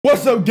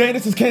What's up, gang?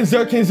 This is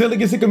KenZerk,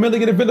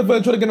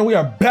 and we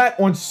are back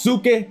on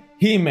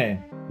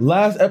Tsukihime.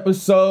 Last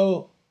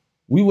episode,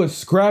 we was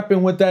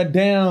scrapping with that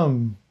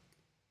damn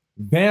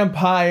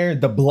vampire,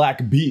 the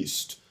Black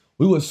Beast.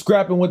 We was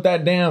scrapping with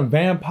that damn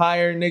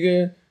vampire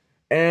nigga,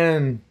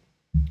 and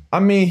I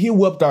mean, he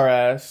whooped our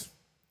ass.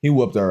 He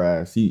whooped our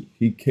ass. He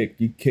kicked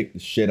the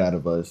shit out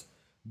of us.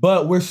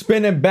 But we're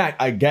spinning back,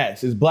 I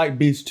guess. It's Black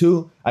Beast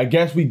 2. I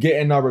guess we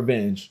getting our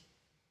revenge.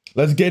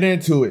 Let's get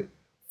into it.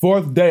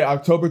 4th day,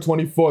 October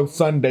 24th,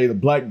 Sunday, the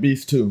Black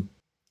Beast 2.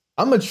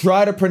 I'm gonna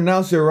try to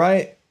pronounce it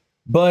right,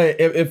 but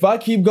if I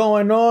keep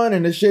going on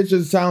and the shit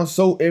just sounds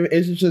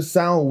it just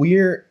sound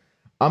weird,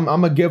 I'm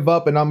gonna give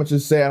up and I'm gonna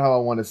just say it how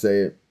I want to say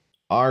it.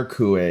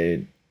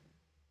 Arcuade.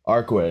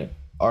 Okay,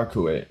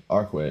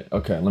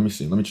 let me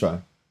see. Let me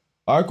try.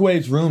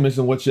 Arcuade's room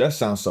isn't what that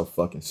sounds so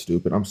fucking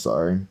stupid. I'm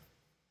sorry.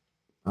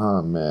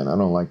 Oh man, I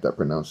don't like that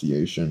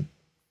pronunciation.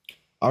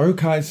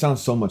 Arcuade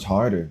sounds so much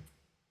harder.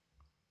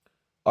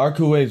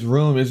 Arcuade's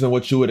room isn't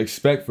what you would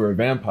expect for a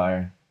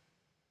vampire.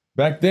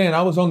 Back then,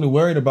 I was only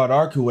worried about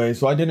Arcuade,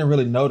 so I didn't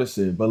really notice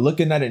it, but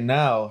looking at it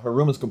now, her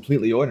room is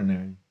completely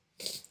ordinary.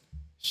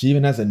 She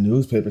even has a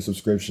newspaper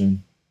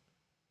subscription.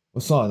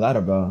 What's all that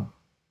about?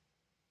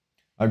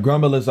 I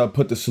grumble as I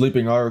put the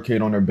sleeping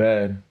Arcuade on her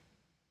bed.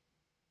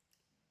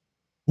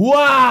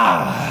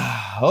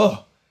 Wow!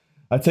 Oh,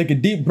 I take a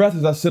deep breath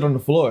as I sit on the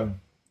floor.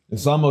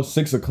 It's almost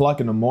 6 o'clock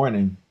in the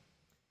morning.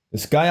 The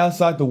sky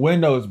outside the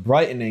window is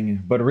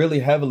brightening, but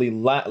really heavily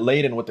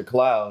laden with the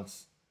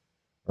clouds.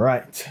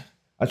 Right,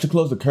 I should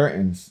close the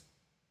curtains.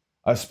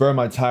 I spur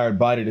my tired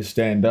body to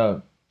stand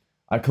up.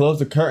 I close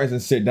the curtains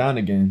and sit down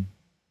again.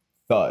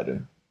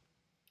 Thud.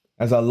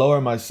 As I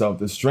lower myself,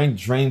 the strength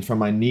drains from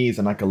my knees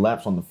and I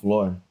collapse on the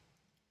floor.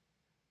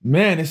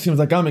 Man, it seems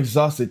like I'm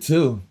exhausted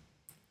too.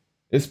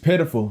 It's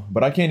pitiful,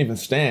 but I can't even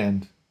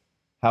stand.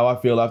 How I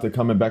feel after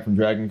coming back from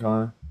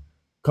DragonCon.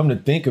 Come to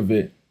think of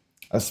it,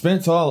 I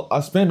spent all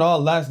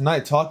last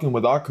night talking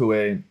with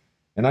Arcuade,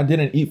 and I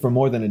didn't eat for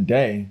more than a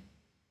day.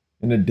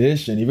 In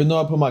addition, even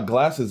though I put my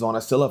glasses on, I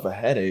still have a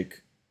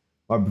headache.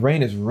 My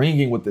brain is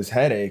ringing with this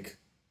headache.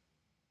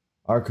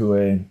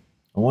 Arcuade,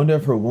 I wonder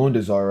if her wound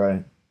is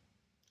alright.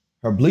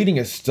 Her bleeding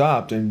has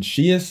stopped, and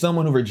she is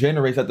someone who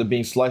regenerates after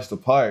being sliced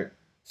apart,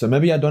 so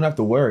maybe I don't have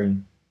to worry.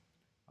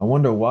 I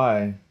wonder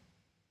why.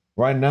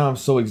 Right now I'm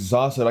so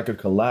exhausted I could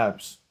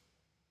collapse.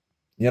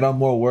 Yet I'm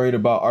more worried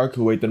about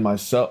Arcuade than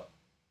myself.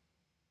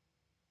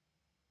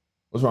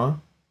 What's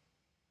wrong?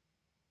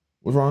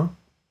 What's wrong?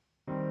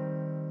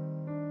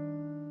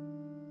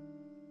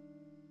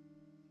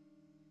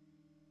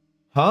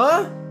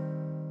 Huh?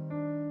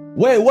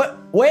 Wait, what?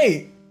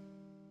 Wait.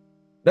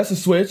 That's a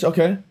switch,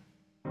 okay.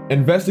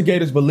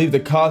 Investigators believe the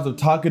cause of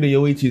Takeda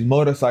Yoichi's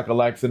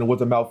motorcycle accident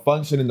was a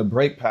malfunction in the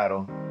brake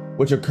paddle,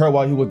 which occurred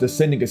while he was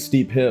descending a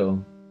steep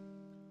hill.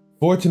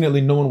 Fortunately,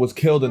 no one was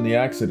killed in the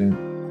accident.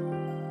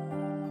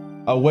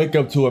 I wake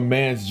up to a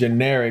man's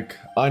generic,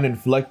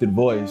 uninflected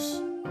voice.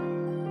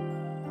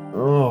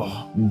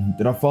 Oh,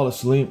 did I fall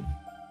asleep?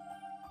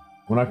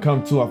 When I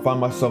come to, I find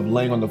myself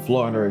laying on the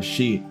floor under a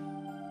sheet.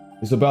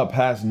 It's about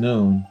past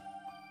noon.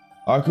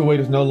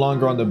 Arcuade is no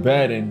longer on the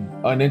bed and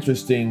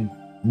uninteresting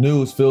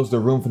news fills the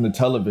room from the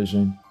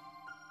television.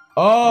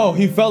 Oh,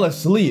 he fell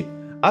asleep.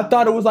 I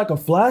thought it was like a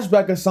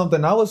flashback or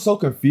something. I was so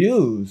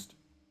confused.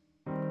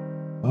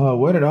 Oh,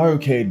 where did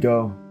Arcuade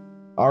go?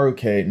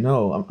 Arcuade,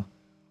 no.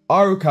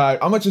 Arcuade,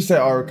 I'm gonna just say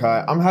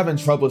Arcuade. I'm having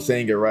trouble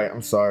saying it right,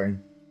 I'm sorry.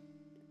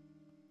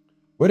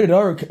 Where did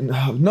Arcuade?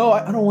 No,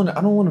 I don't want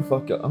to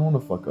fuck up. I don't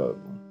want to fuck up.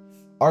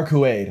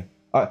 Arcuade.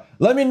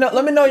 Let me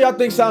know y'all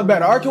think sound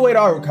better. Arcuade,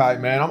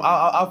 Arcuade, man.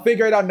 I'll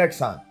figure it out next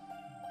time.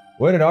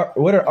 Where did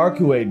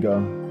Arcuade go?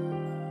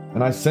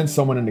 And I sense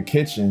someone in the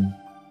kitchen.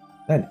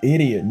 That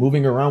idiot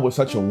moving around with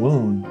such a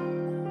wound.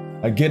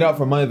 I get out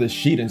from under the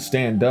sheet and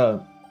stand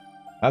up.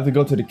 I have to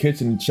go to the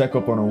kitchen and check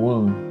up on her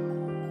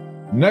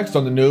wound. Next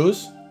on the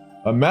news,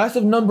 a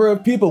massive number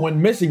of people went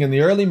missing in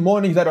the early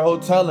mornings at a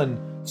hotel in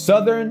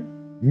southern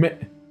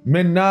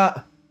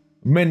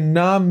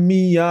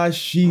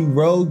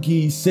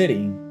Minamiashirogi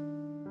City.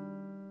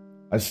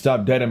 I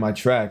stop dead in my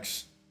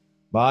tracks.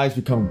 My eyes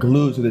become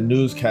glued to the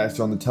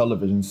newscaster on the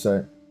television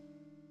set.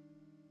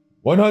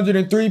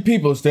 103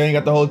 people staying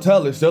at the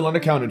hotel is still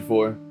unaccounted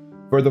for.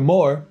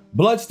 Furthermore,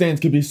 bloodstains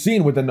could be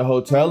seen within the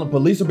hotel and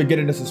police are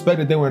beginning to suspect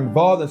that they were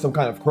involved in some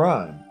kind of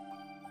crime.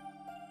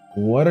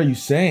 What are you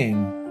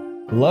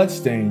saying?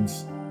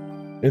 Bloodstains?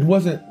 It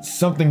wasn't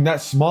something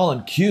that small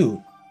and cute.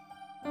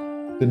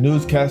 The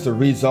newscaster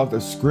reads off the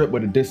script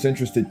with a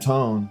disinterested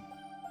tone.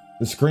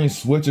 The screen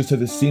switches to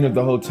the scene of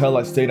the hotel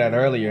I stayed at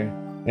earlier,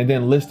 and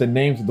then lists the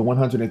names of the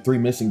 103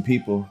 missing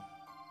people.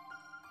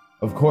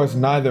 Of course,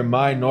 neither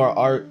mine nor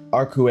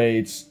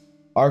Arcuade's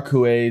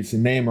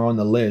name are on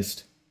the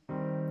list.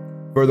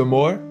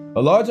 Furthermore,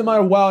 a large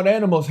amount of wild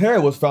animals' hair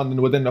was found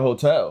within the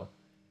hotel.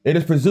 It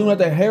is presumed that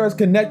the hair is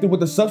connected with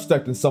the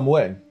suspect in some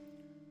way.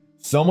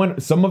 Some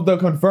of the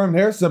confirmed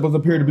hair samples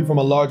appear to be from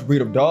a large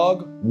breed of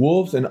dog,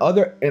 wolves, and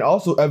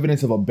also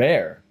evidence of a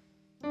bear.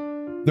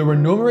 There were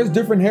numerous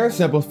different hair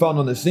samples found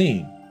on the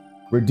scene.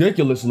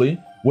 Ridiculously,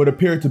 what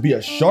appeared to be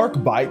a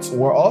shark bites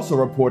were also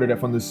reported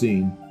from the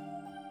scene.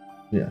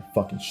 Yeah,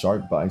 fucking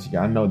shark bites.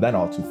 Yeah, I know that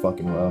all too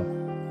fucking well.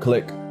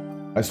 Click.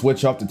 I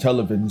switch off the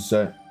television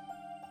set.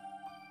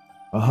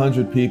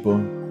 100 people.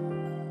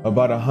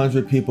 About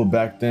 100 people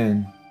back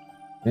then.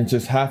 In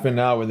just half an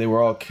hour, they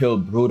were all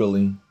killed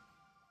brutally.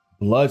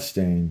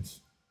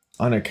 Bloodstains.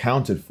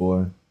 Unaccounted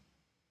for.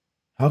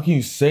 How can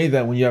you say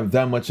that when you have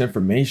that much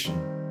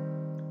information?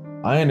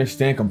 I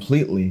understand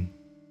completely.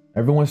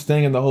 Everyone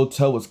staying in the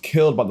hotel was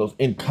killed by those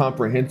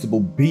incomprehensible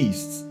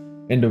beasts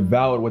and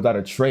devoured without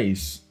a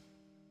trace.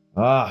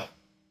 I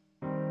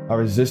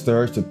resist the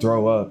urge to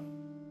throw up.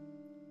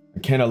 I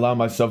can't allow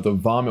myself to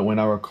vomit when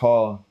I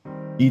recall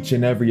each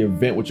and every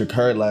event which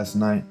occurred last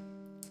night.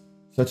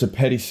 Such a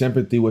petty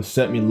sympathy would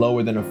set me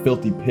lower than a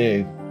filthy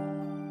pig.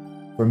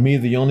 For me,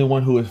 the only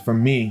one who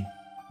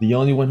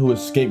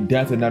escaped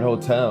death in that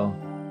hotel.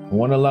 I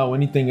won't allow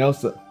anything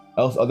else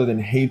other than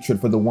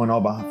hatred for the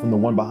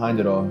one behind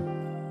it all.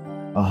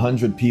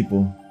 100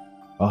 people.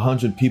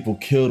 100 people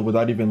killed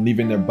without even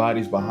leaving their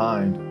bodies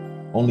behind.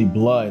 Only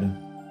blood.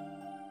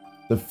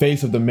 The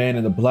face of the man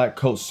in the black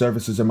coat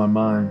surfaces in my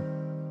mind.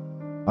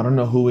 I don't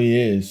know who he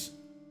is,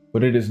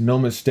 but it is no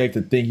mistake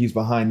to think he's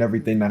behind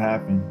everything that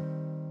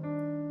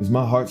happened. Is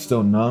my heart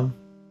still numb?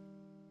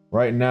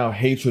 Right now,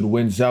 hatred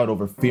wins out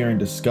over fear and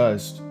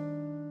disgust.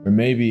 Or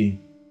maybe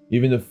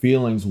even the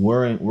feelings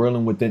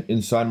whirling within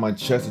inside my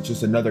chest is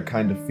just another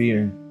kind of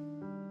fear.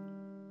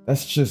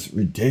 That's just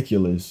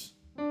ridiculous.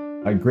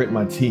 I grit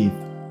my teeth.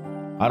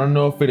 I don't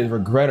know if it is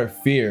regret or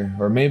fear,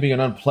 or maybe an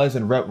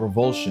unpleasant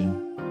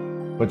revulsion.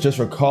 But just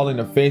recalling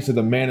the face of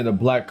the man in the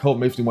black coat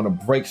makes me want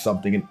to break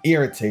something and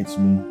irritates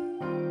me.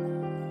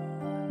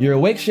 You're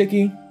awake,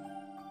 Shiki?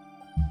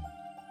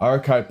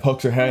 Archive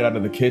pokes her head out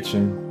of the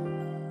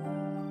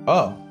kitchen.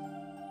 Oh.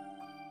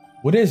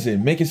 What is it?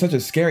 Making such a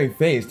scary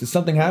face. Did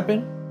something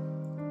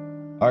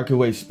happen?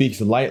 Archive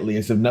speaks lightly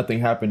as if nothing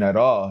happened at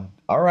all.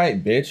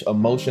 Alright, bitch.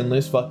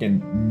 Emotionless,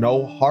 fucking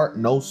no heart,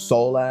 no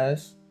soul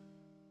ass.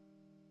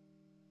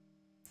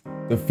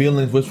 The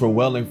feelings which were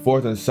welling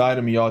forth inside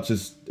of me all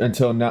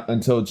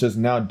until just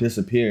now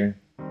disappear.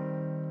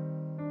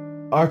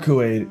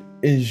 Arcuade,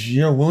 is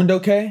your wound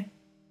okay?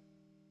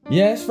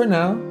 Yes, for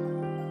now.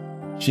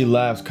 She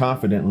laughs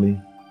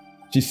confidently.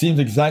 She seems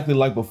exactly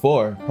like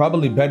before,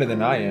 probably better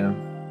than I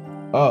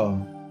am.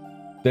 Oh,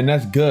 then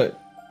that's good.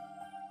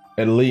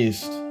 At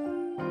least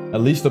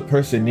the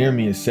person near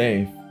me is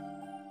safe.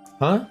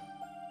 Huh?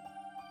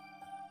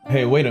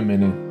 Hey, wait a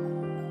minute.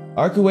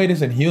 Arcuade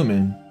isn't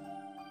human.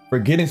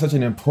 Forgetting such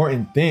an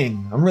important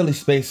thing, I'm really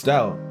spaced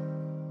out.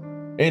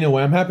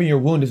 Anyway, I'm happy your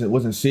wound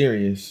wasn't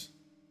serious.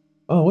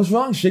 Oh, what's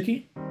wrong,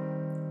 Shiki?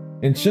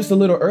 And just a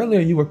little earlier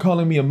you were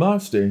calling me a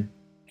monster.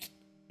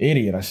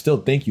 Idiot, I still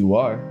think you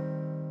are.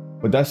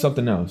 But that's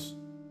something else.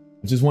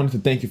 I just wanted to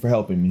thank you for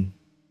helping me.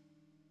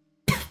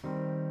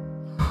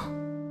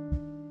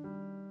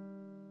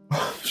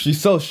 She's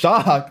so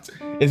shocked.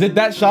 Is it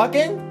that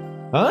shocking?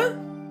 Huh?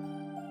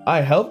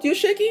 I helped you,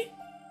 Shiki?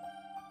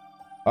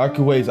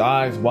 Arcuade's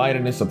eyes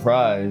widen in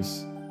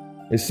surprise.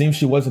 It seems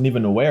she wasn't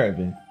even aware of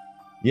it.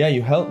 Yeah,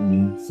 you helped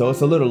me, so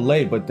it's a little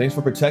late, but thanks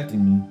for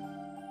protecting me.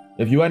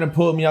 If you hadn't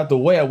pulled me out the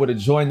way, I would have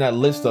joined that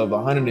list of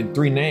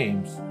 103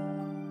 names.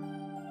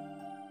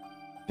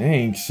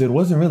 Thanks, it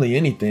wasn't really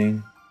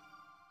anything.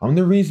 I'm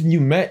the reason you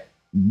met.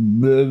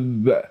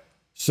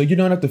 So you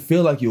don't have to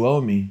feel like you owe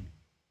me.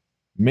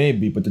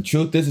 Maybe, but the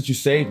truth is that you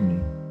saved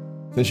me.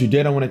 Since you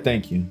did, I want to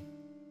thank you.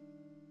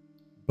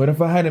 But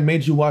if I hadn't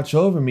made you watch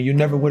over me, you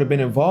never would have been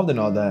involved in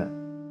all that.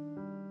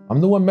 I'm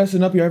the one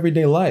messing up your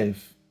everyday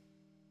life.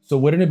 So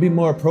wouldn't it be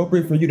more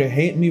appropriate for you to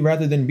hate me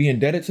rather than be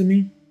indebted to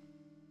me?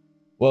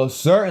 Well,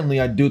 certainly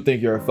I do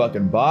think you're a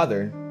fucking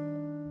bother.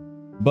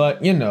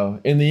 But, you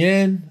know, in the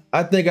end,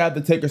 I think I have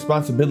to take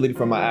responsibility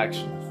for my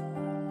actions.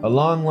 A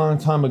long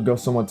time ago,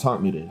 someone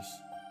taught me this.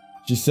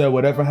 She said,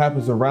 whatever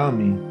happens around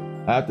me,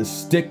 I have to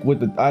stick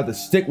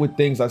with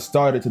things I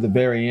started to the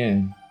very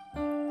end.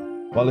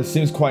 While it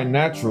seems quite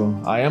natural,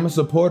 I am a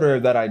supporter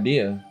of that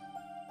idea.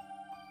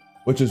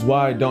 Which is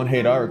why I don't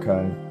hate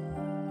Archive.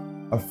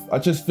 I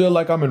just feel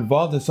like I'm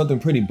involved in something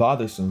pretty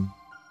bothersome.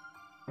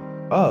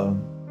 Oh.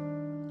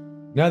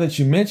 Now that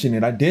you mention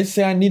it, I did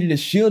say I needed a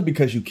shield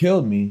because you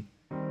killed me.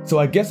 So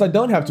I guess I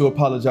don't have to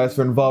apologize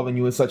for involving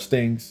you in such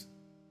things.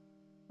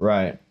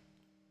 Right.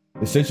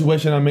 The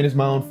situation I'm in is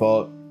my own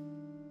fault.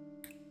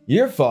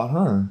 Your fault,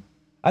 huh?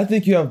 I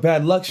think you have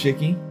bad luck,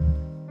 Shiki.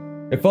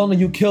 If only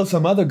you killed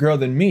some other girl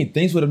than me,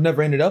 things would have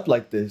never ended up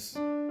like this.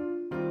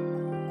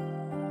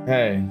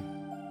 Hey.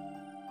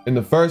 In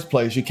the first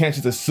place, you can't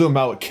just assume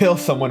I would kill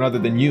someone other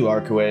than you,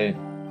 Arcuade.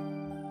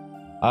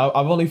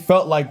 I've only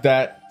felt like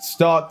that,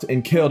 stalked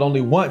and killed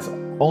only once,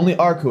 only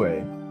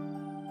Arcuade.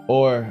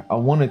 Or I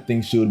want to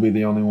think she would be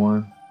the only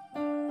one.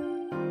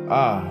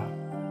 Ah.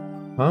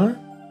 Huh?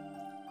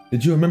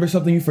 Did you remember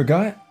something you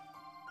forgot?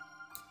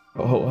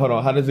 Oh, hold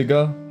on, how does it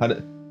go?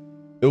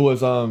 It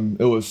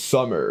was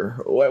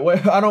summer.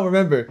 Wait, I don't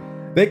remember.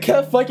 They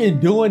kept fucking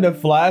doing the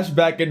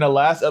flashback in the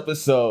last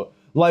episode.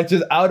 Like,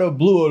 just out of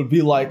blue, it would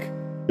be like,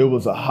 it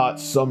was a hot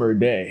summer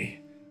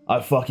day.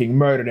 I fucking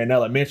murdered an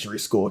elementary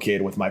school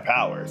kid with my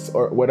powers.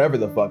 Or whatever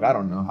the fuck, I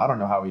don't know. I don't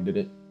know how he did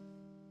it.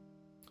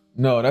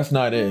 No, that's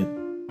not it.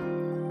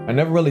 I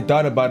never really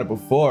thought about it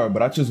before,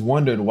 but I just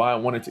wondered why I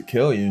wanted to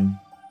kill you.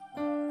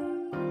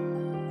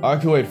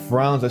 Arcuate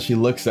frowns as she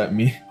looks at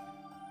me.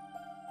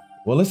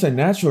 Well, it's a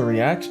natural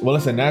reaction.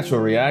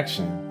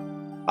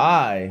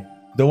 I,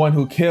 the one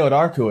who killed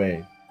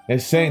Arcuate,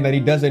 is saying that he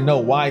doesn't know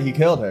why he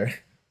killed her.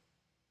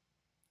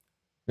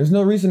 There's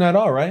no reason at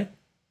all, right?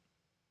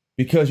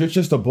 Because you're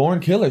just a born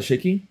killer,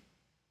 Shiki.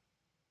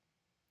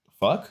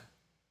 Fuck?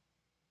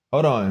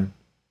 Hold on.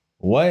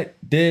 What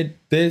did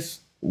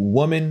this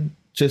woman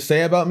just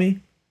say about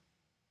me?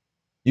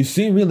 You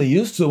seem really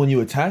used to it when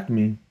you attacked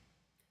me.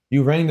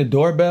 You rang the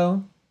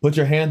doorbell, put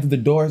your hand through the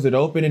door as it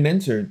opened and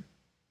entered.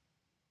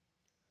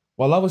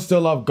 While I was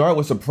still off guard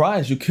with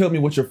surprise, you killed me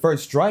with your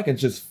first strike and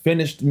just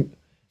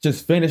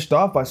finished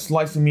off by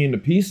slicing me into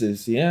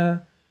pieces. Yeah,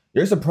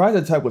 your surprise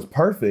attack was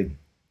perfect.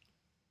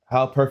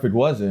 How perfect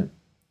was it?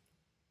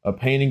 A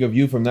painting of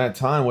you from that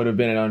time would have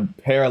been an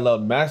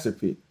unparalleled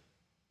masterpiece.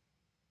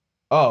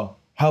 Oh,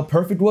 how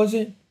perfect was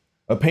it?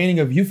 A painting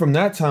of you from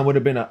that time would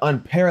have been an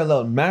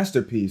unparalleled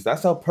masterpiece.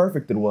 That's how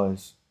perfect it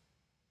was.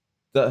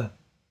 But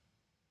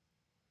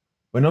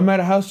no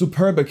matter how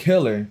superb a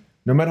killer,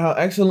 no matter how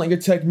excellent your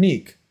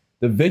technique,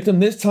 the victim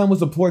this time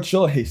was a poor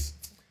choice.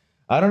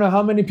 I don't know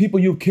how many people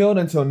you've killed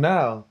until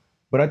now,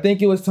 but I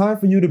think it was time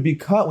for you to be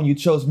caught when you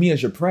chose me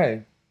as your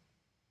prey.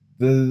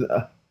 What's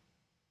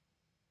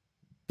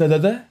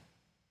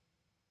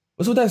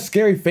with that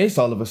scary face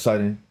all of a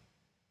sudden?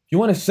 If you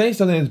want to say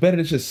something, it's better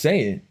to just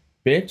say it,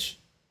 bitch.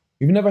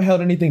 You've never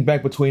held anything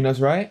back between us,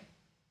 right?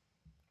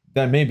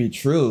 That may be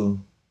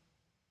true.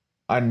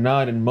 I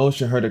nod and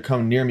motion her to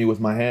come near me with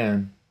my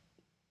hand.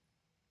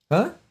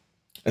 Huh?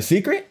 A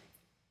secret?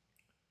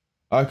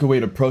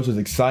 Arcuate approaches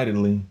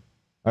excitedly.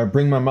 I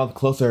bring my mouth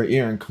close to her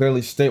ear and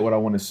clearly state what I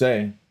want to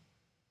say.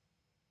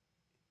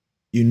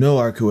 You know,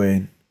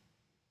 Arcuate.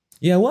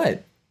 Yeah,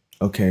 what?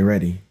 Okay,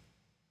 ready.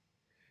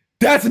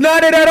 That's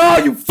not it at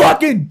all, you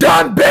fucking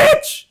dumb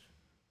bitch!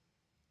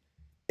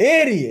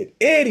 Idiot,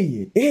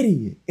 idiot,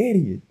 idiot,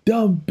 idiot.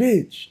 Dumb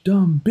bitch,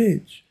 dumb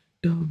bitch,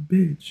 dumb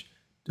bitch,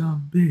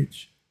 dumb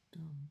bitch,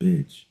 dumb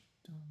bitch,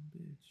 dumb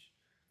bitch.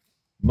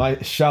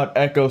 My shout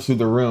echoes through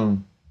the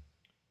room.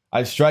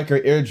 I strike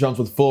her eardrums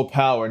with full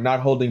power,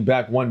 not holding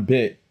back one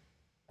bit.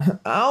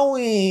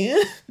 Owie!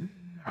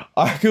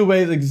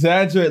 Arcuate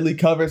exaggeratedly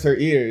covers her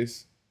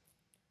ears.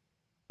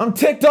 I'm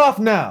ticked off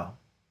now.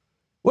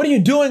 What are you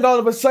doing all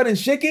of a sudden,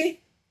 Shiki?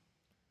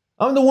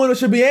 I'm the one who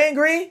should be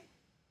angry?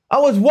 I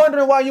was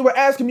wondering why you were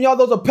asking me all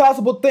those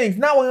impossible things.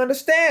 Now I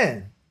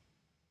understand.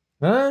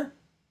 Huh?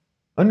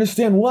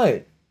 Understand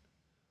what?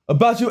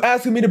 About you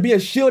asking me to be a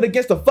shield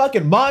against a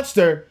fucking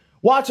monster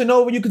watching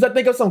over you because I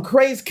think I'm some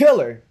crazed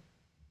killer.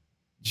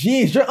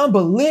 Jeez, you're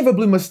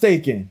unbelievably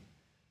mistaken.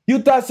 You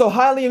thought so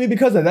highly of me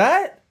because of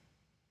that?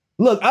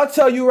 Look, I'll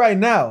tell you right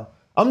now,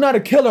 I'm not a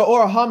killer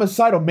or a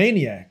homicidal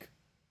maniac.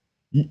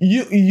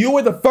 You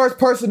were the first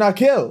person I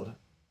killed.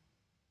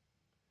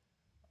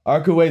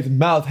 Arcuate's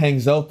mouth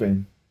hangs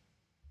open.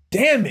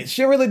 Damn it,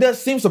 she really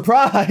does seem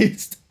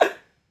surprised.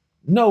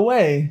 No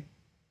way.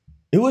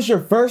 It was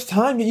your first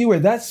time that you were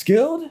that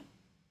skilled?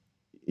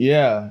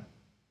 Yeah.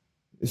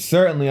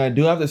 Certainly, I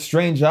do have the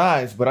strange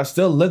eyes, but I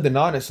still lived an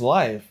honest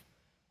life.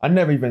 I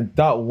never even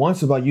thought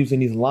once about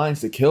using these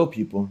lines to kill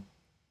people.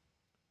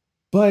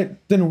 But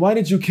then why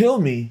did you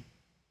kill me?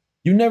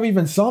 You never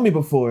even saw me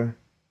before.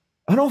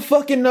 I don't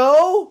fucking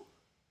know.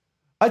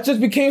 I just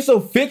became so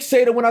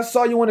fixated when I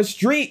saw you on the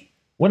street.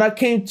 When I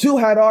came to,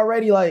 had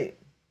already like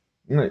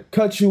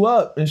cut you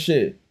up and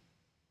shit.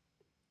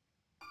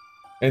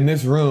 In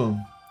this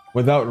room,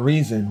 without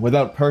reason,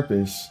 without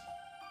purpose.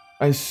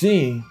 I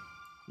see.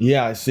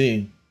 Yeah, I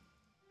see.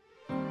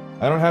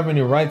 I don't have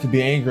any right to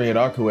be angry at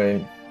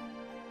Arcuate.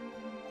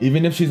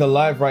 Even if she's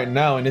alive right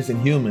now and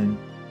isn't human,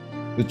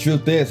 the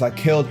truth is I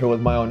killed her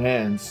with my own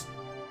hands.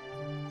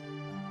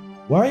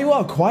 Why are you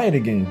all quiet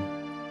again?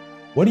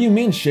 What do you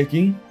mean,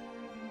 Shiki?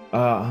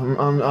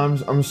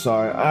 I'm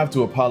sorry. I have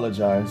to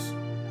apologize.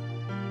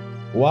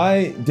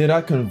 Why did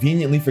I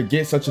conveniently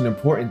forget such an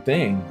important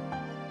thing?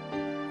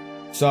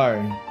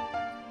 Sorry.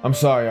 I'm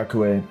sorry,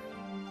 Arcuate.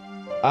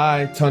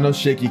 I, Tano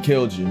Shiki,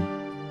 killed you.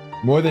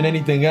 More than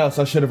anything else,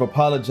 I should have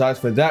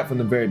apologized for that from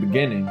the very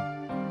beginning.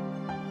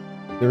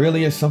 There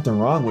really is something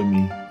wrong with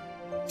me.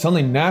 It's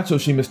only natural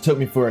she mistook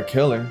me for a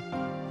killer.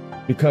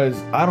 Because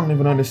I don't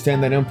even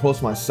understand that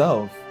impulse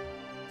myself.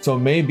 So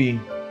maybe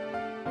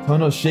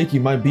Tano Shiki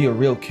might be a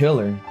real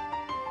killer.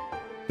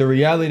 The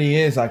reality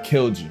is I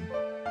killed you.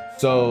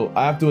 So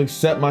I have to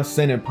accept my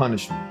sin and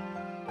punishment.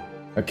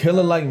 A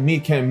killer like me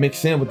can't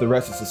mix in with the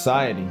rest of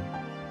society.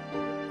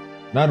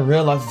 Not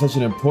realizing such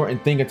an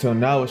important thing until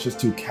now is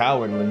just too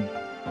cowardly.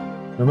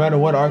 No matter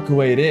what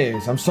Arcuate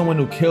is, I'm someone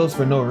who kills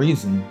for no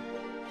reason.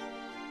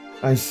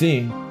 I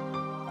see.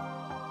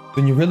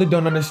 Then you really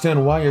don't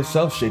understand why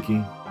yourself,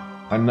 Shiki.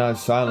 I nod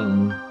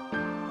silently.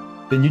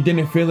 Then you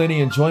didn't feel any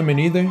enjoyment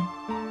either?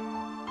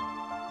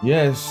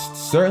 Yes,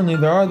 certainly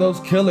there are those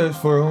killers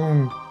for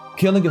whom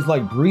killing is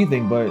like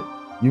breathing, but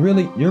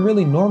you're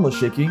really normal,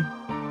 Shiki.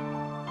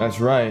 That's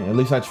right, at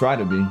least I try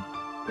to be.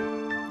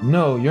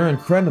 No, you're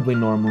incredibly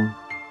normal.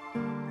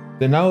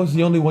 Then I was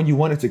the only one you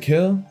wanted to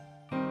kill?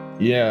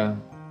 Yeah.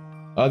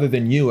 Other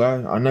than you,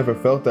 I never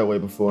felt that way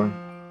before.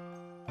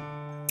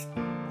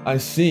 I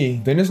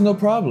see, then there's no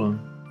problem.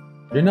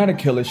 You're not a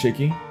killer,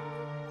 Shiki.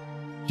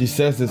 She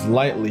says this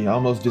lightly,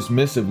 almost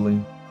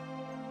dismissively.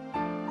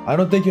 I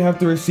don't think you have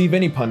to receive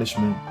any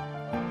punishment.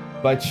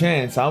 By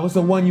chance, I was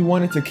the one you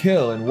wanted to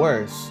kill, and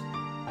worse,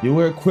 you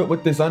were equipped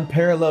with this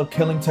unparalleled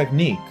killing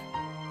technique.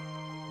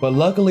 But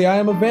luckily I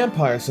am a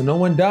vampire, so no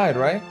one died,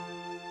 right?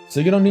 So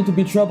you don't need to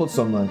be troubled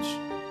so much.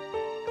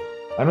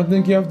 I don't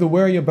think you have to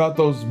worry about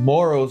those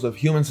morals of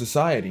human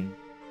society.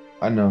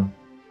 I know.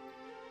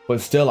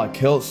 But still, I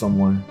killed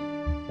someone.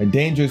 A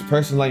dangerous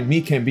person like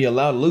me can't be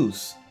allowed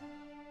loose.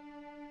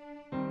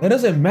 That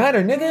doesn't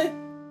matter, nigga.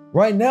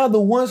 Right now, the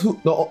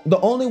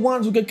only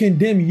ones who can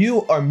condemn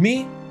you are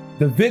me,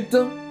 the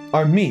victim,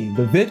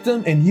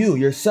 and you,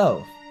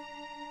 yourself.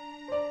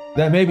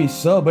 That may be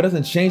so, but it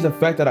doesn't change the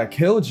fact that I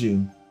killed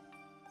you.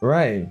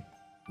 Right.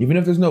 Even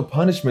if there's no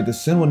punishment, the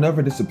sin will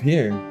never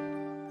disappear.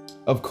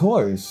 Of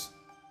course.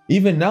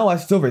 Even now, I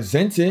still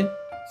resent it,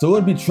 so it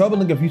would be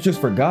troubling if you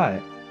just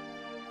forgot.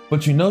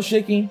 But you know,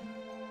 Shiki,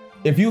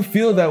 if you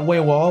feel that way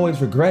and will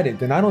always regret it,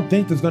 then I don't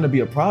think there's gonna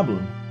be a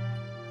problem.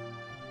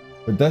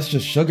 But that's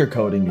just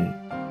sugarcoating it.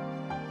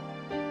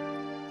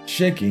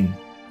 Shiki,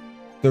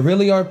 there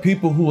really are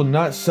people who will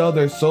not sell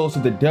their souls to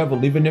the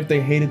devil even if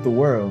they hated the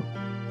world.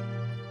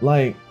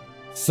 Like,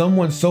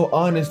 someone so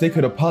honest they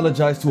could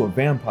apologize to a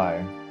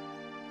vampire.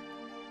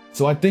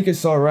 So I think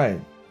it's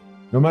alright.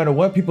 No matter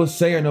what people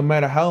say or no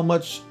matter how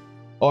much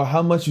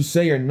you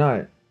say or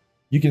not,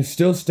 you can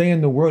still stay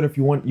in the world if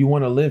you want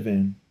to live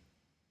in.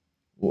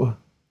 Well,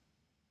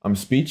 I'm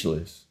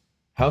speechless.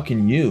 How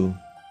can you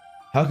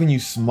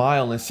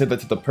smile and say that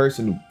to the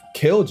person who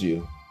killed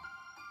you?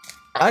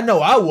 I know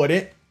I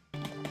wouldn't.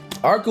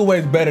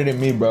 Arkaway's better than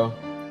me, bro.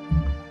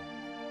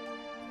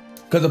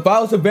 Cause if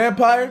I was a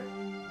vampire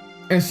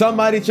and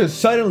somebody just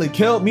suddenly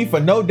killed me for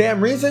no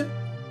damn reason,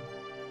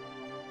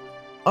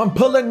 I'm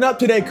pulling up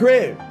to their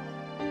crib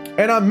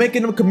and I'm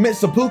making them commit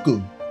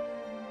seppuku.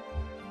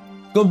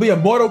 It's gonna be a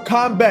Mortal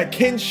Kombat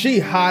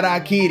Kenshi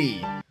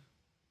Harakiri.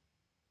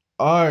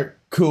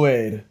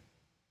 Arkaway.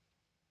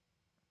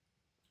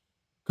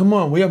 Come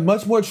on, we have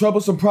much more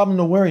troublesome problem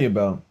to worry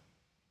about.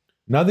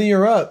 Now that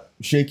you're up,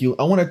 Shiki,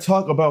 I want to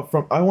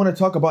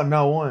talk about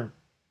now on.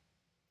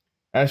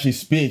 As she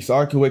speaks,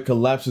 Arkaway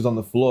collapses on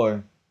the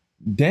floor.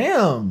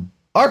 Damn!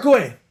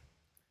 Arkaway!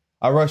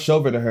 I rush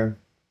over to her.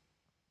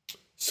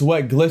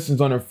 Sweat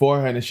glistens on her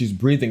forehead and she's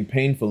breathing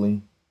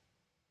painfully.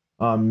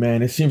 Oh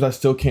man, it seems I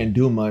still can't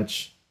do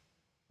much.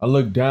 I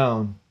look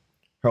down.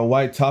 Her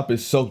white top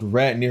is soaked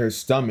red near her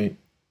stomach.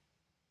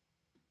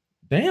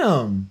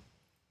 Damn!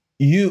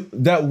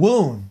 That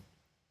wound.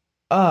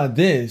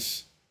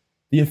 This.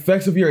 The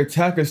effects of your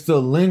attack are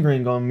still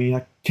lingering on me.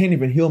 I can't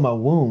even heal my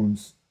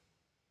wounds.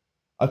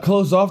 I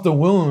closed off the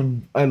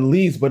wound, at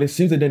least, but it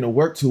seems it didn't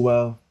work too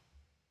well.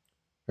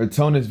 Her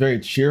tone is very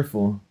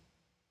cheerful.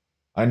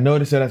 I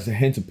notice it as a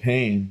hint of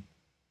pain.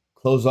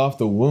 Close off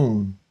the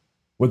wound.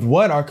 With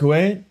what,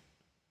 Arkaway?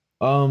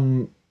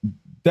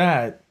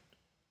 That.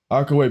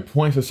 Arkaway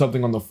points to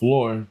something on the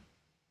floor.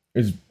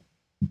 It's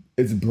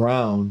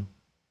brown.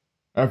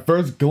 At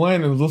first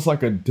glance, it looks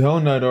like a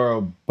donut or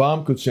a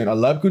baumkuchen, a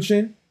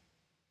lebkuchen,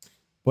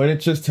 but it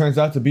just turns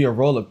out to be a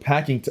roll of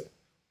packing tape.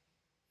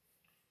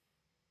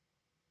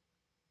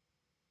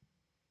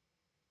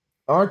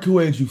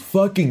 Arkaway, you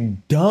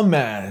fucking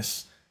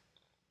dumbass.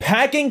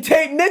 Packing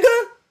tape,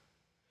 nigga?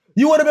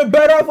 You would have been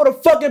better off with a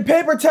fucking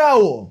paper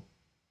towel.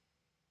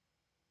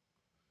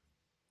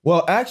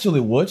 Well, actually,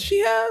 would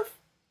she have?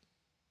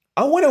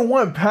 I wouldn't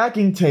want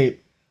packing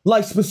tape,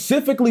 like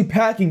specifically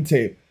packing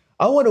tape.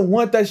 I wouldn't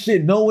want that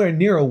shit nowhere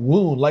near a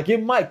wound. Like,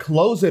 it might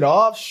close it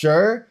off,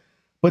 sure,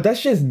 but that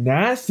shit's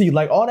nasty.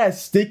 Like, all that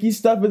sticky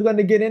stuff is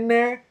gonna get in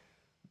there.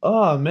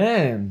 Oh,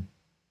 man.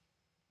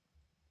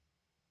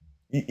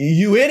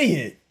 You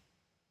idiot.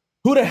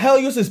 Who the hell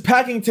uses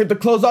packing tape to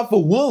close off a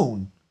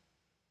wound?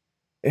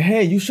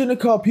 Hey, you shouldn't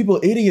call people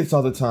idiots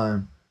all the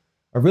time.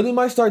 I really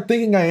might start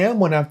thinking I am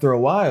one after a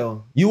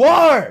while. You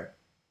are!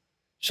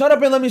 Shut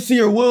up and let me see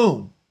your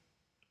wound.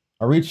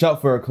 I reach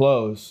out for her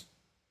clothes,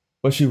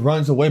 but she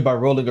runs away by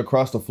rolling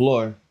across the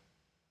floor.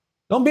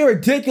 Don't be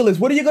ridiculous.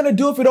 What are you gonna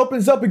do if it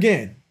opens up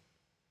again?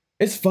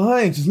 It's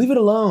fine. Just leave it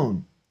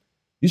alone.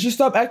 You should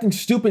stop acting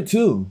stupid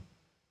too.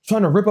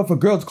 Trying to rip off a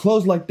girl's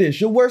clothes like this.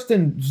 You're worse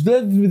than...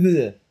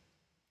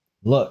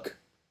 Look,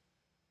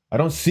 I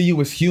don't see you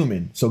as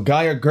human, so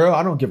guy or girl,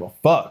 I don't give a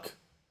fuck.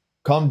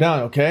 Calm down,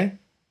 okay?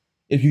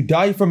 If you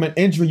die from an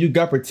injury you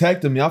got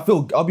protecting me,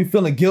 I'll be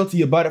feeling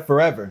guilty about it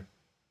forever.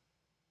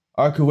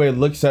 Arkaway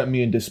looks at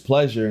me in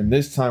displeasure and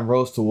this time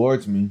rolls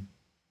towards me.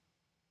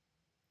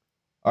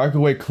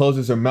 Arkaway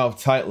closes her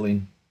mouth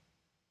tightly.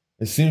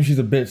 It seems she's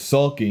a bit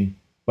sulky,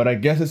 but I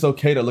guess it's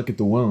okay to look at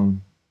the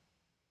wound.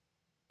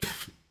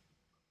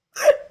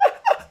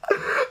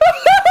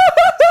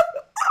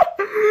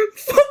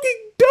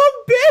 Fucking dumb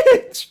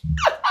bitch!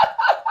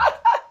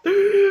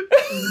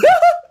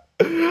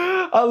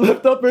 I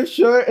lift up her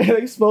shirt and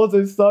expose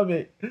her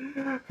stomach.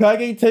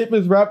 Packing tape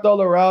is wrapped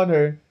all around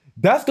her.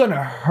 That's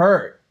gonna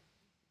hurt.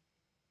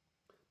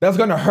 That's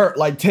gonna hurt.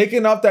 Like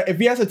taking off that, if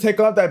he has to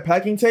take off that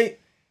packing tape,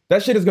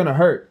 that shit is gonna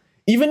hurt.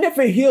 Even if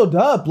it healed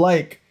up,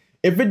 like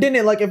if it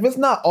didn't, like if it's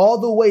not all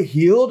the way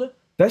healed,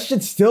 that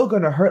shit's still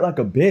gonna hurt like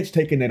a bitch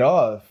taking it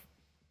off.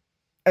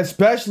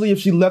 Especially if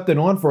she left it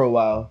on for a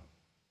while.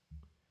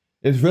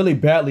 It's really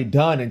badly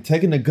done, and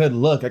taking a good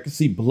look, I can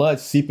see blood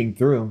seeping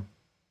through.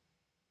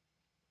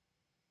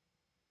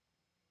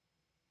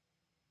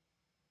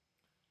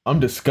 I'm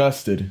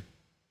disgusted.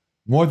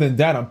 More than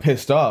that, I'm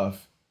pissed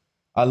off.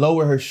 I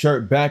lower her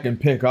shirt back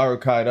and pick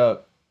Arukite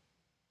up.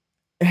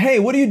 Hey,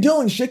 what are you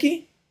doing,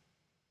 Shiki?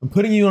 I'm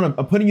putting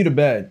you to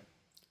bed.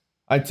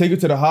 I take her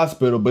to the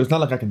hospital, but it's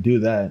not like I can do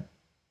that.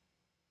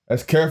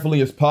 As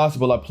carefully as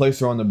possible, I place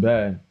her on the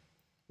bed.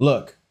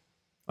 Look,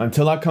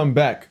 until I come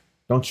back,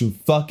 don't you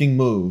fucking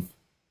move.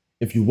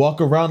 If you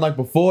walk around like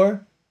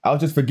before, I'll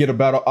just forget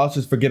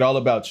all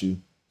about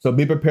you. So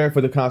be prepared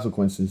for the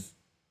consequences.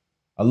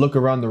 I look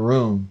around the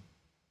room.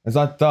 As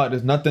I thought,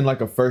 there's nothing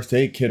like a first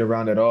aid kit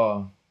around at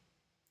all.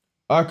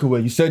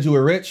 Arkawa, you said you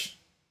were rich?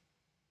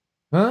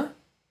 Huh?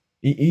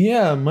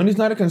 Yeah, money's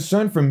not a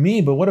concern for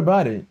me, but what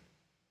about it?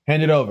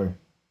 Hand it over.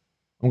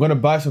 I'm gonna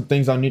buy some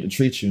things I'll need to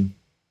treat you.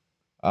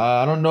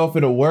 I don't know if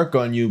it'll work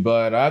on you,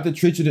 but I have to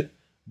treat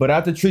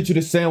you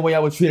the same way I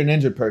would treat an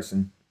injured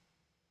person.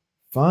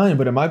 Fine,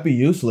 but it might be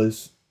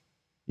useless.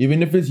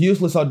 Even if it's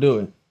useless, I'll do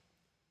it.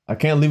 I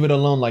can't leave it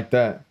alone like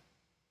that.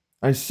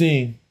 I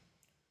see.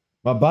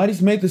 My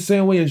body's made the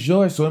same way as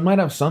yours, so it might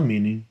have some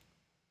meaning.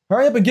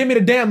 Hurry up and give me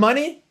the damn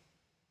money.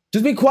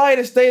 Just be quiet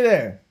and stay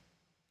there.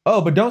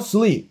 Oh, but don't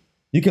sleep.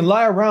 You can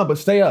lie around, but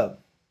stay up.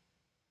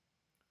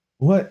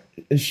 What?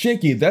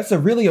 Shiki, that's a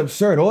really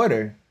absurd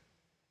order.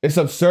 It's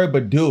absurd,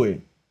 but do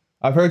it.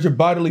 I've heard your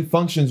bodily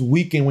functions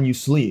weaken when you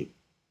sleep.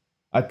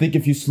 I think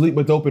if you sleep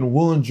with open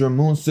wounds, your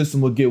immune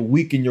system will get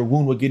weak and your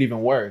wound will get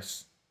even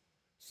worse.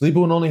 Sleep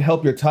will only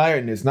help your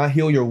tiredness, not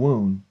heal your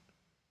wound.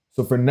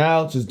 So for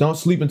now, just don't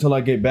sleep until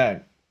I get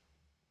back.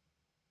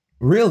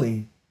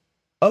 Really?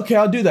 Okay,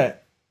 I'll do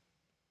that.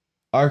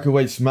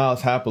 Arkawa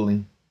smiles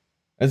happily.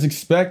 As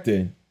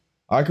expected,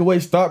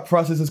 Arkawa's thought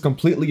process is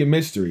completely a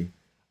mystery.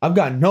 I've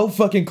got no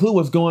fucking clue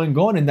what's going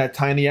on in that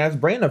tiny ass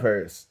brain of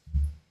hers.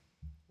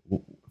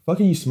 What the fuck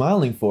are you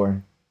smiling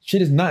for?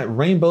 Shit is not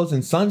rainbows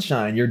and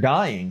sunshine, you're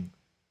dying.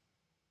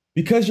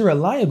 Because you're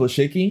reliable,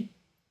 Shiki.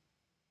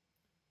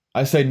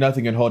 I say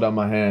nothing and hold out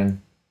my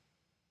hand.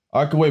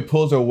 Arkawa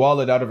pulls her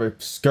wallet out of her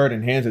skirt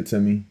and hands it to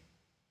me.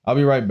 I'll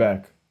be right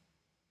back.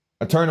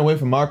 I turn away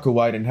from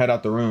Arkawa and head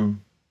out the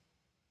room.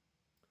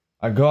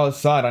 I go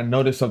outside, I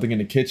notice something in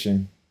the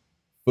kitchen.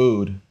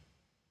 Food.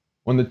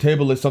 On the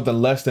table is something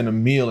less than a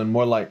meal and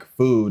more like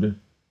food.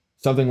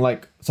 Something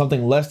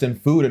less than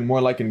food and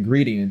more like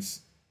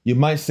ingredients. You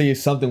might say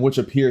it's something which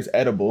appears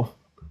edible.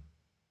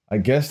 I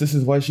guess this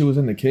is why she was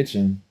in the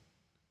kitchen.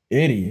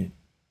 Idiot.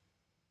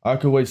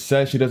 Arkawa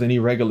says she doesn't eat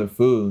regular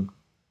food,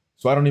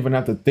 so I don't even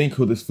have to think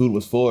who this food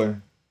was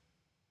for.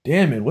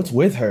 Damn it, what's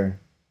with her?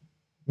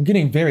 I'm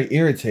getting very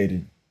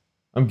irritated.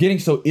 I'm getting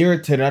so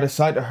irritated I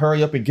decide to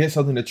hurry up and get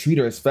something to treat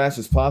her as fast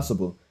as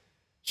possible.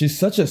 She's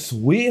such a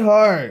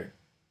sweetheart.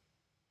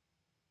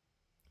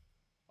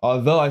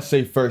 Although I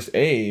say first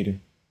aid,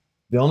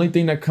 the only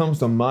thing that comes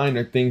to mind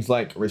are things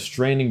like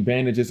restraining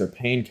bandages or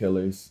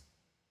painkillers.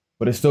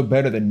 But it's still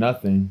better than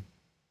nothing.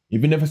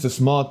 Even if it's a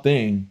small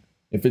thing,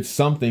 if it's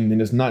something,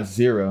 then it's not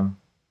zero.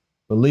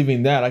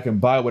 Believing that, I can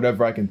buy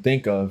whatever I can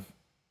think of.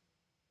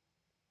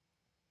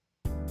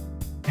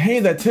 Hey,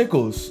 that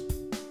tickles.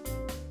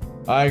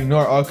 I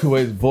ignore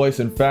Arkawa's voice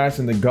and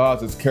fasten the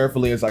gauze as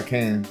carefully as I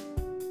can.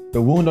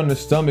 The wound on the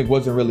stomach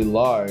wasn't really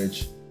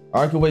large.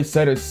 Arkawa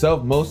said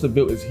herself most of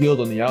it was healed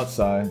on the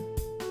outside.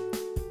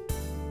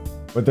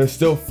 But there's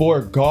still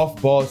 4 golf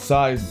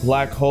ball-sized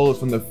black holes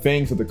from the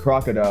fangs of the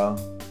crocodile.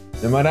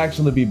 It might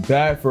actually be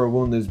bad for a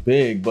wound this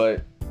big,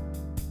 but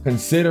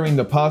considering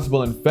the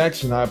possible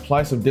infection, I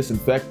apply some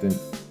disinfectant.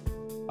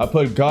 I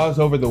put gauze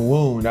over the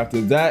wound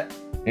after that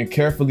and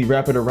carefully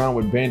wrap it around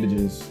with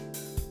bandages.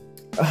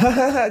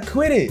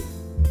 Quit it!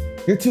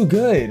 You're too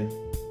good.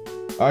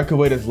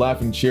 Arkawa is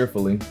laughing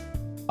cheerfully.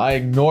 I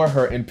ignore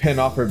her and pin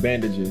off her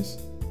bandages.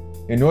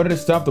 In order to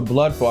stop the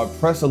blood flow, I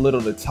press a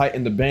little to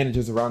tighten the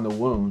bandages around the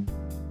wound.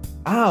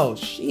 Ow,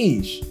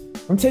 sheesh.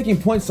 I'm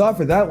taking points off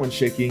for that one,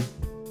 Shiki.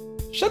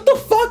 Shut the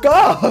fuck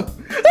up!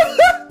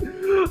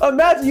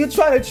 Imagine you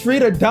trying to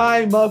treat a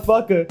dying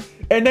motherfucker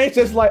and they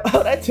just like,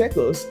 oh, that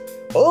tickles.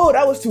 Oh,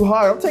 that was too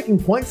hard. I'm taking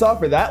points off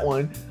for that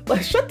one.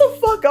 Like, shut the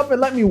fuck up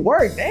and let me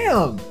work,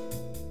 damn.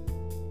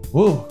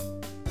 Woo.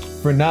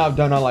 For now, I've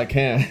done all I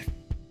can.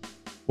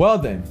 Well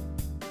then,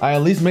 I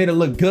at least made it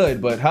look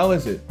good, but how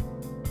is it?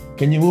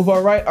 Can you move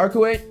all right,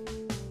 Arkawa?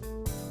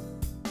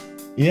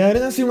 Yeah, it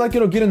doesn't seem like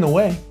it'll get in the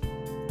way.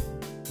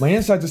 My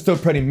insides are still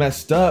pretty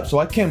messed up, so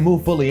I can't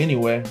move fully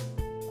anyway.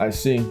 I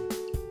see.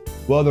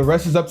 Well, the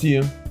rest is up to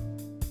you.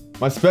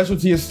 My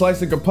specialty is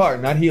slicing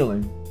apart, not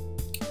healing.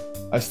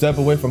 I step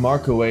away from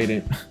Arcuate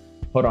and...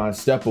 Hold on, I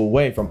step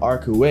away from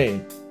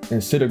Arcuate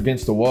and sit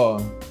against the wall.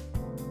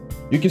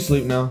 You can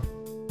sleep now.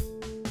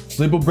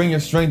 Sleep will bring your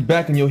strength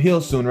back and you'll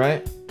heal soon,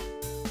 right?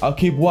 I'll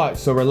keep watch,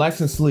 so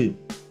relax and sleep.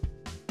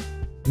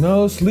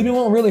 No, sleeping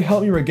won't really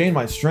help me regain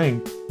my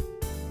strength.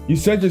 You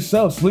said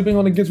yourself, sleeping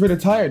only gets rid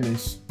of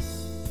tiredness.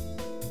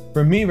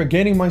 For me,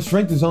 regaining my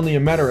strength is only a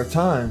matter of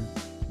time.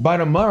 By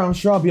tomorrow, I'm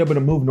sure I'll be able to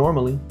move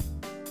normally.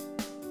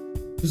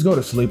 Just go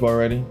to sleep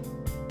already.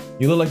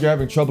 You look like you're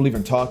having trouble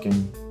even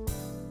talking.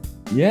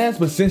 Yes,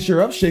 but since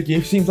you're up, Shiki,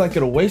 it seems like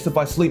it'll waste if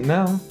I sleep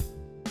now.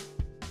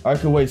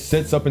 Arcuate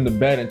sits up in the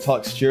bed and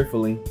talks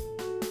cheerfully.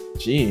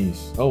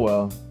 Jeez, oh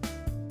well.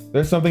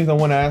 There's some things I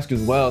want to ask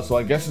as well, so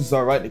I guess it's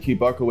alright to keep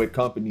Arcuate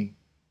company.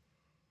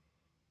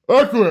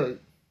 Arcuate!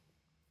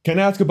 Can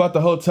I ask about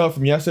the hotel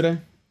from yesterday?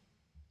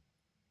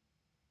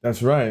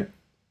 That's right.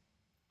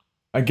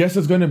 I guess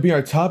it's going to be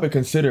our topic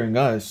considering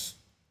us.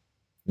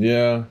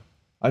 Yeah,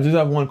 I just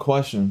have one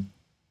question.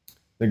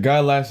 The guy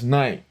last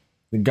night,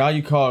 the guy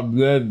you called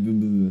blah, blah,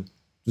 blah,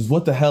 just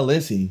what the hell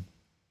is he?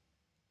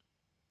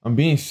 I'm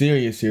being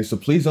serious here, so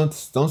please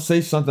don't say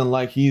something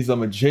like he's a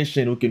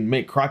magician who can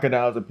make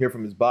crocodiles appear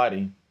from his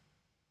body.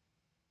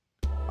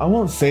 I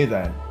won't say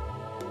that.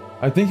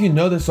 I think you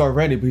know this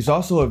already, but he's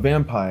also a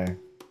vampire.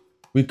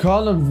 We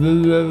call him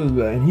blah, blah,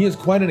 blah, and he is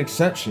quite an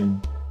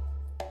exception.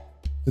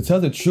 To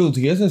tell the truth,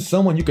 he isn't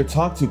someone you could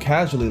talk to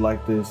casually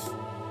like this.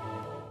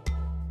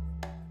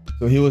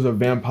 So he was a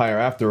vampire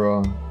after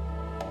all.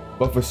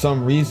 But for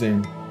some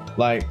reason,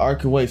 like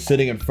Arcuate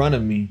sitting in front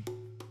of me,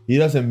 he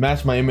doesn't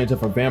match my image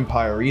of a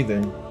vampire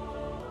either.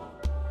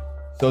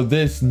 So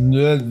this,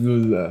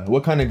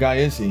 what kind of guy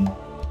is he?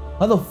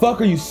 How the fuck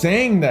are you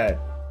saying that?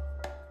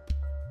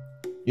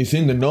 You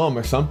seem to know him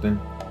or something.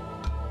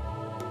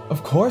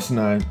 Of course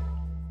not.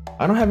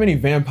 I don't have any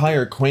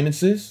vampire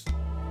acquaintances.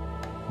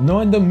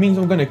 Knowing them means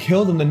I'm gonna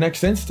kill them the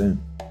next instant.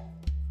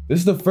 This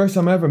is the first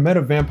time I ever met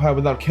a vampire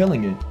without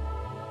killing it.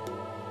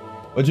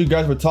 But you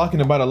guys were talking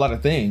about a lot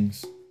of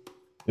things.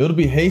 It would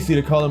be hasty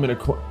to call him an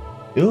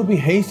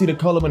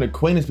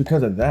acquaintance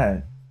because of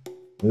that.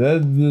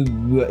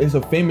 It's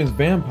a famous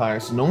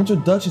vampire, so no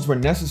introductions were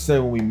necessary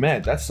when we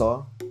met, that's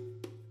all.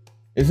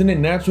 Isn't it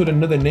natural to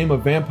know the name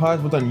of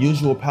vampires with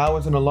unusual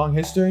powers in a long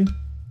history?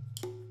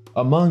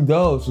 Among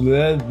those,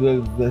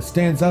 that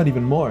stands out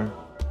even more.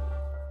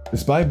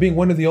 Despite being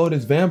one of the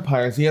oldest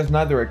vampires, he has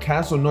neither a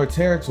castle nor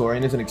territory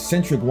and is an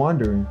eccentric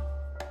wanderer.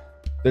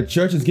 The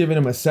church has given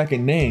him a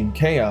second name,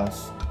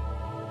 Chaos.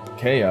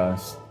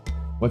 Chaos?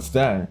 What's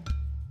that?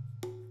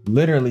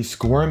 Literally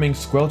squirming,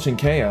 squelching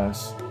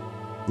chaos.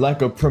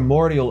 Like a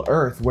primordial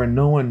earth where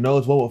no one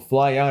knows what will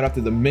fly out after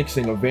the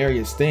mixing of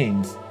various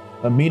things.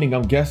 A meaning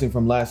I'm guessing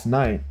from last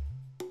night.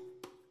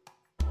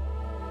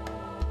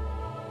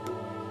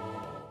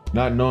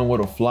 Not knowing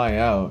what'll fly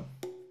out.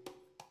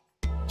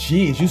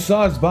 Jeez, you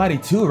saw his body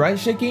too, right,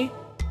 Shiki?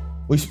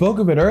 We spoke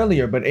of it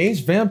earlier, but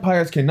aged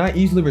vampires cannot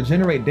easily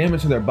regenerate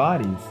damage to their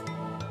bodies.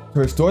 To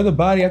restore the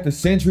body after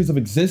centuries of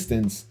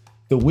existence,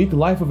 the weak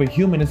life of a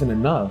human isn't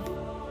enough.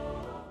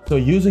 So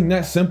using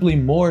that simply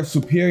more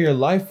superior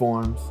life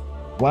forms,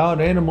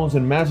 wild animals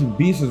and magic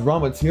beasts as raw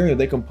material,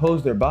 they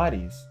compose their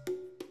bodies.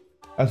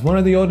 As one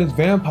of the oldest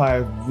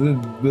vampires,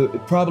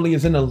 it probably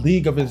is in a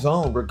league of his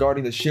own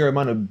regarding the sheer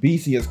amount of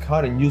beasts he has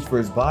caught and used for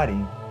his body.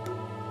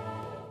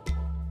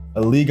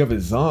 A league of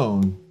his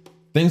own?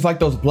 Things like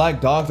those black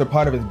dogs are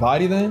part of his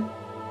body then?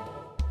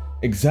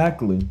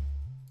 Exactly.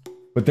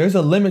 But there's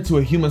a limit to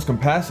a human's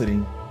capacity.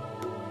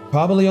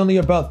 Probably only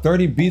about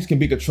 30 beasts can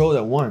be controlled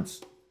at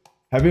once.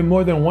 Having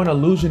more than one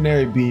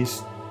illusionary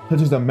beast,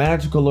 such as a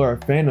magical or a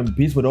phantom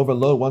beast, would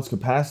overload one's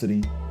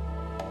capacity.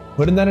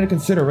 Putting that into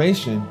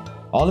consideration,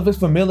 all of his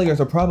familiars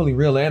are probably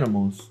real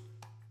animals.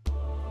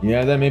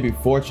 Yeah, that may be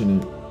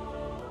fortunate.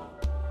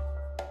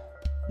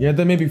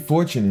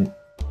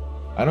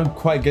 I don't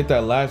quite get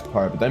that last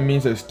part, but that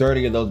means there's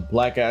 30 of those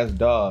black-ass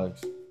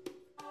dogs.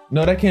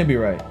 No, that can't be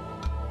right.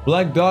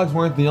 Black dogs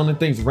weren't the only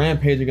things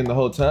rampaging in the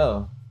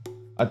hotel.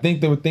 I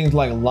think there were things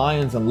like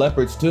lions and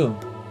leopards too.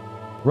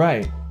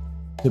 Right.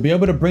 To be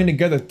able to bring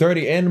together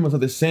 30 animals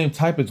of the same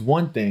type is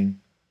one thing,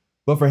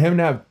 but for him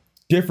to have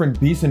different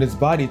beasts in his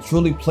body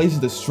truly places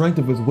the strength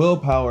of his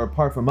willpower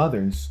apart from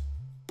others.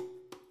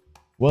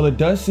 Well, it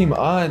does seem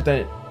odd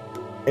that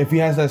if he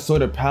has that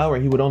sort of power,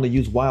 he would only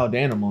use wild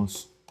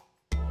animals.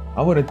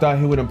 I would have thought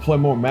he would employ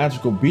more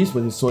magical beasts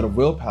with his sort of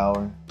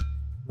willpower.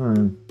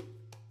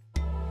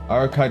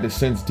 Arcuate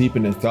descends deep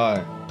into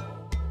thought.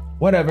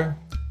 Whatever.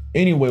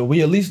 Anyway,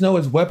 we at least know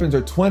his weapons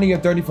are 20 or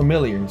 30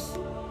 familiars.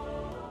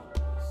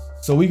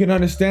 So we can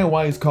understand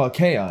why he's called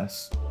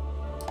Chaos.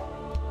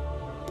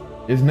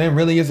 His name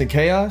really isn't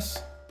Chaos?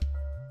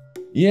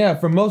 Yeah,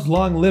 for most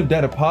long-lived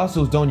dead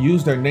apostles don't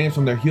use their names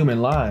from their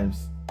human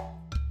lives.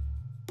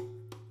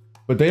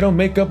 But they don't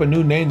make up a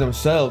new name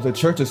themselves, the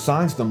church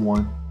assigns them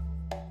one.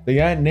 They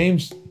add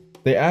names.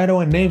 They add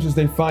on names as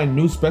they find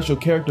new special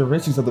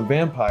characteristics of the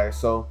vampire.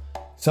 So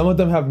some of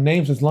them have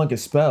names as long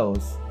as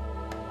spells.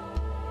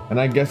 And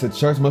I guess the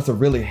church must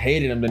have really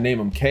hated him to name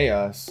him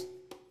Chaos.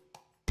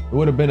 It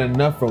would have been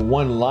enough for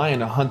one lion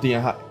to hunt the.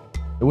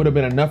 It would have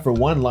been enough for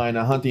one lion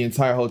to hunt the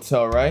entire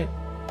hotel, right?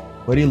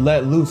 But he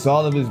let loose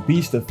all of his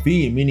beasts to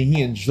feed, meaning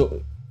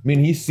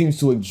he seems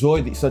to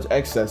enjoy such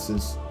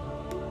excesses.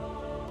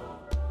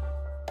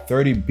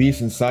 30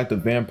 beasts inside the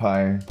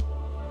vampire.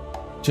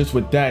 Just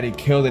with that, he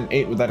killed and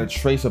ate without a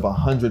trace of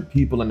 100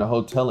 people in the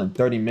hotel in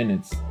 30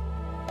 minutes.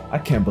 I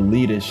can't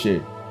believe this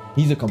shit.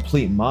 He's a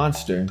complete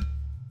monster.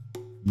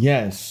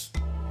 Yes,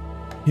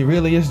 he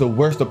really is the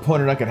worst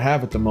opponent I could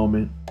have at the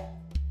moment.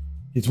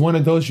 He's one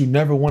of those you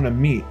never want to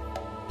meet.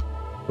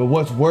 But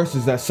what's worse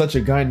is that such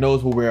a guy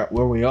knows where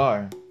we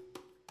are.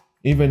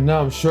 Even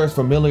now, I'm sure his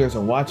familiars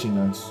are watching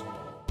us.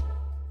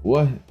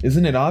 What?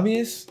 Isn't it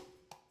obvious?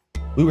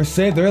 We were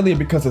saved earlier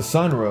because the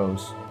sun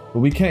rose, but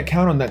we can't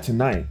count on that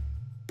tonight.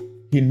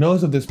 He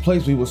knows of this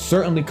place. We will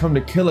certainly come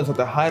to kill us at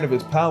the height of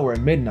his power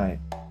at midnight.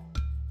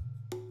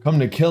 Come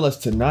to kill us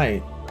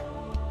tonight.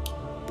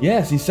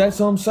 Yes, he said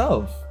so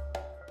himself.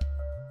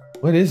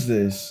 What is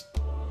this?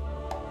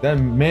 That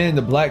man in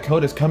the black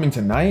coat is coming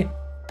tonight?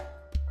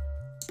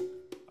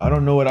 I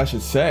don't know what I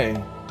should say.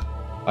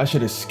 I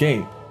should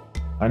escape.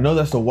 I know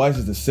that's the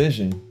wisest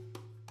decision,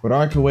 but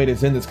Arcuate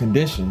is in this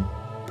condition.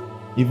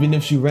 Even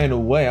if she ran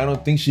away, I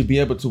don't think she'd be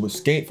able to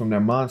escape from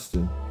that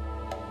monster.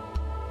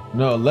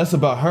 No, less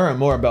about her and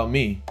more about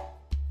me.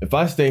 If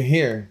I stay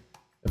here,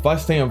 if I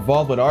stay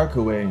involved with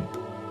Arcuate,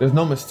 there's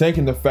no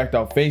mistaking the fact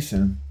I'll face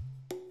him.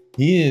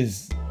 He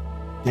is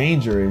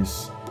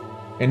dangerous,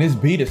 and his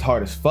beat is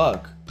hard as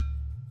fuck.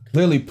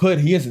 Clearly put,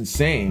 he is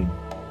insane.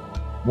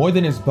 More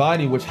than his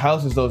body, which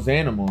houses those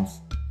animals,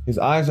 his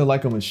eyes are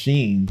like a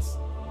machine's,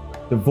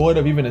 devoid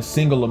of even a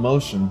single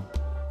emotion.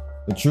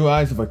 The true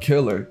eyes of a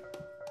killer,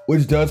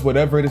 which does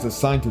whatever it is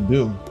assigned to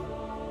do.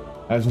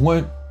 As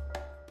one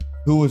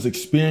who has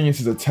experienced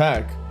his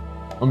attack,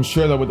 I'm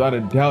sure that without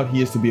a doubt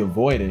he is to be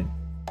avoided.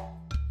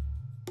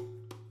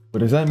 But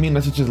does that mean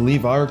I should just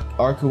leave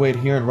Arcuate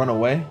here and run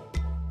away?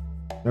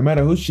 No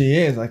matter who she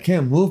is, I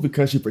can't move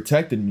because she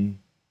protected me.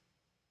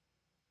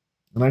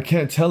 And I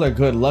can't tell her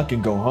good luck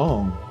and go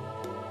home.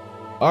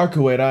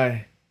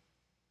 Arcuate,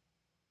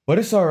 But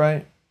it's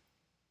alright.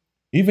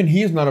 Even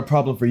he is not a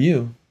problem for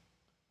you.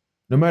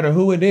 No matter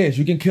who it is,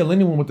 you can kill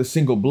anyone with a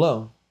single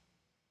blow.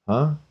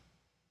 Huh?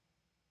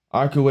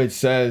 Arcuate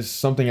says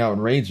something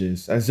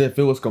outrageous, as if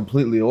it was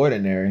completely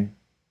ordinary.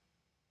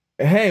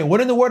 Hey,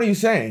 what in the world are you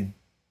saying?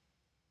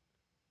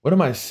 What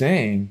am I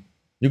saying?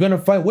 You're gonna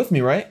fight with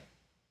me, right?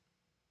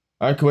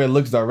 Arcuate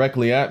looks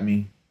directly at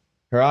me.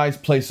 Her eyes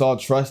place all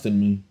trust in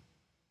me.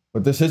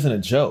 But this isn't a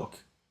joke.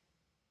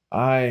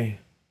 I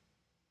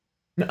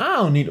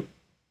don't need a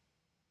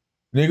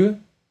nigga.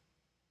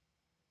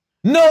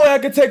 No way I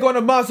could take on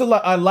a monster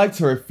like I'd like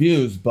to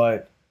refuse,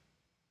 but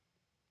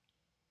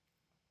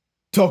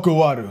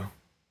Tokuwaru.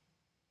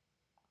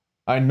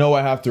 I know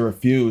I have to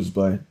refuse,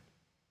 but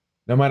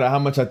no matter how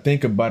much I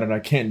think about it, I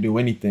can't do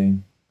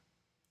anything.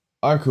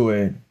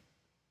 Arcuate,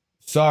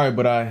 sorry,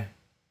 but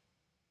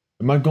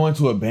am I going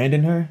to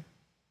abandon her?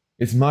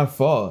 It's my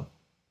fault.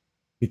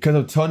 Because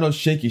of Tono's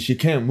Shiki, she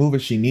can't move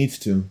as she needs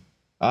to.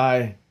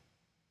 Am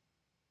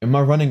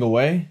I running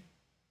away?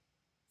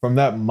 From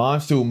that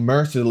monster who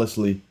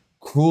mercilessly,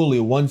 cruelly,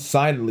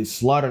 one-sidedly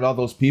slaughtered all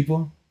those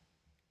people?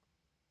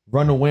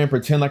 Run away and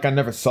pretend like I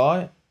never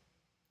saw it?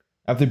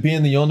 After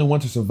being the only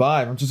one to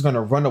survive, I'm just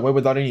gonna run away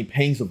without any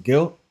pangs of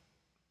guilt?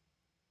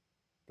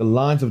 The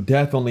lines of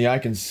death only I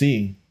can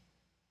see.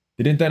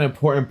 Didn't that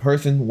important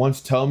person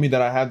once tell me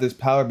that I have this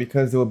power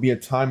because there would be a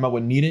time I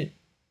would need it?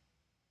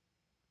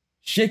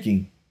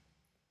 Shiki.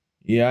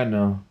 Yeah, I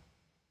know.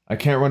 I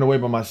can't run away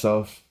by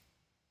myself.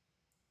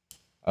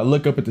 I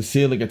look up at the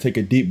ceiling and take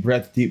a deep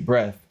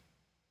breath.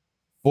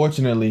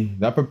 Fortunately,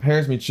 that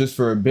prepares me just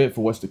for a bit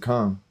for what's to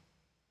come.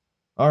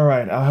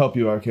 Alright, I'll help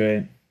you,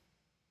 Arcade.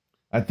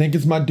 I think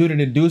it's my duty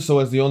to do so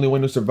as the only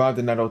one who survived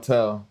in that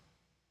hotel.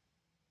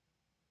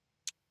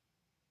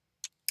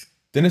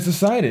 Then it's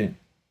decided.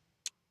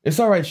 It's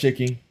alright,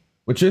 Shiki.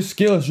 With your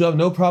skills, you have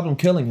no problem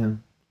killing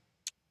him.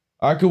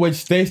 Arcuate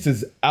states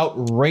this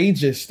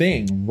outrageous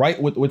thing,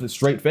 right with a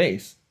straight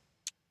face.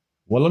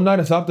 Well, I'm not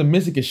as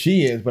optimistic as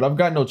she is, but I've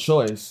got no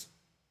choice.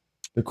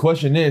 The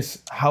question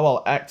is how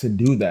I'll act to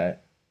do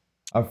that.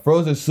 I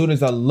froze as soon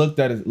as I looked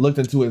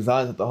into his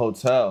eyes at the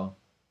hotel.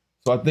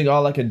 So I think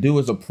all I can do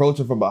is approach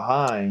him from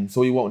behind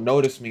so he won't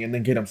notice me and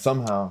then get him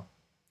somehow.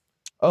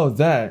 Oh,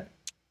 that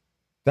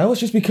was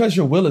just because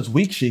your will is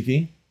weak,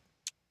 Shiki.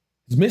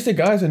 His mystic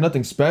eyes are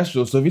nothing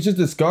special, so if you just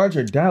discard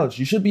your doubts,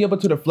 you should be able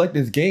to deflect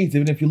his gaze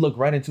even if you look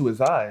right into his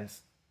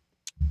eyes.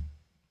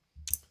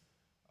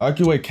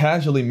 Arcuate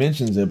casually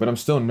mentions it, but I'm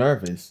still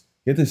nervous.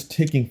 Get this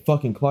ticking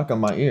fucking clock on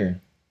my ear.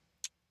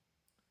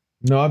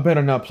 No, I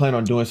better not plan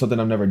on doing something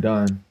I've never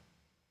done.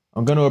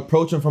 I'm gonna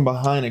approach him from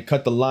behind and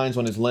cut the lines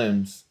on his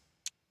limbs.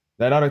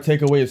 That ought to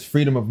take away his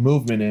freedom of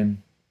movement,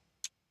 and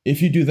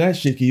if you do that,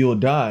 Shiki, you'll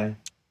die.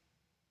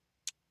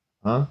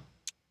 Huh?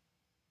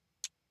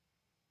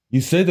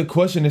 You say the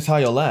question is how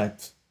you'll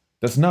act.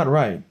 That's not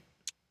right.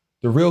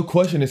 The real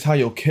question is how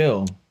you'll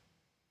kill.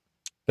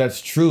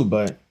 That's true,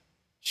 but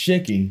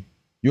Shiki,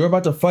 you're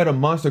about to fight a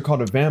monster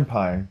called a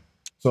vampire,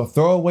 so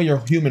throw away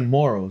your human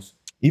morals,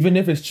 even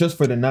if it's just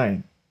for the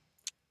night.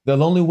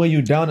 They'll only weigh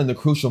you down in the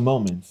crucial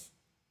moments.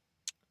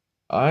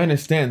 I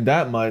understand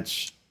that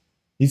much.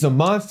 He's a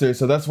monster,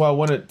 so that's why I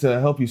wanted to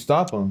help you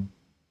stop him.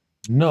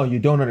 No, you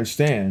don't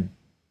understand.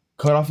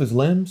 Cut off his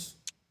limbs?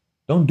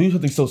 Don't do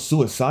something so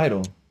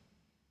suicidal.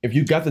 If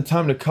you got the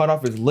time to cut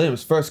off his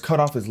limbs, first cut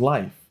off his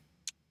life.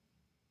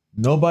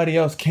 Nobody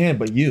else can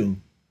but you.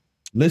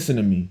 Listen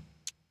to me.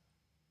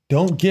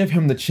 Don't give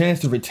him the chance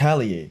to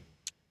retaliate.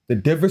 The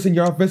difference in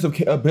your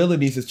offensive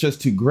abilities is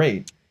just too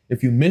great.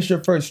 If you miss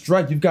your first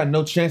strike, you've got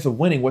no chance of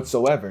winning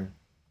whatsoever.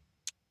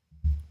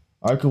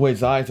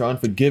 Arkue's eyes are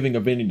unforgiving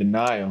of any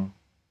denial.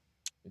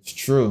 It's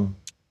true.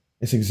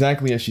 It's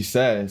exactly as she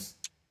says.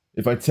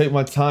 If I take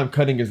my time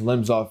cutting his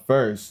limbs off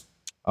first,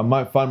 I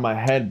might find my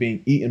head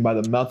being eaten by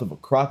the mouth of a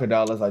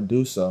crocodile as I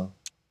do so.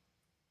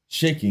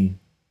 Shiki,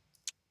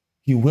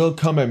 he will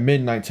come at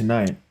midnight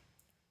tonight.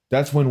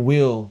 That's when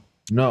we'll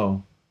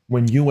know,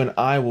 when you and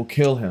I will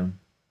kill him,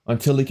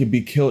 until he can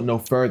be killed no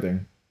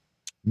further.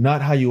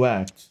 Not how you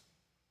act,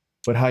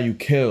 but how you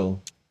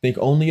kill. Think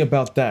only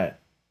about that.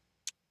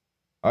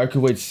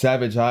 Arkue's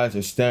savage eyes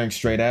are staring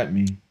straight at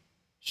me.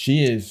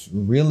 She is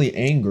really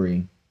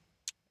angry.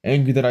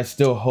 Angry that I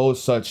still hold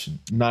such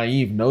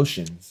naive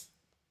notions.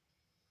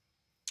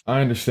 I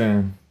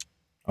understand.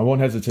 I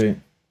won't hesitate.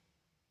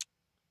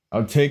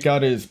 I'll take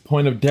out his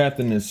point of death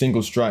in a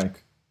single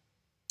strike.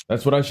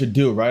 That's what I should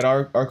do, right,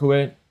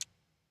 Arkue?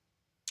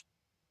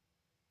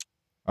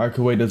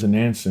 Arkue doesn't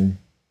answer.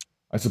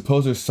 I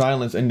suppose her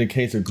silence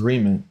indicates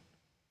agreement.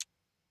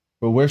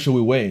 But where should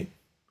we wait?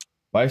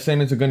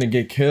 Bystanders are going to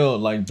get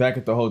killed like back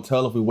at the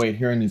hotel if we wait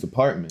here in these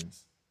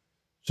apartments.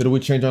 Should we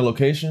change our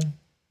location?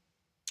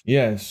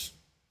 Yes.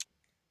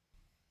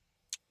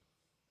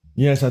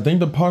 Yes, I think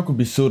the park would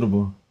be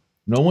suitable.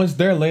 No one's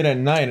there late at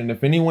night, and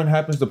if anyone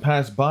happens to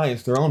pass by,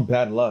 it's their own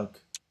bad luck.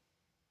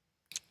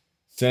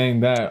 Saying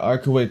that,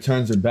 Arkue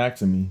turns her back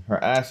to me.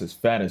 Her ass is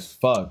fat as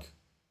fuck.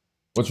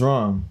 What's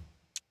wrong?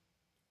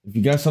 If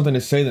you got something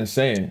to say, then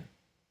say it.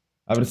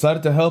 I've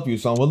decided to help you,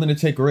 so I'm willing to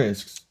take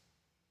risks.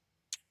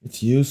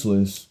 It's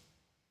useless.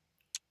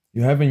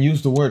 You haven't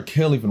used the word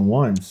kill even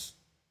once.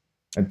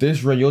 At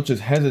this rate, you'll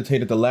just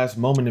hesitate at the last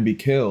moment and be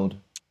killed.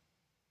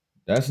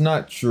 That's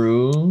not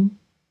true.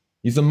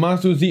 He's a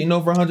monster who's eaten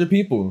over 100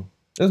 people.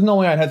 There's no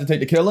way I'd hesitate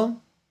to kill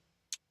him.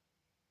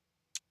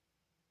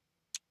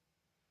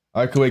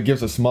 Arkue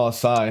gives a small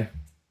sigh.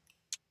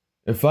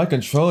 If I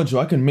controlled you,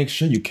 I can make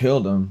sure you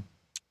killed him.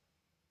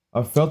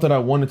 I felt that I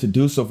wanted to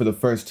do so for the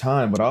first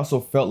time, but I also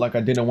felt like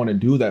I didn't want to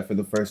do that for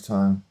the first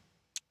time.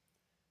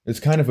 It's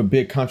kind of a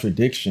big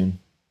contradiction.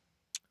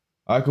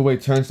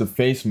 Arkue turns to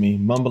face me,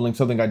 mumbling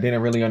something I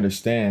didn't really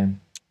understand.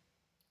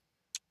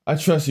 I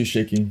trust you,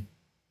 Shiki.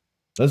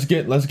 Let's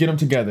get them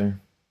together.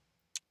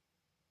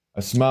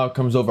 A smile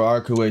comes over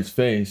Arkue's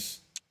face,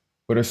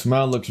 but her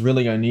smile looks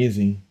really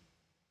uneasy.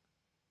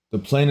 The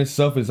plan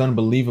itself is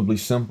unbelievably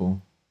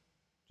simple.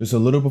 Just a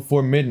little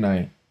before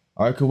midnight,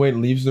 Arkue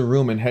leaves the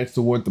room and heads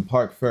toward the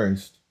park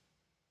first.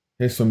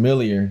 His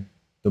familiar,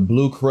 the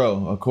blue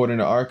crow, according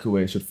to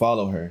Arkue, should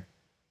follow her.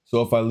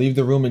 So if I leave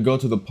the room and go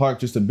to the park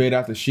just a bit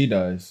after she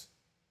does,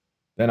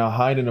 then I'll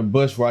hide in a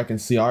bush where I can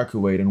see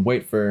Arkue and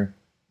wait for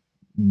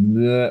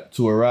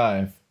to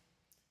arrive.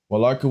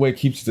 While Arkue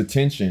keeps his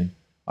attention,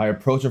 I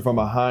approach him from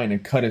behind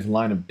and cut his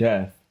line of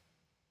death.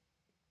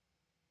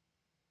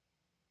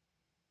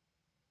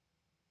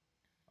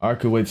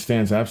 Arkue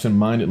stands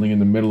absent-mindedly in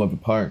the middle of the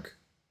park.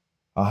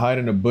 I hide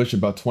in a bush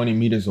about 20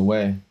 meters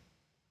away.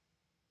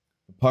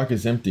 The park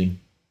is empty.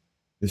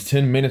 It's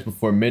 10 minutes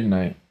before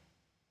midnight.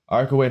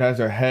 Arkue has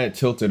her head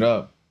tilted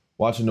up,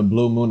 watching the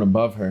blue moon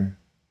above her.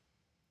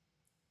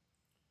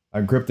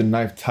 I grip the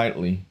knife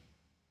tightly.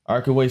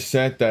 Arkue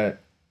said that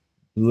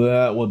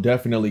will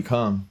definitely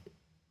come.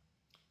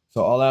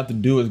 So all I have to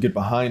do is get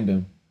behind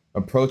him,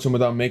 approach him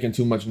without making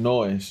too much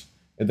noise,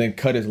 and then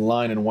cut his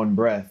line in one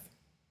breath.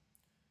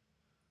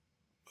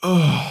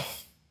 I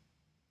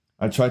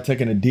try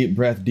taking a deep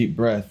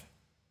breath.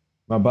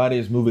 My body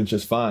is moving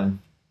just fine,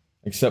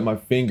 except my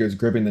fingers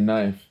gripping the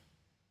knife.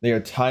 They are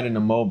tight and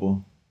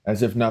immobile,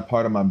 as if not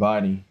part of my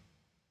body.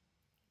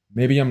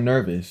 Maybe I'm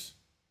nervous.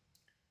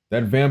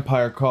 That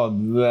vampire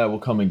called will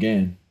come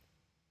again.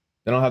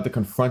 Then I'll have to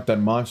confront that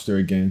monster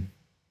again.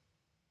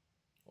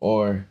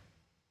 Or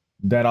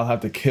that I'll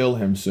have to kill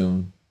him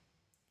soon.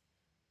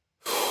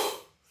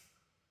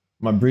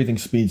 My breathing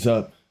speeds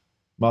up.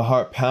 My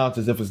heart pounds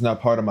as if it's not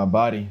part of my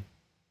body.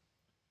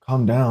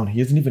 Calm down,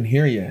 he isn't even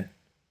here yet.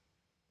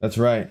 That's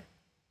right.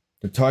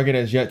 The target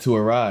has yet to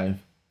arrive.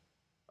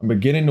 I'm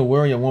beginning to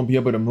worry I won't be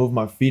able to move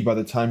my feet by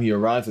the time he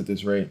arrives at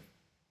this rate.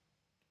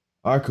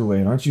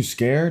 Arkue, aren't you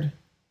scared?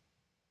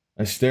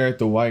 I stare at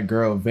the white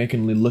girl,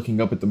 vacantly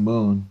looking up at the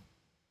moon.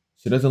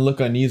 She doesn't look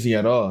uneasy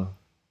at all.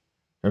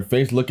 Her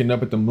face looking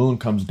up at the moon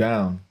comes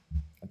down.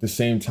 At the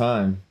same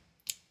time,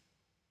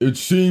 it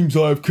seems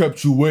I've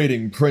kept you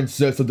waiting,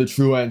 princess of the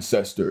true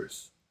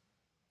ancestors.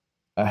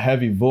 A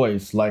heavy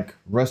voice like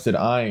rusted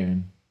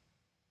iron.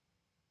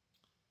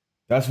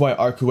 That's why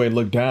Arkue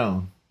looked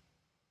down.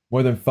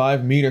 More than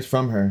 5 meters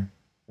from her,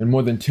 and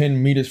more than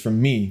 10 meters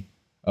from me,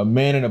 a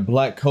man in a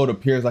black coat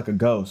appears like a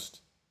ghost.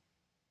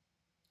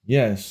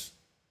 Yes,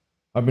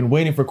 I've been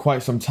waiting for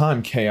quite some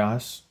time,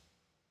 Chaos.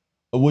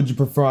 Or would you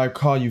prefer I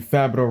call you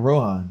Fabro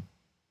Rohan?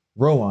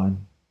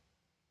 Rohan.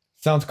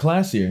 Sounds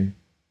classier.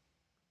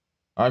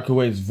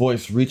 Arkue's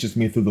voice reaches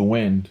me through the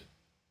wind.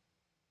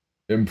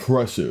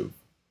 Impressive.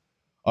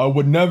 I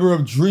would never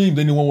have dreamed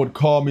anyone would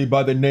call me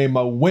by the name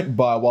I went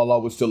by while I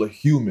was still a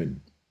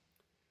human.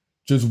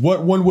 Just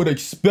what one would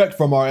expect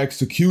from our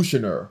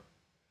executioner.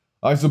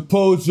 I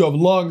suppose you have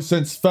long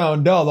since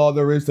found out all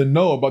there is to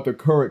know about the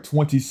current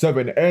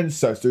 27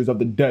 ancestors of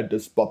the dead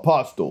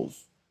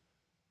apostles.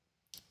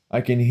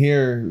 I can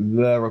hear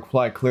the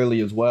reply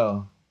clearly as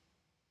well.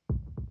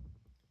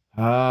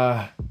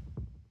 My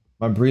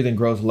breathing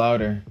grows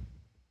louder.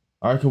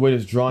 Arkue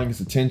is drawing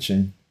his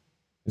attention.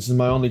 This is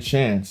my only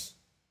chance.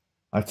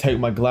 I take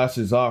my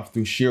glasses off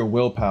through sheer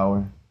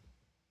willpower.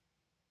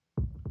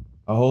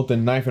 I hold the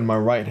knife in my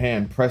right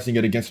hand, pressing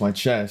it against my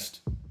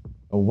chest.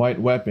 A white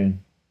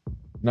weapon.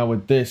 Now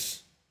with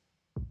this,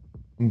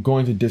 I'm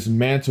going to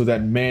dismantle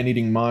that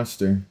man-eating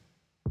monster.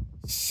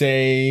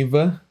 Save.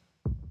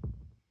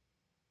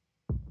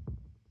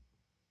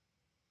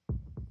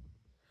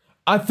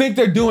 I think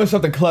they're doing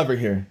something clever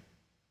here.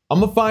 I'm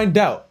gonna find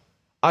out.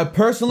 I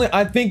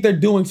think they're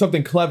doing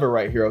something clever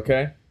right here,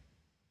 okay?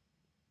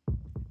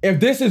 If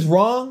this is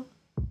wrong,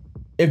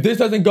 if this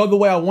doesn't go the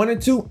way I want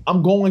it to,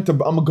 I'm going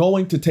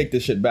to take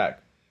this shit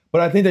back.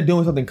 But I think they're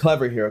doing something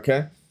clever here,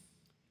 okay?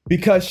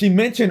 Because she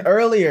mentioned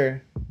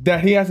earlier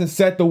that he hasn't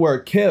said the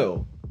word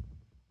kill.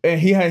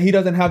 And he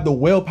doesn't have the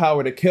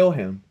willpower to kill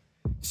him.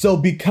 So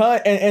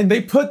because and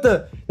they put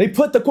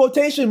the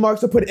quotation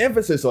marks to put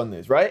emphasis on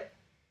this, right?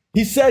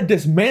 He said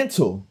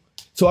dismantle.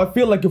 So I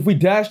feel like if we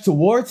dash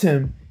towards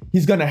him,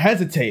 he's gonna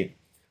hesitate.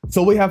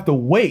 So we have to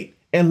wait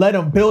and let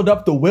him build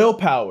up the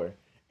willpower.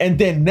 And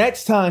then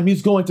next time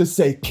he's going to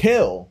say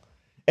kill.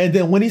 And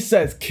then when he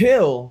says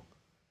kill,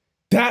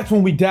 that's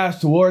when we dash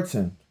towards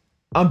him.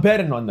 I'm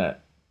betting on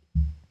that.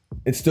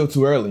 It's still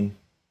too early.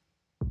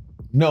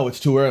 No, it's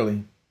too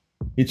early.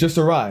 He just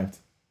arrived.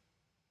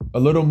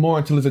 A little more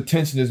until his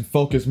attention is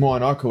focused more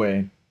on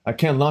Arkue. I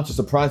can't launch a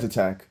surprise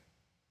attack.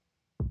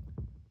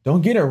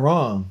 Don't get it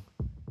wrong.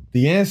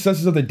 The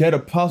ancestors of the dead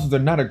apostles are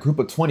not a group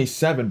of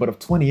 27, but of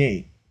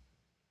 28.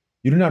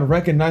 You do not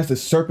recognize the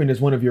serpent as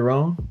one of your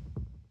own?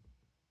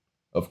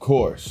 Of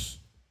course.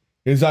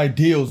 His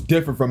ideals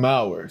differ from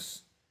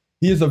ours.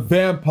 He is a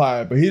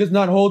vampire, but he does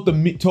not hold to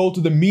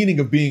the meaning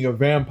of being a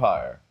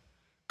vampire.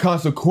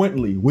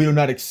 Consequently, we do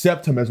not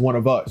accept him as one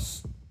of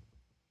us.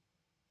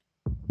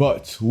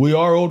 But we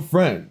are old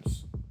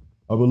friends.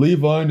 I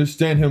believe I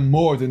understand him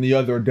more than the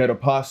other dead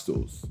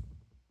apostles.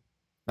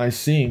 I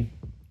see.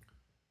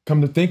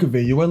 Come to think of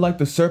it, you are like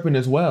the serpent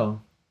as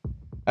well.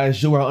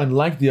 As you are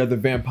unlike the other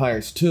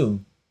vampires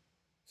too.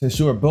 Since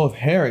you are both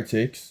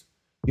heretics,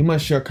 you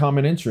must share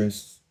common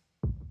interests.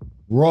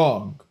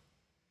 Wrong.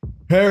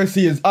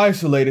 Heresy is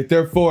isolated,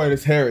 therefore it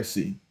is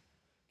heresy.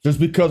 Just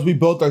because we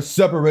both are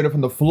separated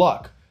from the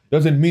flock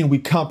doesn't mean we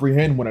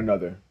comprehend one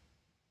another.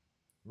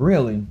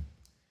 Really?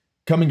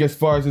 Coming as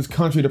far as this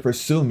country to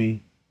pursue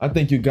me, I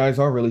think you guys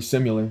are really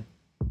similar.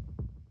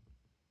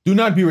 Do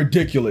not be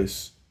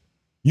ridiculous.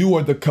 You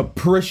are the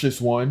capricious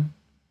one.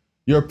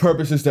 Your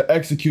purpose is to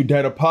execute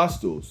dead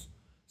apostles.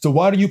 So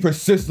why do you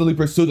persistently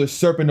pursue the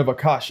serpent of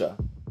Akasha?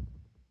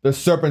 The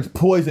serpent's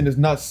poison is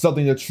not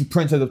something the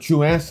princess of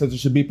true ancestors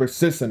should be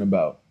persistent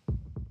about.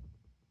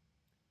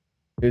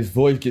 His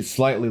voice gets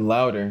slightly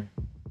louder.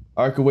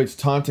 Arkue's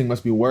taunting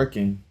must be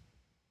working.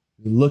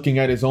 He's looking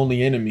at his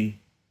only enemy.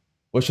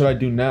 What should I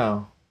do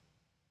now?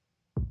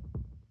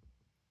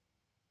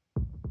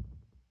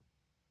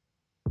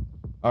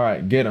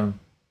 Alright, get him.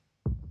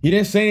 He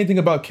didn't say anything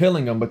about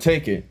killing him, but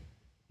take it.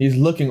 He's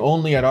looking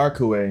only at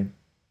Arkue.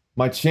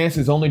 My chance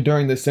is only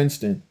during this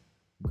instant.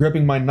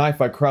 Gripping my knife,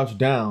 I crouch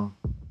down.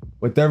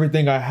 With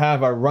everything I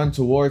have, I run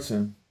towards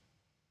him.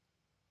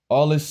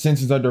 All his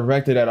senses are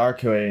directed at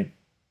Arkue.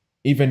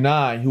 Even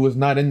I, who was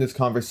not in this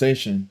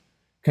conversation,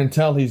 can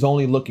tell he's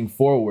only looking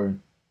forward.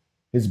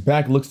 His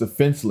back looks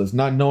defenseless,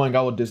 not knowing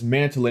I will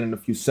dismantle it in a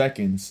few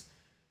seconds.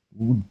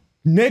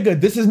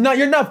 Nigga,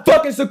 you're not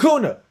fucking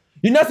Sukuna!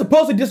 You're not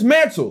supposed to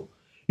dismantle!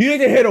 You need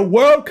to hit a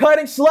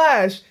world-cutting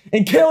slash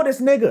and kill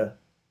this nigga!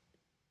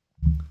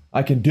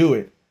 I can do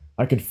it.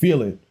 I can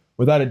feel it.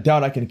 Without a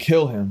doubt, I can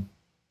kill him.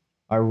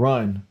 I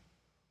run.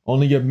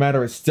 Only a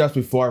matter of steps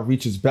before I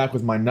reach his back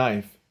with my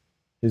knife.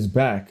 His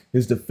back.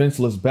 His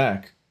defenseless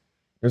back.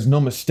 There's no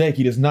mistake,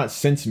 he does not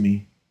sense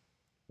me.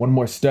 One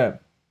more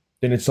step.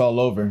 Then it's all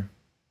over.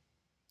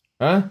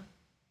 Huh?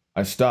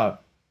 I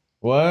stop.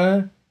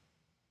 What?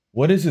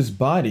 What is his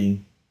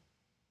body?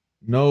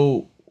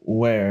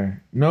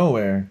 Nowhere.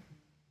 Nowhere.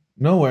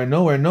 Nowhere,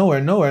 nowhere,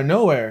 nowhere, nowhere,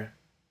 nowhere.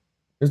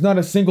 There's not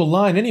a single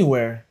line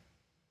anywhere.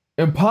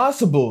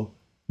 Impossible.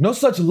 No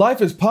such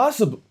life is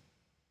possible.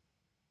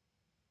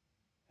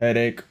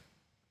 Headache.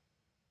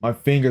 My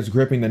fingers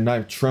gripping the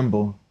knife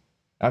tremble.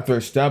 After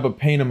a stab of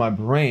pain in my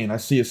brain, I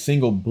see a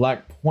single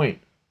black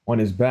point on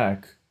his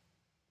back.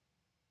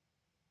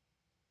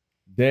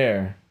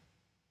 There.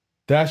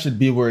 That should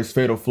be where his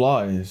fatal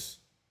flaw is.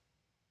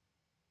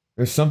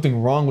 There's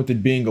something wrong with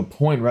it being a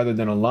point rather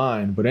than a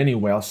line, but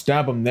anyway, I'll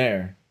stab him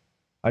there.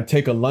 I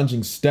take a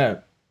lunging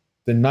step.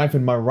 The knife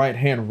in my right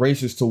hand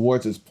races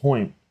towards his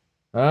point.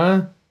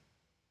 Huh?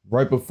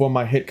 Right before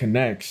my hit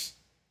connects,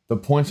 the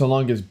points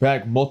along his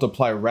back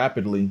multiply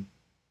rapidly.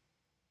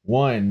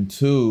 1,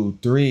 2,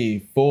 3,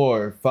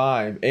 4,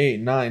 5, 8,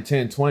 9,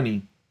 10,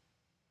 20.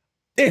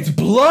 It's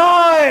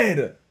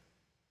blood!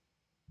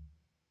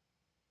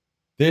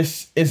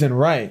 This isn't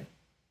right.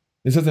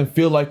 This doesn't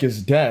feel like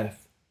it's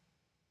death.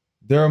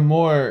 There are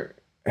more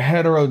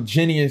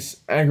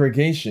heterogeneous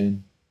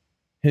aggregation.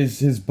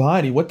 His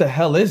body, what the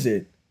hell is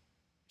it?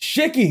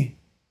 Shiki!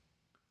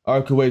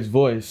 Arkue's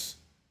voice.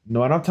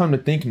 No, I don't have time to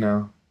think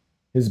now.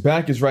 His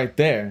back is right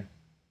there.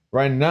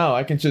 Right now,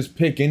 I can just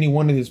pick any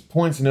one of his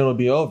points and it'll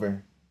be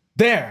over.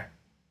 There!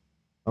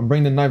 I'm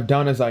bringing the knife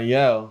down as I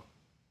yell.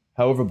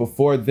 However,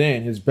 before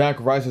then, his back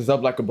rises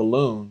up like a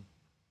balloon.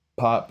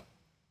 Pop.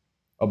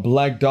 A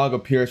black dog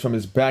appears from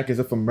his back as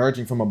if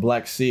emerging from a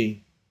black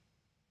sea.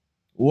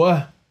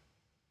 What?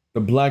 The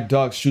black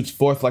dog shoots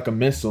forth like a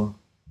missile.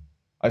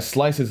 I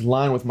slice his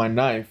line with my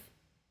knife,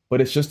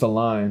 but it's just a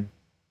line.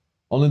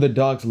 Only the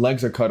dog's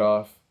legs are cut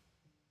off.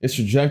 Its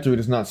trajectory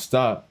does not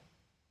stop.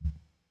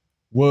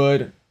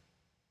 Wood.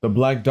 The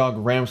black dog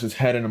rams his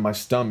head into my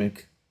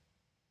stomach.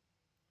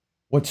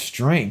 What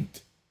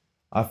strength?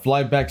 I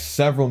fly back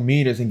several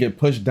meters and get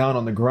pushed down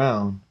on the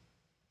ground.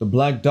 The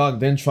black dog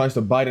then tries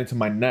to bite into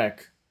my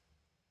neck.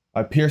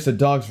 I pierce the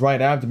dog's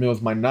right abdomen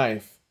with my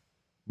knife.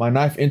 My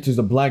knife enters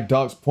the black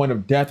dog's point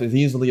of death as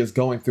easily as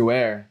going through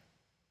air.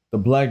 The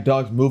black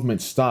dog's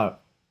movements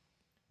stop.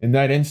 In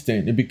that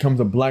instant, it becomes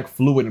a black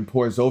fluid and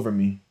pours over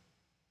me.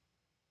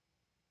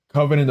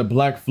 Covered in the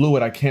black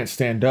fluid, I can't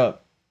stand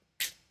up.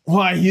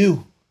 Why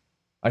you?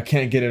 I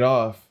can't get it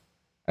off.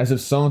 As if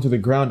sewn to the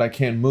ground, I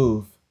can't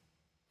move.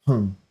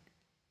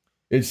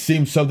 It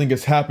seems something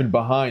has happened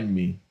behind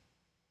me.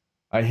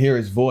 I hear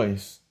his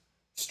voice.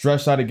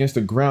 Stretched out against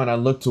the ground, I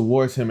look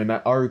towards him and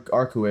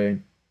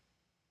Arkue.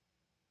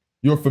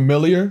 You're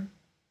familiar?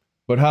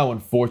 But how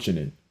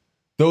unfortunate.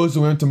 Those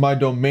who enter my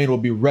domain will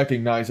be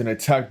recognized and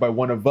attacked by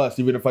one of us,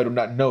 even if I do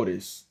not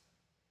notice.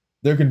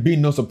 There can be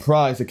no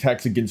surprise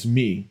attacks against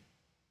me.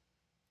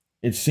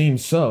 It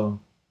seems so.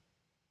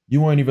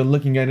 You weren't even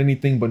looking at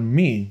anything but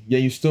me,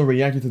 yet you still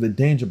reacted to the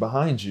danger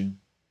behind you.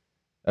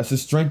 That's the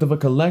strength of a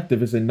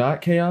collective, is it not,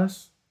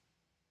 Chaos?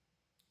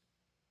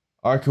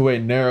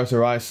 Arkue narrows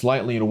her eyes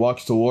slightly and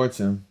walks towards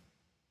him.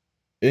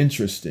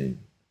 Interesting.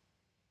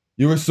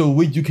 You are so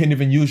weak you can't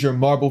even use your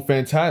marble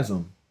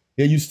phantasm,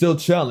 yet you still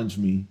challenge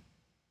me.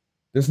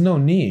 There's no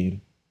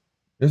need.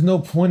 There's no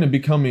point in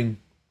becoming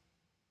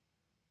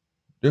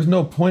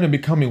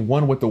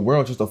one with the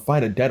world just to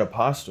fight a dead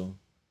apostle.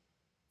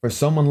 For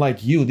someone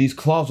like you, these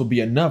claws will be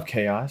enough,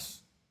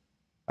 Chaos.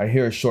 I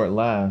hear a short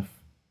laugh.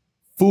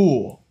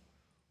 Fool!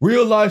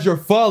 Realize your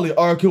folly,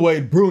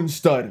 Arkue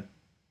Brunstud!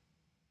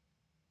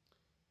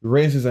 He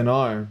raises an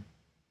arm.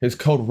 His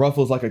coat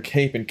ruffles like a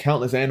cape and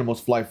countless animals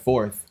fly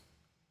forth.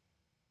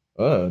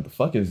 The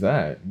fuck is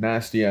that?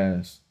 Nasty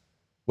ass.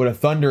 With a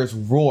thunderous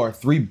roar,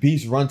 3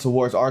 beasts run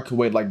towards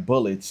Arkue like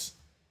bullets.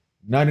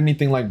 Not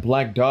anything like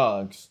black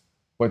dogs,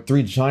 but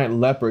 3 giant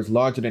leopards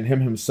larger than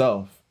him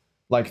himself,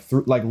 like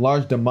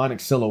large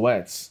demonic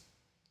silhouettes.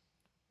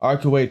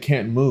 Arkue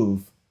can't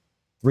move.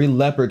 3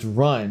 leopards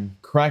run,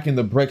 cracking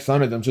the bricks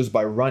under them just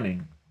by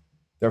running.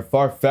 They're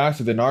far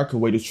faster than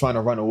Arkue, who's trying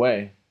to run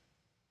away.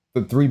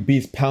 The 3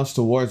 beasts pounce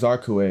towards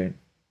Arkue.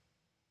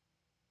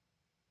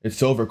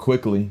 It's over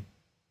quickly.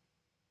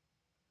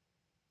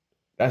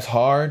 That's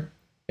hard.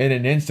 In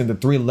an instant, the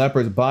 3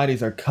 leopards'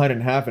 bodies are cut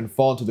in half and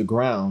fall to the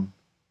ground.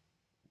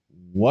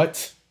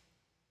 What?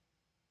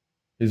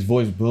 His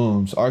voice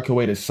booms.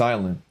 Arkue is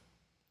silent.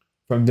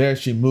 From there,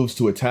 she moves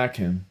to attack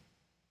him.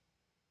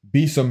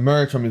 Beasts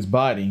emerge from his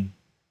body.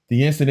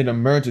 The instant it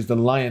emerges, the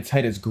lion's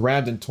head is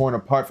grabbed and torn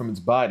apart from its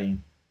body.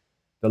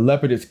 The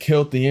leopard is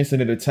killed the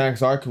instant it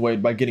attacks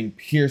Arkue by getting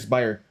pierced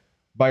by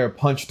her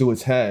punch through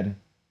its head.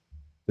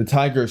 The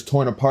tiger is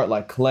torn apart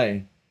like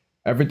clay.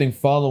 Everything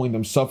following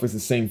them suffers the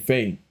same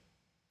fate.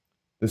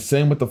 The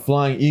same with the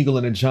flying eagle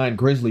and a giant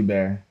grizzly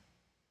bear.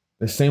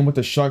 The same with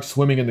the shark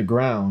swimming in the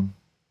ground.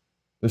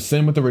 The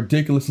same with the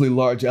ridiculously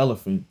large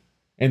elephant.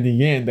 In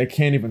the end, they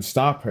can't even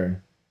stop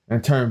her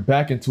and turn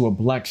back into a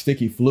black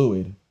sticky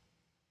fluid.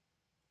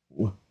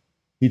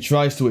 He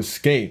tries to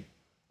escape.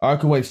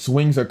 Arkue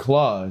swings her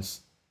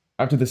claws.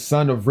 After the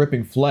sound of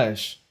ripping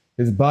flesh,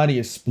 his body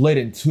is split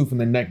in 2 from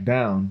the neck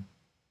down.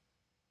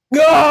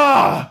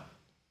 Ah!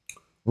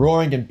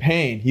 Roaring in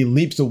pain, he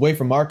leaps away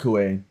from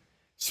Arkue.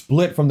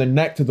 Split from the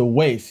neck to the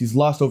waist, he's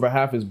lost over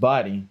half his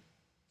body.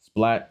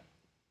 Splat.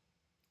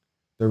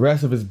 The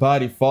rest of his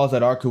body falls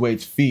at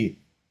Arkue's feet.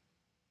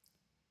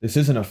 This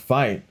isn't a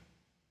fight.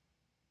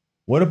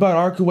 What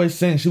about Arkue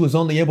saying she was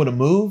only able to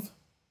move?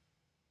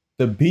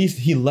 The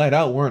beasts he let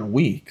out weren't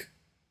weak.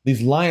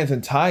 These lions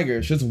and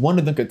tigers, just one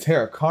of them could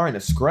tear a car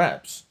into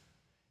scraps.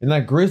 And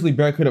that grizzly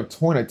bear could have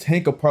torn a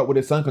tank apart with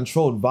its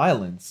uncontrolled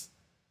violence.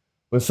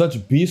 But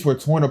such beasts were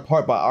torn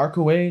apart by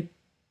Arkue,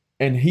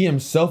 and he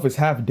himself is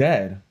half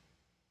dead.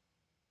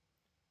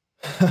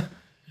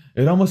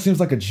 It almost seems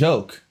like a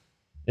joke.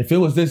 If it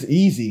was this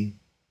easy,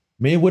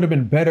 maybe it would have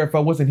been better if I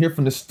wasn't here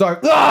from the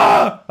start.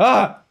 Ah!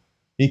 Ah!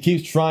 He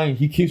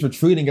keeps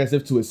retreating as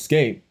if to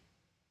escape.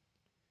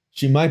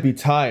 She might be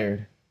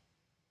tired.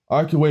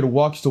 Arkue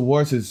walks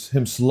towards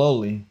him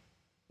slowly,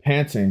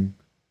 panting.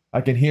 I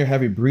can hear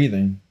heavy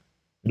breathing.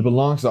 It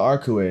belongs to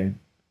Arkue.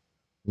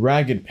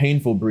 Ragged,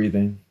 painful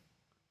breathing.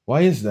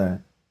 Why is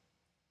that?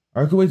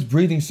 Arkue's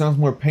breathing sounds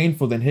more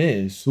painful than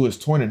his, who is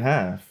torn in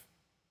half.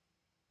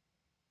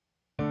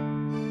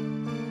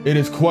 It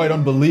is quite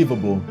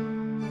unbelievable.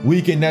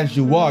 Weakened as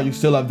you are, you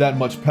still have that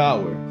much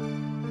power.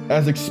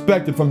 As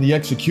expected from the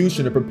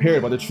executioner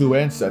prepared by the true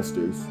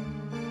ancestors.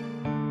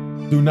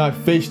 Do not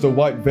face the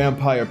white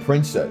vampire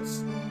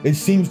princess. It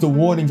seems the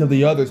warnings of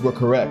the others were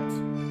correct.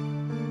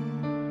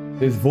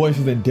 His voice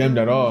isn't dimmed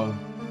at all.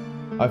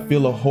 I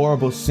feel a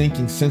horrible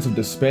sinking sense of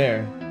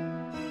despair.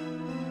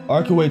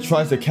 Arkue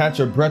tries to catch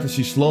her breath as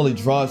she slowly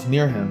draws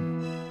near him.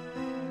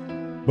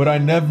 But I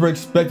never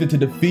expected to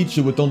defeat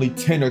you with only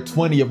 10 or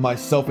 20 of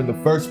myself in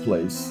the first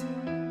place.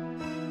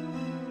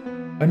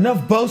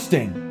 Enough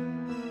boasting!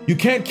 You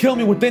can't kill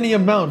me with any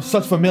amount of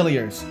such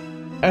familiars,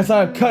 as I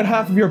have cut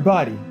half of your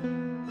body.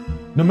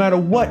 No matter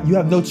what, you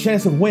have no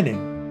chance of winning.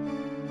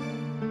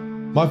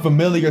 My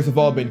familiars have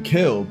all been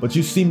killed, but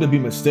you seem to be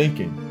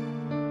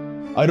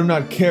mistaken. I do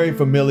not carry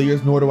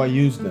familiars, nor do I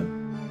use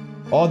them.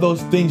 All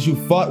those things you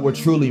fought were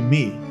truly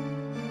me.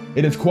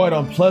 It is quite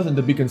unpleasant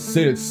to be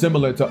considered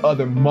similar to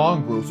other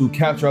mongrels who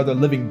capture other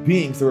living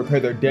beings to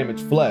repair their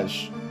damaged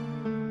flesh.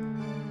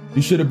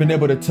 You should have been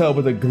able to tell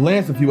with a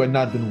glance if you had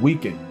not been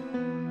weakened.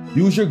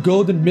 Use your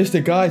golden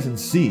mystic eyes and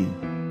see.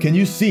 Can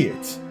you see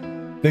it?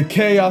 The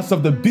chaos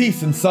of the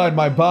beast inside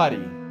my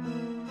body.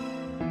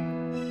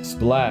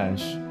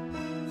 Splash.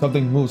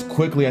 Something moves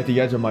quickly at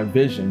the edge of my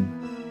vision.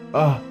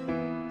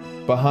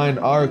 Behind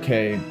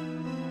Arkue,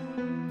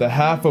 the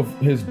half of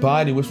his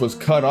body which was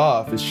cut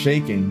off is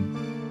shaking.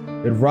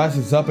 It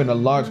rises up in a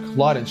large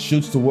clot and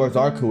shoots towards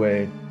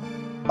Arkue.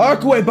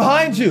 Arkue,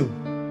 behind you!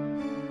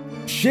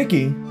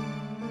 Shiki!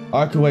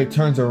 Arkue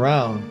turns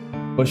around,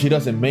 but she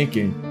doesn't make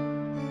it.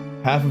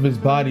 Half of his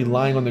body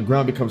lying on the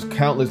ground becomes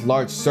countless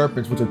large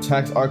serpents which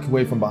attacks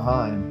Arkue from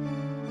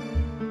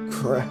behind.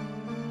 Crap.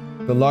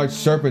 The large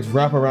serpents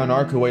wrap around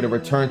Arkue to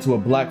return to a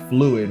black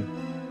fluid.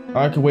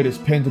 Arkue is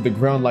pinned to the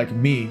ground like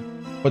me,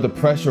 but the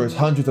pressure is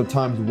hundreds of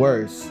times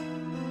worse.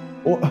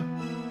 Oh,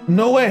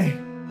 no way!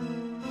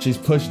 She's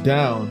pushed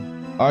down.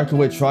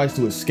 Arkue tries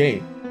to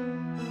escape.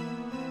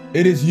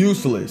 It is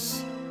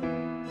useless.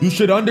 You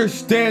should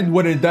understand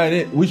what that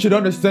is. We should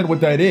understand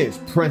what that is,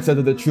 Princess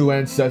of the True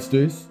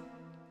Ancestors.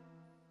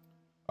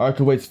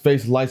 Arkue's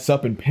face lights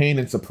up in pain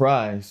and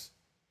surprise.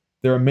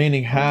 The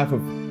remaining half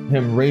of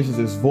him raises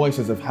his voice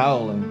as if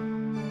howling.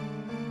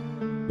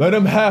 Let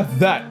him have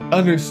that.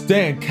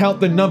 Understand,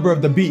 count the number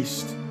of the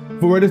beast,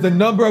 for it is the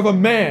number of a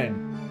man.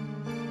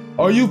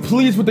 Are you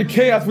pleased with the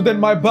chaos within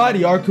my body,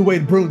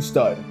 Arkue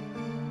Brunstad?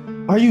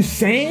 Are you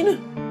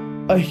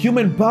sane? A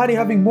human body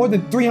having more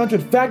than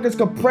 300 factors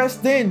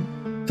compressed in,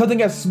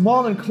 something as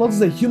small and close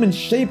as a human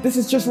shape, this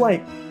is just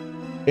like...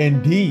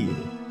 Indeed.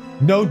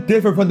 No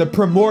different from the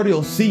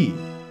primordial sea.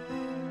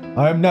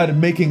 I am not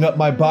making up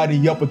my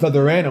body up with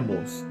other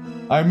animals.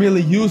 I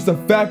merely use the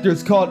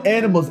factors called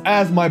animals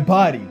as my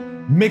body,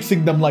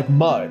 mixing them like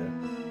mud.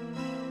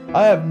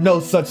 I have no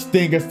such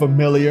thing as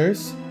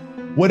familiars.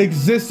 What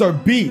exists are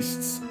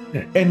beasts,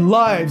 and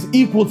lives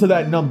equal to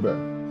that number.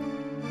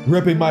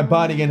 Ripping my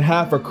body in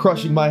half or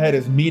crushing my head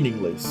is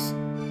meaningless.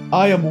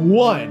 I am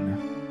one,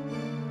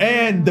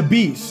 and the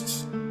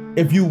beasts.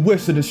 If you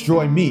wish to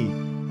destroy me,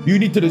 you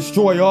need to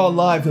destroy all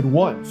lives at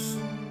once.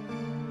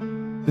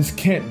 This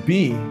can't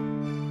be.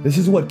 This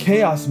is what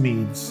chaos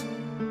means.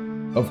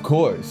 Of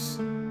course.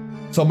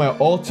 So my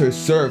altar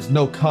serves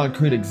no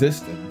concrete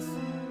existence.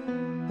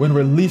 When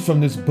released from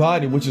this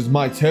body, which is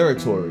my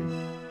territory,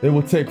 they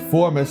will take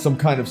form as some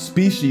kind of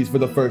species for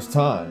the first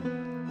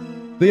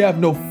time. They have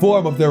no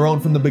form of their own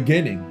from the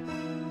beginning.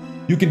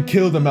 You can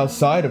kill them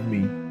outside of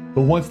me,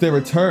 but once they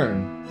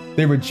return,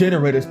 they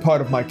regenerate as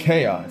part of my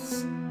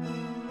chaos.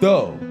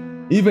 Though,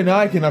 even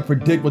I cannot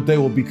predict what they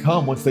will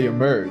become once they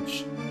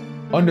emerge.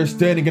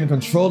 Understanding and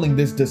controlling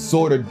this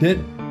disordered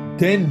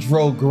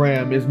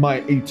dendrogram is my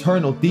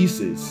eternal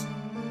thesis.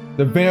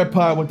 The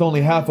vampire with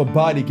only half a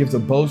body gives a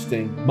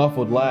boasting,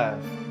 muffled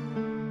laugh.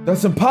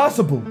 That's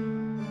impossible!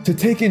 To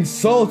take in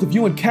souls, if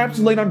you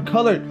encapsulate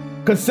uncolored,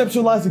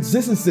 conceptualized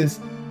existences,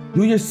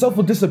 you yourself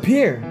will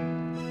disappear.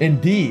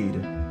 Indeed.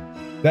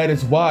 That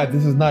is why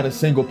this is not a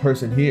single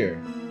person here.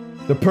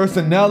 The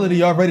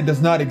personality already does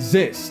not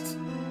exist.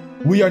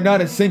 We are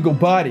not a single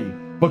body.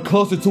 but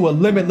closer to a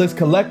limitless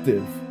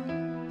collective.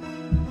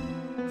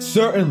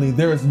 Certainly,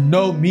 there is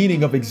no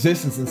meaning of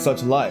existence in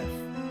such life.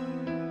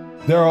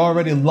 There are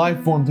already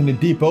life forms in the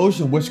deep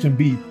ocean which can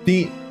be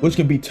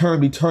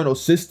termed eternal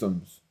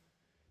systems.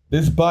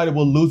 This body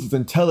will lose its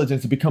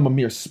intelligence to become a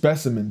mere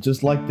specimen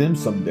just like them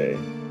someday.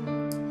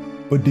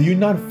 But do you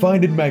not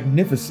find it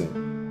magnificent?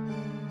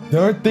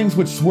 There are things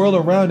which swirl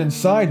around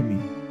inside me,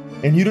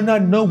 and you do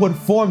not know what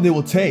form they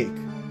will take.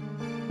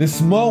 This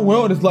small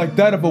world is like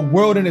that of a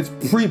world in its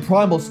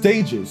pre-primal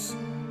stages,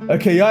 a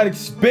chaotic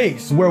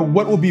space where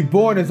what will be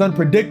born is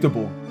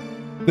unpredictable.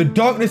 The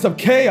darkness of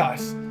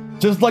chaos,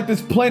 just like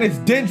this planet's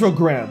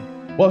dendrogram,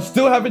 while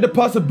still having the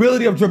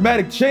possibility of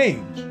dramatic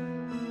change.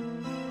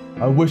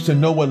 I wish to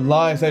know what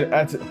lies at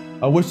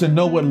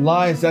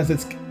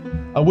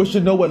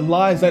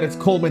its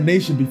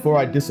culmination before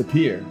I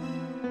disappear.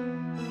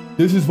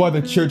 This is why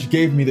the church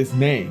gave me this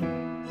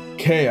name,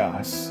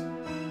 Chaos,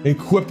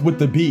 equipped with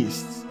the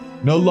beasts,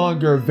 no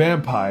longer a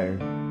vampire,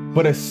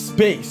 but a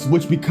space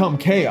which become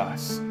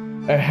chaos,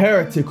 a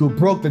heretic who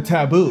broke the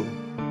taboo.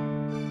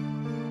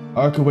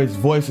 Arkawa's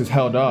voice is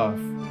held off.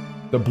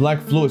 The black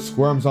fluid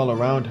squirms all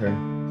around her.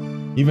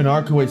 Even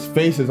Arkawa's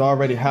face is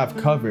already half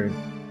covered.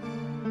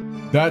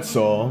 That's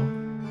all.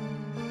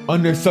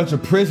 Under such a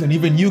prison,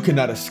 even you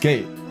cannot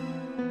escape.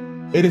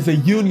 It is a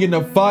union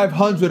of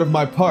 500 of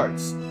my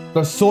parts,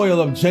 the soil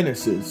of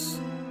Genesis.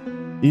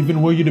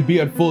 Even were you to be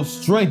at full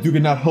strength, you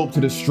cannot hope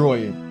to destroy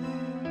it.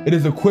 It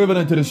is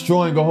equivalent to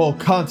destroying a whole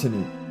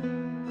continent.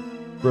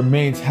 The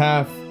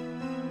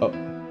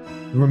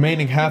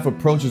remaining half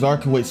approaches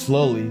Arkawa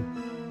slowly.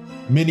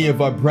 Many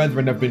of our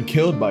brethren have been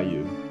killed by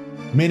you.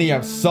 Many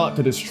have sought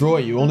to destroy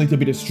you, only to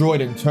be destroyed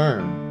in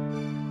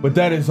turn. But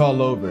that is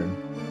all over.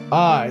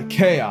 I,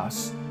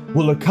 Chaos,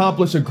 will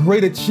accomplish a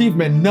great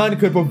achievement none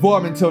could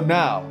perform until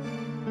now.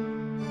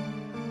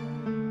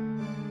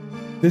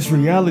 This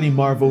reality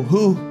marvel,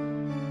 who?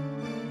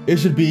 It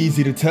should be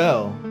easy to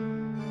tell.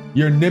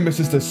 Your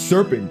nemesis, the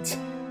serpent,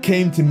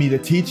 came to me to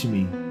teach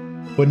me,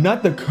 but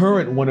not the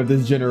current one of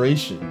this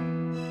generation.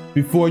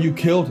 Before you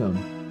killed him,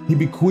 he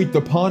bequeathed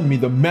upon me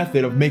the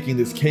method of making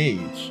this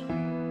cage.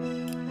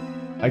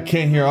 I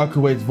can't hear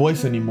Arkawa's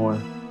voice anymore.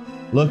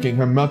 Looking,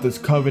 her mouth is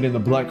covered in the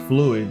black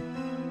fluid.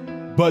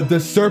 But the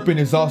serpent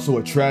is also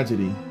a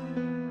tragedy.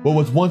 What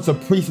was once a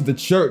priest of the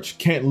church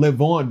can't live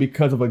on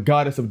because of a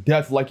goddess of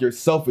death like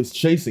yourself is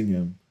chasing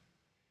him.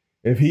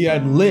 If he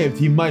had lived,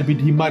 he might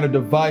have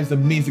devised a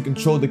means to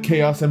control the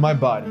chaos in my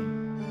body.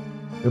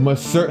 It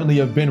must certainly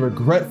have been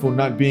regretful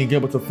not being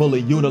able to fully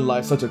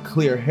utilize such a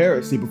clear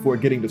heresy before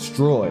getting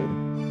destroyed.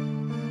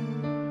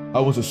 I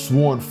was a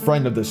sworn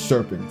friend of the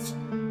serpent.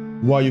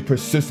 Why you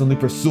persistently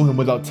pursue him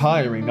without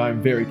tiring, I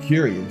am very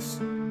curious.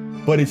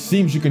 But it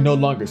seems you can no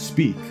longer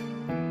speak.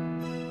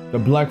 The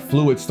black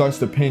fluid starts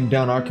to pin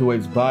down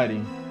Arkawa's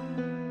body.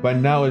 By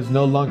now it is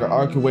no longer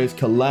Arkawa's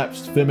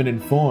collapsed feminine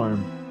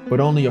form, but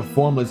only a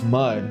formless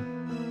mud.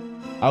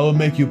 I will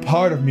make you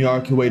part of me,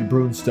 Arkawa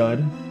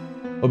Brunstud.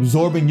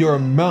 Absorbing your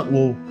amount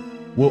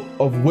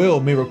of will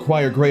may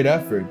require great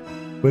effort,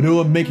 but it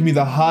will make me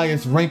the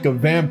highest rank of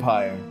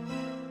vampire.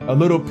 A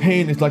little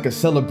pain is like a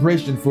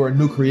celebration for a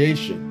new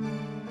creation.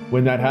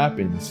 When that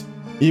happens,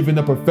 even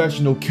the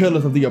professional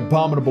killers of the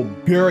abominable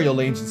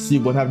burial agency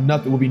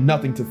will be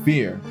nothing to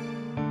fear.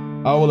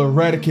 I will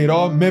eradicate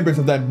all members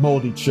of that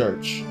moldy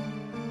church.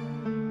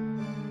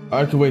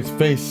 Arkawa's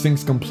face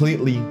sinks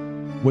completely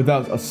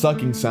without a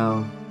sucking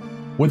sound.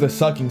 With a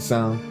sucking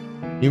sound,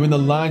 even the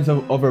lines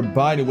of her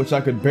body, which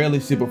I could barely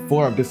see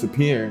before, have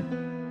disappeared.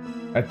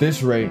 At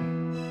this rate,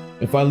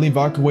 if I leave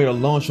Arkawa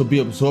alone, she'll be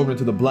absorbed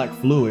into the black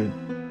fluid.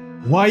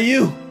 Why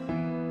you?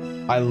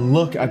 I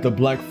look at the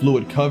black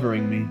fluid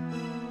covering me.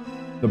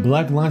 The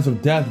black lines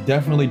of death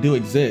definitely do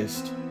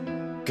exist.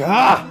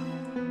 Gah!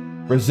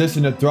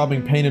 Resisting the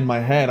throbbing pain in my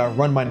head, I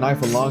run my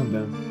knife along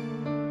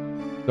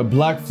them. The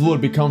black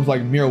fluid becomes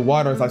like mere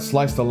water as I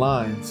slice the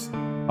lines.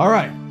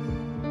 Alright.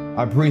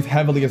 I breathe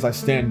heavily as I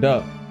stand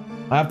up.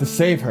 I have to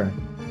save her.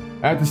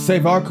 I have to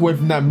save Arkawa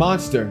from that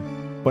monster.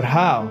 But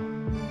how?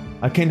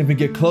 I can't even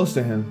get close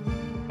to him.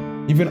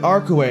 Even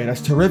Arkawa,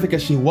 as terrific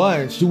as she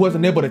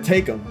wasn't able to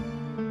take him.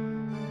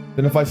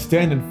 Then if I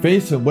stand and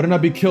face him, wouldn't I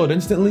be killed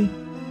instantly?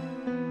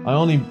 I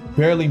only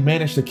barely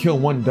managed to kill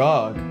one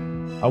dog.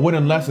 I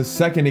wouldn't last a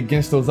second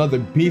against those other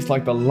beasts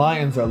like the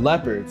lions or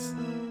leopards.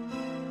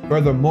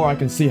 Furthermore, I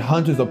can see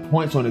hundreds of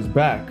points on his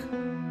back.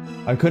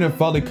 I couldn't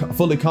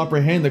fully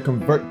comprehend the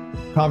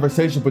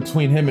conversation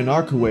between him and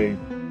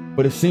Arkawa,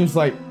 but it seems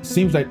like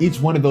each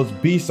one of those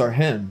beasts are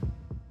him.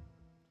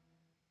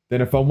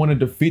 Then if I want to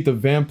defeat the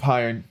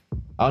vampire,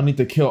 I'll need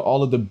to kill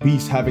all of the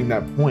beasts having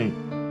that point.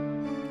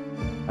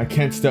 I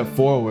can't step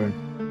forward.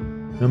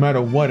 No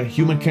matter what, a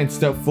human can't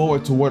step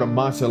forward toward a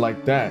monster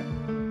like that.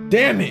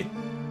 Damn it!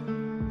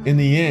 In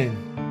the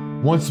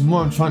end, once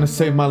more I'm trying to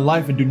save my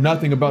life and do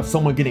nothing about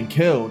someone getting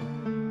killed.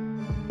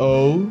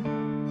 Oh?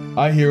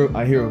 I hear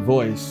a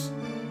voice.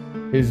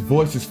 His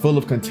voice is full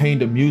of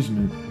contained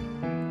amusement.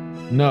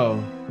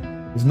 No,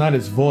 it's not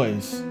his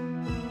voice.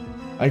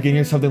 I can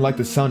hear something like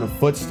the sound of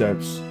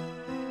footsteps.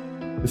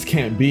 This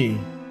can't be.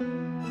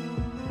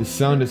 The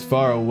sound is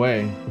far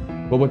away,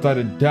 but without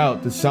a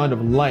doubt, the sound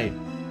of light.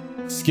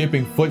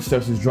 Skipping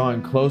footsteps is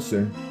drawing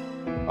closer.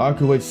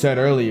 Arcuate said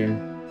earlier,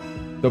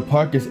 the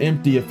park is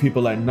empty of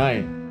people at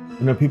night,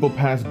 and when people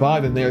pass by,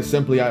 then they are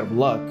simply out of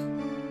luck.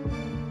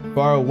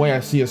 Far away, I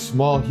see a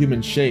small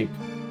human shape.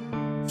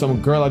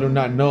 Some girl I do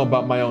not know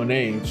about my own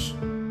age.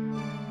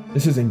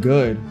 This isn't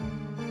good.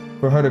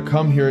 For her to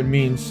come here, it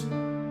means...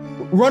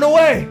 Run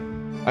away!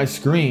 I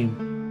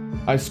scream.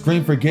 I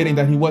scream, forgetting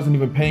that he wasn't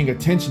even paying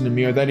attention to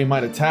me or that he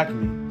might attack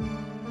me.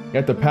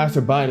 Yet the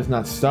passerby does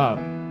not stop.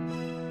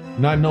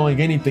 Not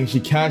knowing anything, she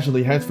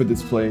casually heads for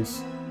this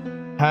place.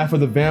 Half of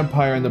the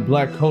vampire in the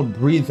black coat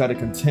breathes out of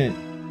content.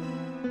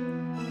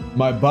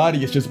 My body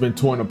has just been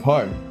torn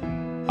apart.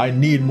 I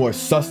need more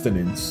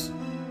sustenance.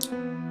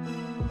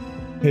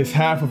 His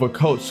half of a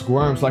coat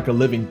squirms like a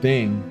living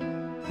thing.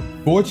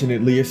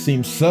 Fortunately, it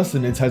seems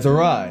sustenance has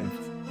arrived.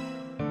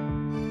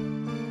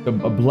 A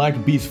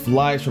black beast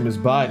flies from his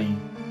body.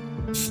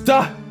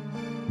 Stop!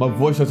 My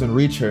voice doesn't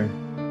reach her.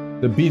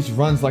 The beast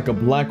runs like a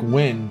black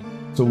wind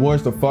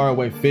towards the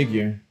faraway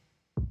figure.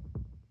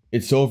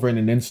 It's over in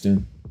an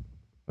instant.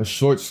 A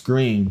short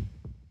scream.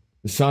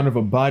 The sound of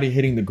a body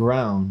hitting the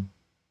ground.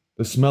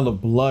 The smell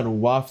of blood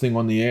wafting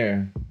on the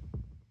air.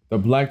 The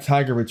black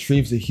tiger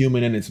retrieves the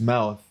human in its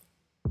mouth.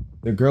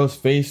 The girl's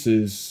face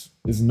is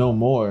no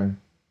more.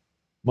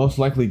 Most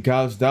likely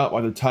gouged out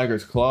by the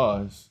tiger's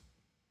claws.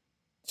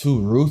 Too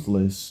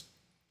ruthless.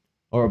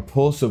 Or a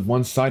pulse of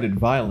one-sided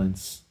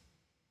violence.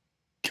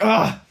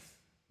 Ah!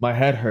 My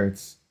head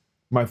hurts.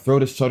 My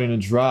throat is starting to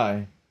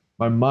dry.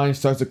 My mind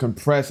starts to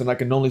compress and I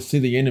can only see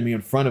the enemy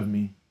in front of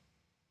me.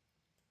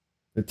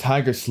 The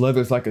tiger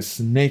slithers like a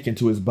snake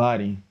into his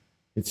body.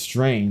 It's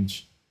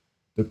strange.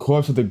 The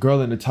corpse of the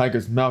girl in the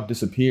tiger's mouth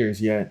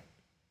disappears, yet...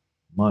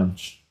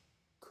 Munch.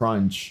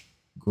 Crunch.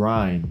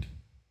 Grind.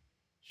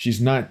 She's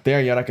not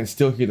there, yet I can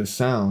still hear the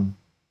sound.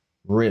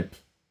 Rip.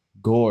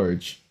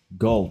 Gorge.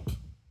 Gulp.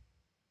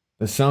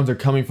 The sounds are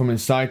coming from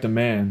inside the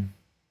man.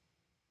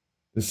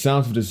 The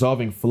sounds of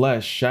dissolving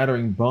flesh,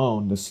 shattering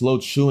bone, the slow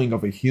chewing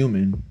of a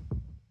human.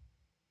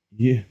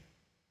 Yeah,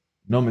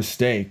 no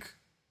mistake.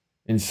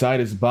 Inside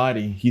his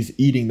body, he's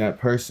eating that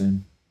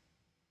person.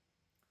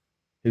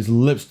 His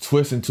lips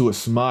twist into a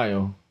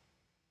smile.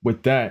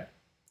 With that,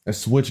 a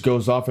switch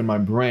goes off in my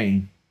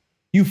brain.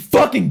 You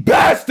fucking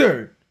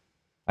bastard!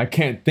 I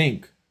can't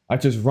think. I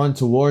just run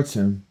towards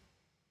him.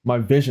 My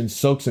vision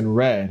soaks in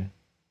red.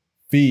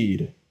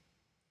 Feed.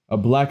 A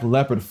black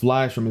leopard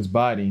flies from his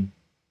body.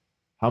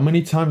 How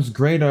many times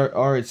greater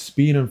are its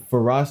speed and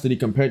ferocity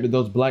compared to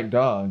those black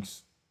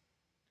dogs?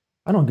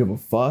 I don't give a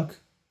fuck.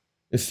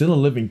 It's still a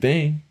living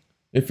thing.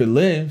 If it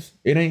lives,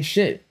 it ain't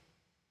shit.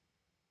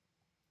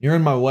 You're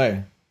in my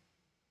way.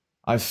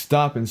 I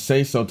stop and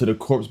say so to the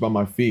corpse by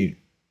my feet.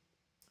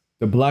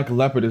 The black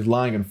leopard is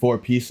lying in 4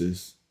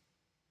 pieces.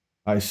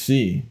 I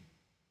see.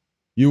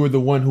 You were the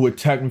one who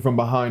attacked me from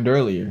behind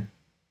earlier.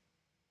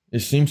 It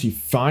seems he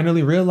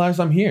finally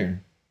realized I'm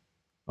here.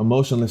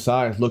 Emotionless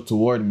eyes look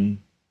toward me.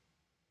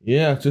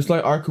 Yeah, just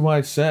like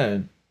Arcuite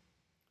said.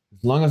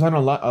 As long as I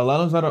don't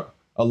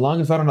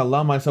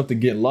allow myself to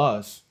get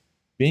lost,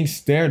 being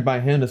stared by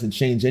him doesn't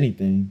change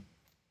anything.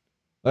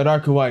 Let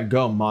Arcuite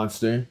go,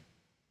 monster.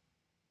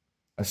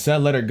 I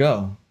said let her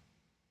go.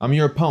 I'm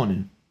your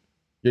opponent.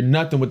 You're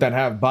nothing with that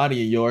half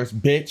body of yours,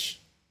 bitch.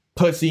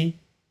 Pussy.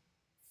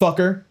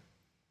 Fucker.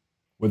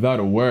 Without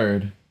a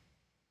word,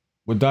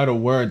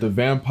 the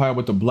vampire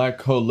with the black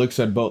coat looks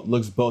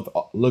both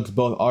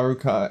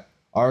Arcuite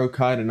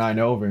and I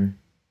over.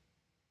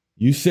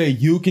 You say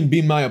you can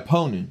be my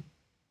opponent.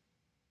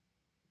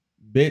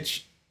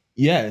 Bitch,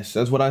 yes,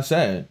 that's what I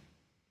said.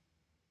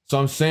 So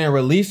I'm saying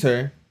release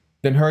her,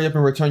 then hurry up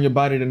and return your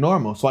body to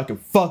normal so I can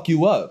fuck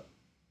you up.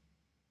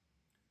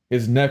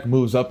 His neck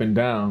moves up and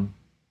down.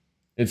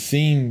 It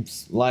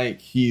seems like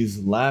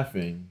he's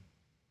laughing.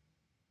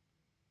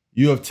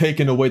 You have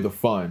taken away the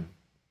fun.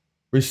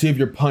 Receive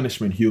your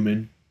punishment,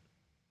 human.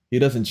 He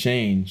doesn't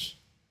change.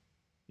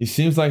 He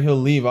seems like he'll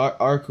leave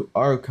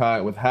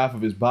Arcuite with half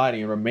of his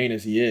body and remain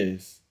as he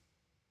is.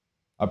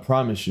 I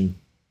promise you.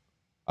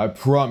 I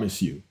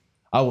promise you.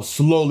 I will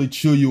slowly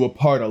chew you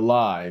apart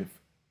alive.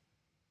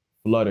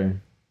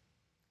 Flutter.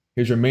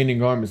 His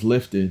remaining arm is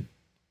lifted.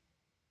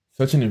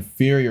 Such an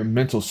inferior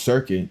mental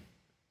circuit.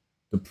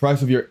 The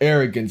price of your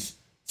arrogance.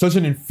 Such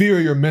an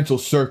inferior mental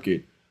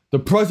circuit. The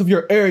price of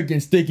your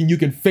arrogance thinking you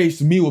can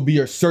face me will be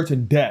your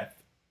certain death.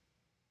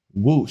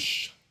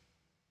 Whoosh.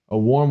 A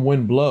warm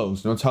wind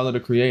blows, no Tyler the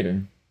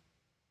Creator.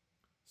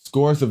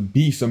 Scores of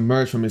beasts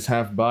emerge from his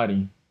half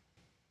body.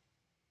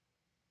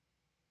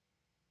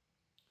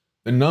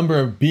 The number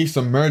of beasts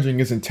emerging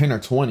isn't 10 or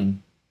 20.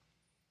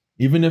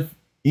 Even if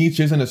each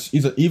is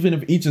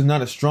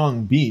not a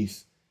strong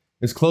beast,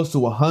 it's close to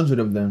 100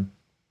 of them.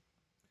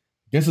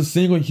 Against a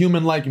single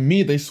human like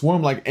me, they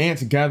swarm like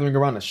ants gathering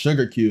around a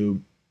sugar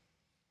cube.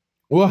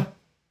 What?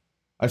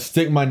 I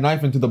stick my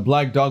knife into the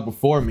black dog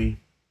before me.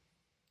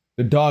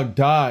 The dog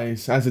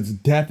dies as its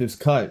death is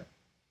cut.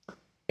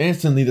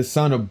 Instantly, the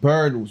sound of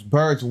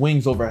birds'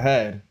 wings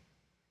overhead.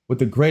 With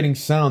the grating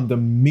sound, the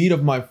meat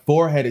of my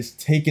forehead is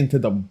taken to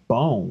the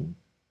bone.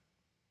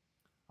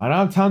 I don't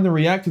have time to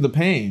react to the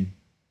pain.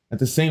 At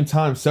the same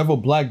time, several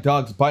black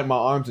dogs bite my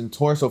arms and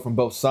torso from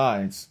both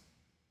sides.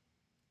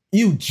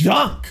 You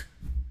junk!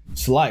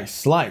 Slice,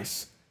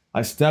 slice.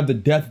 I stab the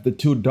death of the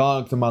 2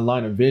 dogs in my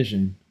line of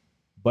vision.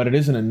 But it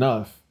isn't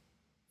enough.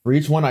 For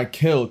each one I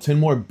kill, 10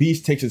 more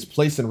beasts takes its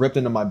place and ripped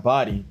into my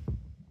body.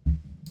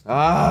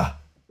 Ah!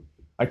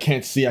 I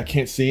can't see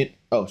it.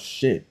 Oh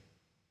shit.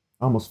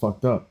 I almost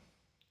fucked up.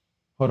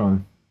 Hold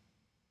on.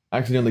 I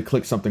accidentally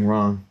clicked something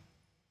wrong.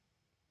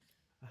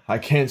 I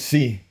can't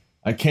see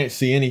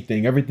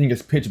anything. Everything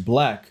is pitch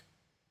black.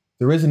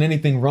 There isn't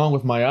anything wrong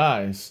with my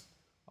eyes.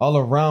 All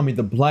around me,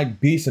 the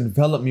black beasts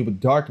envelop me with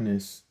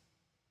darkness.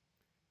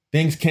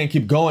 Things can't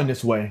keep going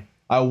this way.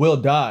 I will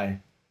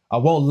die. I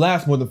won't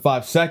last more than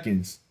 5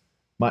 seconds.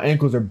 My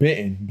ankles are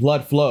bitten.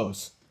 Blood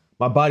flows.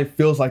 My body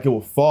feels like it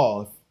will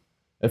fall.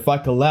 If I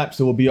collapse,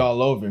 it will be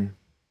all over.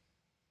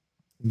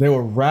 They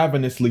will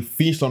ravenously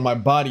feast on my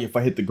body if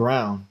I hit the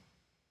ground.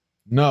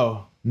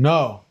 No,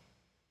 no.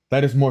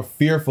 That is more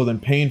fearful than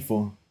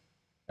painful.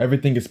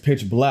 Everything is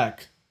pitch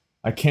black.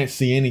 I can't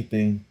see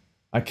anything.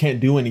 I can't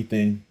do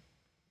anything.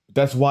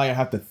 That's why I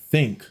have to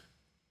think.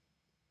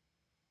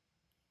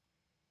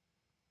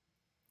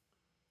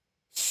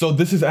 So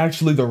this is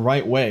actually the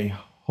right way.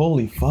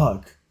 Holy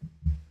fuck.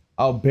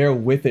 I'll bear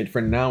with it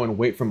for now and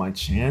wait for my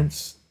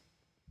chance.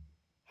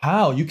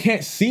 How? You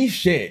can't see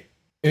shit.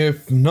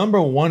 If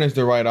number 1 is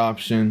the right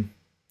option,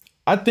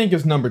 I think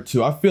it's number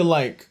 2. I feel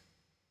like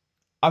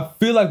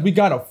we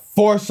gotta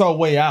force our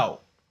way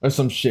out or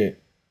some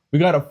shit. We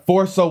gotta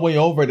force our way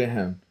over to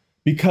him.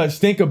 Because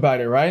think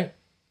about it, right?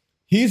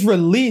 He's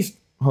released.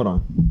 Hold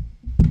on.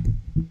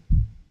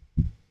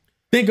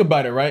 Think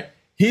about it, right?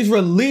 He's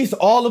released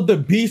all of the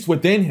beasts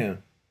within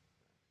him.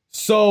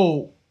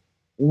 So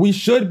we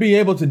should be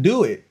able to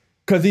do it.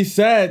 Because he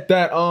said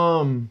that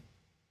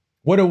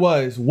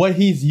what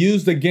he's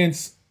used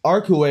against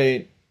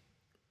Arcuade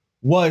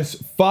was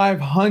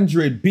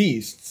 500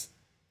 beasts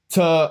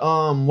to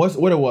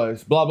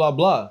blah blah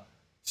blah.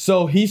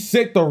 So he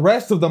sicked the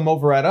rest of them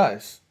over at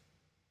us.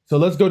 So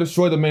let's go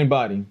destroy the main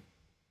body.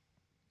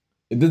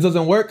 If this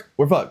doesn't work,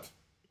 we're fucked.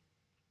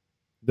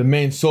 The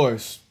main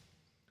source.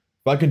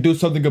 If I can do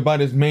something about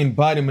his main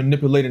body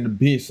manipulating the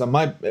beast, I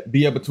might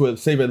be able to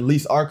save at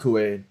least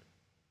Arcuade.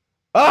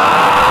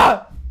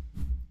 Ah!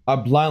 I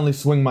blindly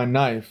swing my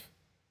knife.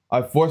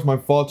 I force my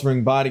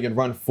faltering body and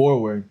run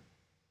forward.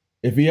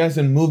 If he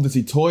hasn't moved as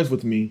he toys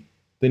with me,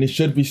 then he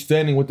should be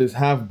standing with his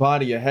half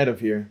body ahead of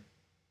here.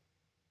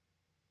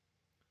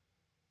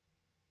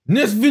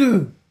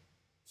 Nisville!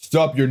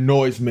 Stop your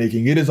noise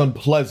making, it is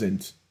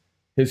unpleasant.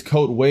 His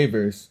coat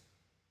wavers.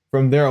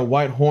 From there a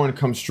white horn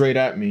comes straight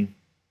at me.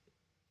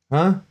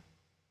 Huh?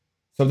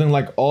 Something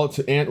like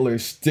outta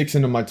antlers sticks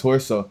into my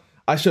torso.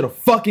 I should have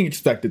fucking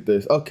expected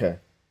this. Okay.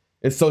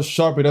 It's so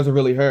sharp it doesn't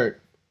really hurt.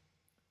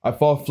 I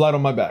fall flat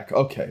on my back.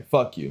 Okay,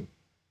 fuck you.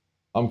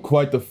 I'm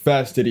quite the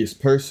fastidious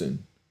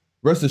person.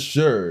 Rest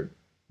assured,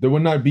 there will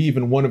not be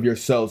even one of your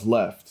cells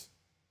left.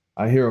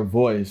 I hear a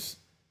voice.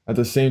 At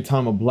the same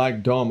time, a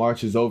black dome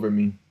arches over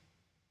me.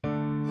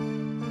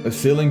 A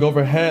ceiling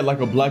overhead like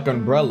a black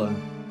umbrella.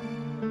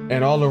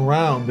 And all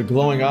around, the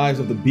glowing eyes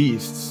of the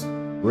beasts.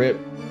 Rip.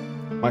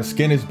 My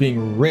skin is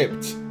being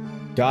ripped.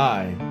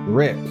 Die.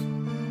 Rip.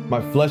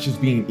 My flesh is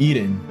being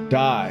eaten.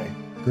 Die.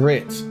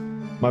 Grit.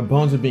 My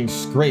bones are being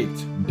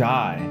scraped.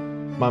 Die.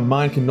 My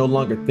mind can no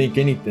longer think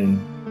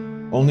anything,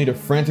 only to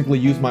frantically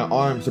use my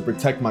arms to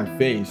protect my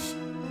face.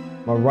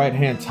 My right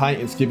hand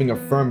tightens, giving a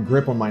firm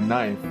grip on my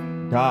knife.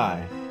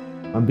 Die.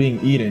 I'm being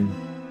eaten.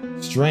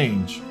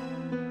 Strange.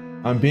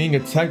 I'm being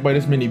attacked by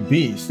this many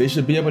beasts. They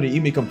should be able to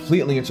eat me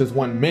completely in just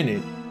 1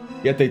 minute,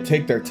 yet they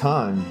take their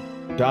time.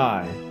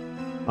 Die.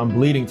 I'm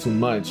bleeding too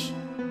much.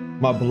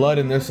 My blood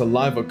and their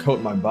saliva coat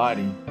my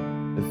body.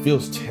 It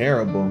feels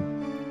terrible.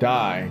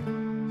 Die.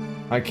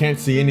 I can't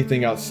see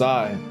anything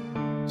outside.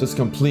 Just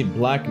complete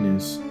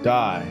blackness.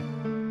 Die.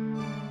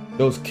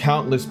 Those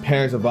countless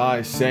pairs of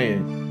eyes say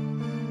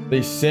it.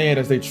 They say it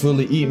as they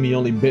truly eat me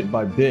only bit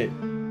by bit.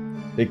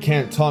 They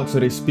can't talk, so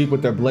they speak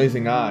with their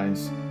blazing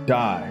eyes.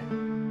 Die.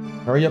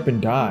 Hurry up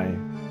and die.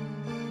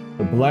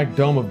 The black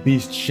dome of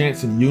beasts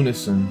chants in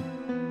unison.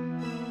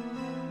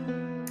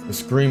 A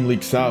scream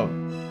leaks out,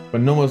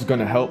 but no one's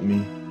gonna help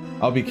me.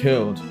 I'll be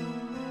killed.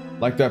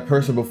 Like that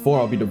person before,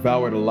 I'll be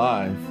devoured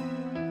alive.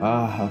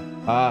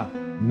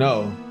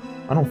 No.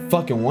 I don't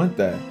fucking want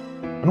that.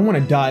 I don't want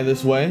to die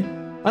this way.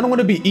 I don't want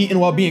to be eaten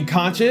while being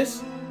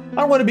conscious. I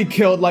don't want to be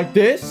killed like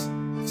this.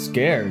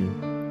 Scary.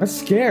 That's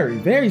scary.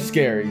 Very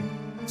scary.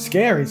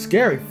 Scary,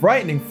 scary,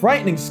 frightening,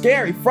 frightening,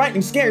 scary,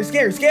 frightening, scary,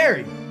 scary,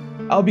 scary.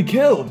 I'll be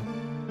killed.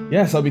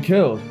 Yes, I'll be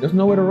killed. There's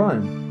nowhere to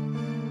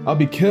run. I'll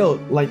be killed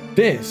like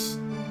this.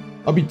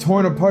 I'll be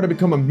torn apart to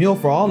become a meal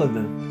for all of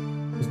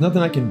them. There's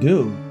nothing I can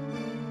do.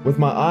 With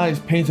my eyes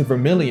painted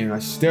vermilion, I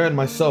stare at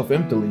myself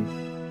emptily.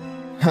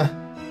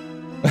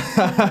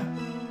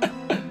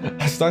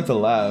 I start to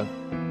laugh.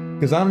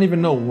 because I don't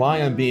even know why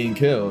I'm being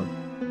killed.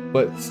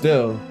 But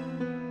still,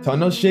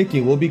 Tano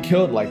Shiki will be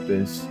killed like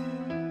this.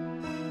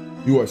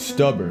 You are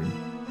stubborn.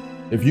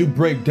 If you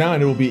break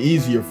down, it will be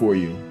easier for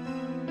you.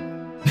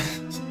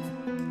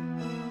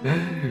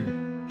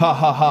 Ha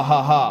ha ha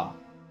ha ha.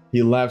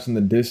 He laughs in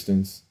the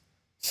distance,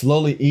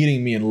 slowly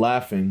eating me and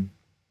laughing.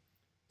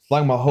 It's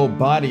like my whole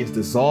body is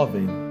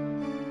dissolving.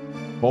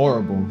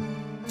 Horrible.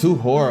 Too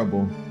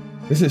horrible.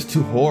 This is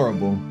too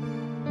horrible.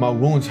 My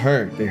wounds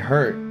hurt. They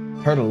hurt.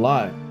 Hurt a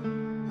lot.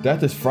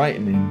 Death is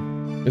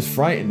frightening. It's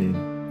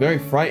frightening. Very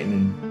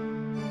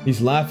frightening. He's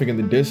laughing in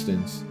the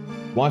distance,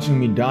 watching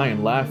me die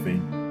and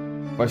laughing.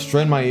 If I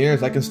strain my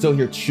ears, I can still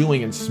hear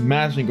chewing and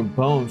smashing of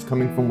bones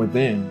coming from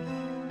within.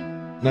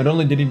 Not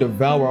only did he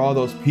devour all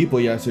those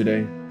people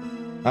yesterday,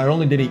 not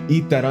only did he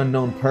eat that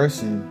unknown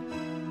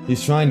person,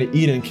 he's trying to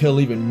eat and kill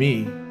even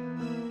me.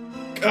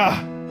 Gah!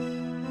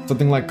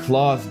 Something like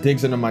claws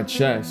digs into my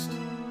chest.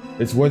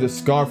 It's where the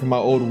scar from my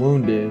old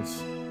wound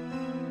is.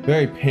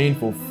 Very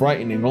painful,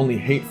 frightening, only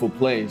hateful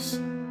place.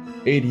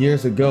 8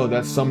 years ago,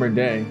 that summer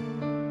day.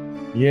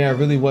 Yeah, it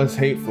really was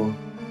hateful.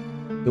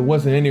 There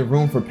wasn't any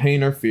room for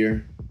pain or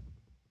fear.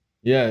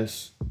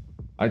 Yes,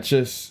 I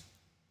just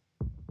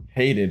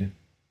hated.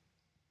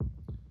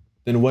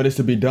 Then what is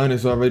to be done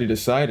is already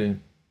decided.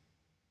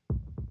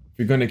 If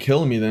you're gonna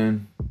kill me,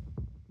 then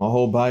my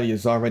whole body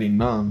is already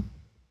numb.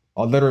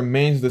 All that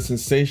remains is the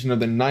sensation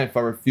of the knife I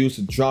refuse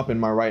to drop in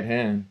my right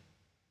hand.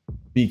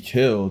 Be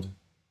killed.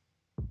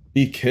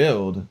 Be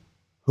killed?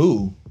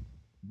 Who?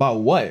 By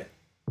what?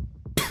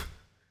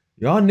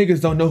 Y'all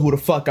niggas don't know who the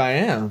fuck I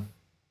am.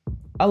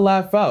 I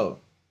laugh out.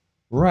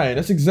 Right,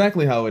 that's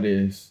exactly how it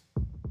is.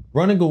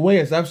 Running away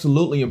is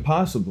absolutely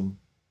impossible.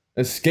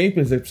 Escape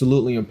is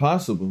absolutely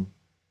impossible.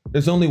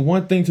 There's only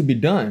one thing to be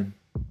done.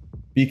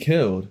 Be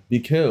killed.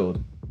 Be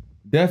killed.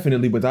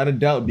 Definitely, without a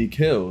doubt, be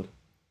killed.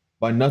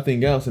 By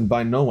nothing else and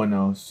by no one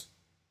else.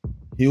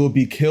 He will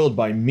be killed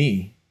by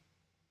me.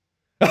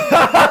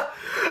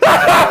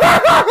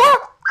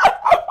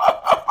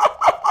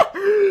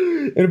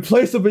 In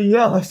place of a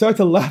yell, I start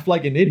to laugh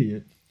like an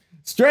idiot.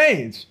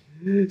 Strange.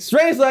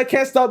 Strange that I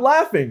can't stop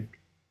laughing.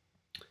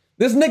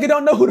 This nigga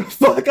don't know who the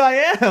fuck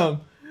I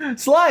am.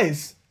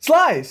 Slice.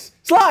 Slice.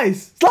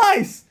 Slice.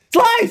 Slice.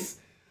 Slice.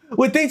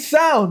 With each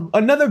sound,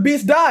 another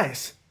beast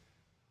dies.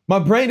 My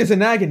brain is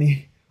in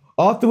agony.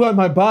 All throughout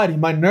my body,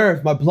 my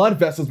nerves, my blood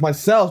vessels, my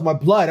cells, my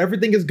blood,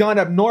 everything has gone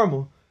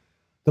abnormal.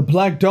 The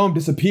black dome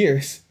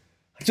disappears.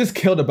 I just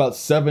killed about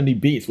 70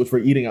 beasts which were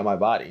eating at my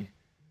body.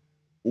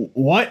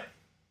 What?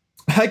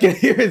 I can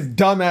hear his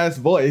dumbass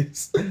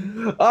voice.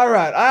 All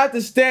right, I have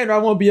to stand or I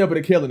won't be able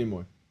to kill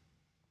anymore.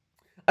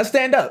 I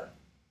stand up.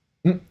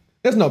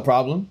 There's no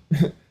problem.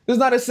 There's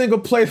not a single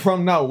place where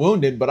I'm not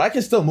wounded, but I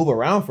can still move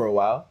around for a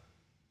while.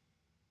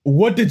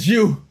 What did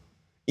you?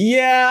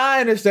 Yeah,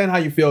 I understand how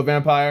you feel,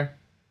 vampire.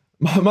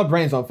 My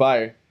brain's on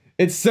fire.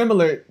 It's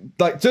similar,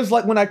 just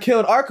like when I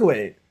killed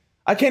Arcuade.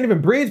 I can't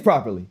even breathe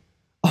properly.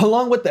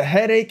 Along with the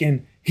headache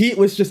and heat,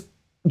 which just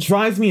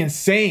drives me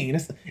insane.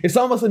 It's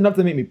almost enough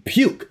to make me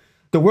puke.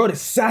 The world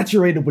is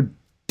saturated with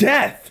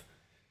death.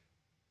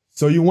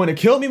 So you want to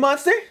kill me,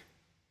 monster?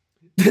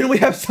 Then we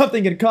have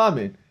something in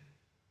common.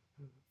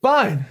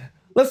 Fine,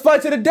 let's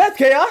fight to the death,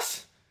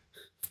 Chaos.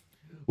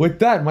 With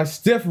that, my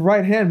stiff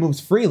right hand moves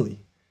freely.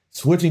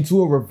 Switching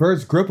to a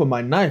reverse grip of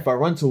my knife, I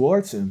run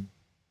towards him.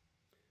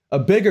 A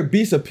bigger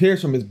beast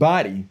appears from his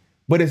body,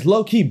 but it's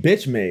low-key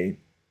bitch-made.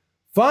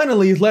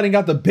 Finally, he's letting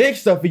out the big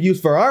stuff he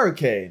used for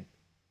Arcade.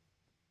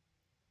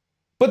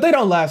 But they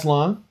don't last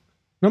long.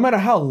 No matter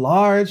how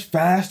large,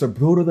 fast, or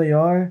brutal they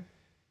are,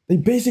 they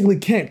basically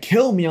can't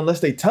kill me unless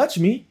they touch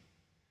me.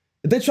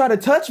 If they try to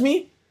touch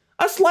me,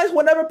 I slice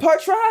whatever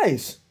part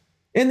tries.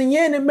 In the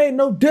end, it made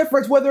no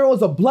difference whether it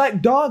was a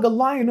black dog, a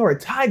lion, or a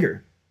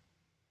tiger.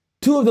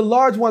 Two of the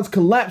large ones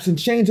collapse and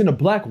change into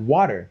black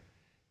water.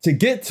 To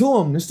get to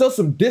them, there's still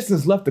some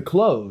distance left to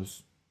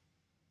close.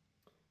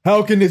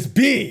 How can this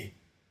be?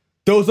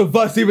 Those of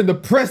us even the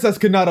princess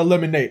could not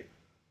eliminate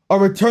are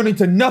returning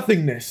to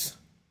nothingness.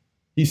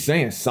 He's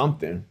saying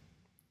something.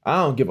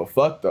 I don't give a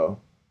fuck though.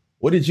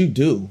 What did you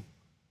do?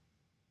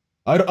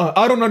 I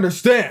don't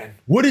understand.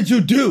 What did you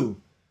do?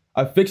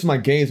 I fixed my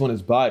gaze on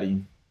his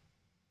body.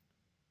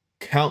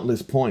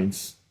 Countless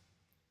points.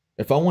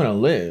 If I want to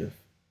live,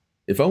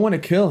 if I want to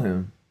kill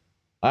him,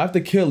 I have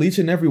to kill each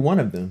and every one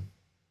of them.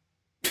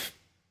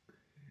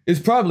 It's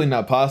probably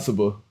not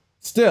possible.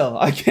 Still,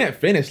 I can't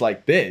finish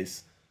like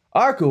this.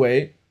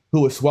 Arcuade,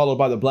 who was swallowed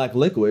by the black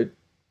liquid,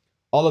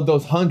 all of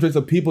those hundreds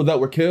of people that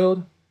were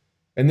killed,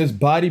 and this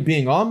body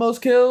being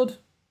almost killed,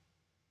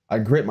 I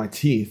grit my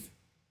teeth.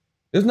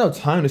 There's no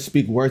time to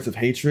speak words of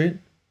hatred.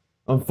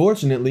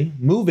 Unfortunately,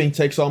 moving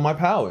takes all my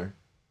power.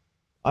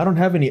 I don't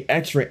have any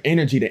extra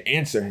energy to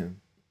answer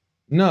him.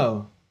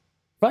 No,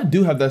 if I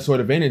do have that sort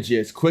of energy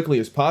as quickly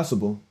as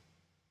possible,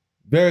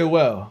 very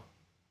well,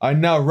 I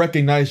now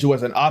recognize you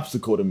as an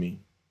obstacle to me.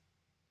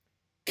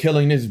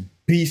 Killing this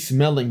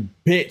beast-smelling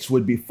bitch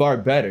would be far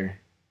better.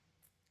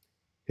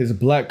 His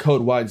black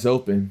coat wides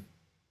open.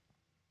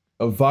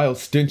 A vile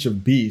stench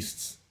of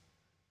beasts.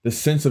 The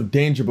sense of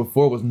danger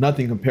before was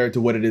nothing compared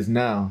to what it is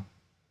now.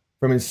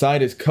 From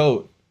inside his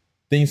coat,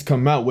 things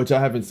come out which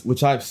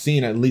I've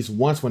seen at least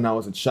once when I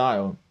was a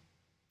child.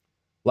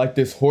 Like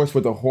this horse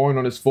with a horn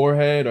on his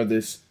forehead or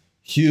this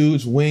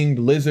huge winged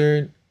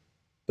lizard.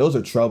 Those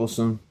are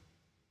troublesome.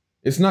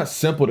 It's not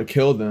simple to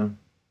kill them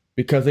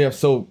because they have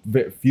so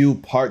few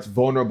parts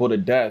vulnerable to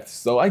death,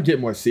 so I get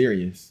more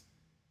serious.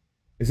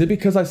 Is it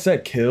because I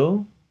said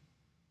kill?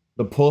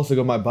 The pulsing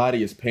of my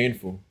body is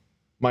painful.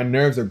 My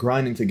nerves are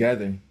grinding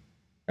together.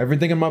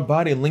 Everything in my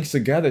body links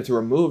together to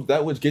remove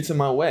that which gets in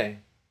my way.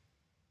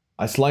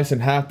 I slice in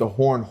half the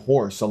horned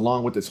horse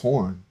along with its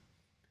horn.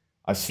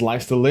 I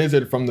slice the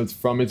lizard from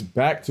its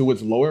back to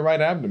its lower right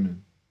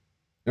abdomen.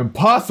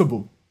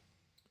 Impossible!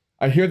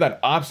 I hear that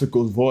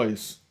obstacle's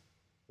voice.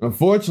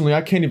 Unfortunately,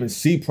 I can't even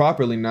see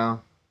properly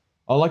now.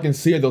 All I can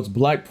see are those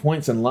black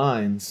points and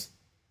lines.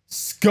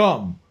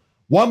 Scum!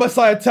 Why must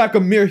I attack a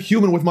mere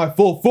human with my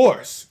full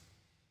force?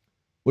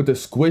 With a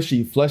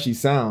squishy, fleshy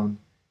sound,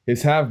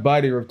 his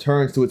half-body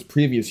returns to its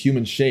previous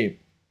human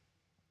shape.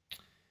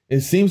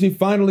 It seems he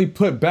finally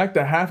put back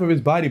the half of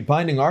his body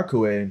binding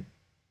Arcuade.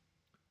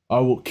 I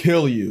will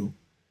kill you.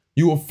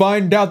 You will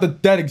find out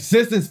that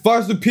existence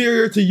far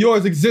superior to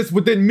yours exists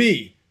within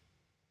me.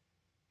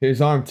 His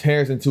arm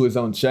tears into his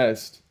own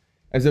chest.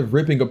 As if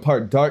ripping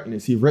apart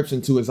darkness, he rips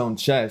into his own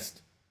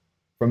chest.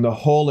 From the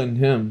hole in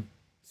him,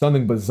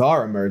 something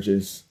bizarre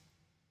emerges.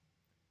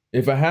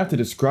 If I have to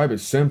describe it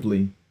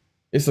simply,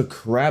 it's a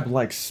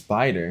crab-like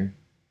spider,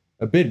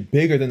 a bit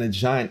bigger than the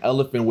giant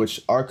elephant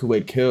which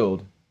Arcuade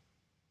killed.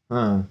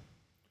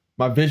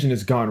 My vision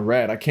has gone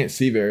red, I can't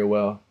see very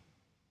well.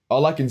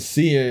 All I can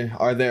see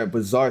are their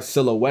bizarre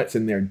silhouettes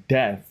in their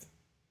death.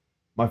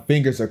 My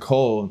fingers are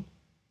cold.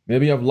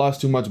 Maybe I've lost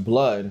too much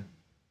blood.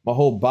 My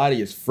whole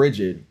body is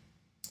frigid.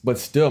 But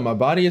still, my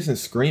body isn't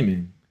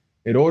screaming.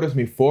 It orders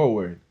me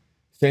forward,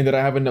 saying that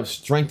I have enough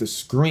strength to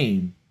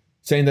scream,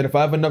 saying that if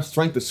I have enough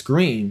strength to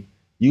scream,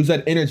 use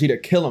that energy to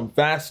kill him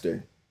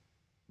faster.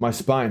 My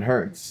spine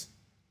hurts.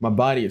 My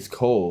body is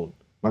cold.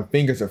 My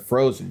fingers are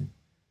frozen.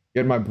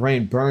 Yet my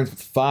brain burns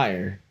with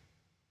fire.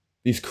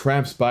 These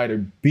crab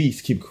spider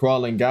beasts keep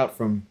crawling out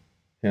from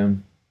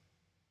him.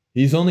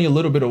 He's only a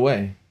little bit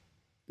away.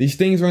 These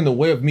things are in the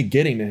way of me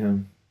getting to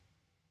him.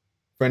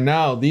 For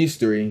now, these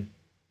three,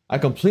 I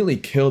completely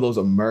kill those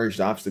emerged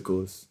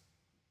obstacles.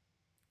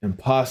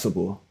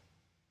 Impossible.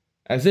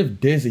 As if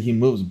dizzy, he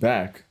moves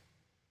back.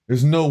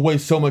 There's no way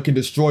someone can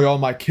destroy all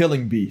my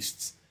killing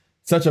beasts.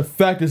 Such a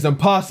fact is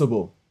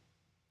impossible.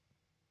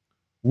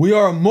 We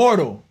are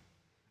immortal.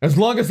 As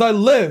long as I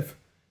live,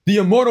 the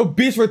immortal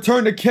beasts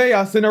return to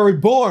chaos and are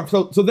reborn.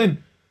 So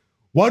then,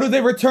 why do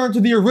they return to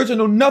the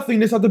original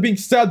nothingness after being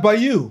stabbed by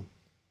you?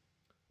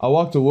 I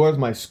walk towards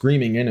my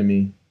screaming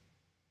enemy,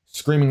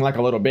 screaming like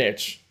a little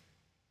bitch.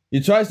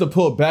 He tries to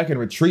pull back and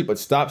retreat, but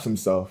stops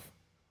himself.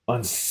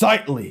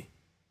 Unsightly!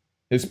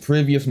 His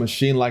previous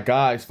machine-like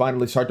eyes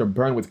finally start to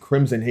burn with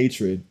crimson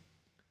hatred.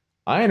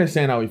 I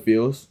understand how he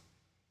feels.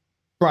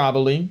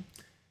 Probably.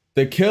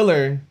 The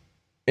killer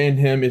in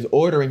him is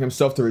ordering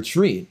himself to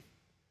retreat.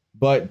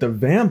 But the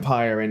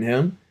vampire in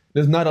him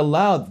does not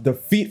allow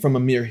defeat from a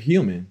mere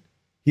human.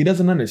 He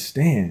doesn't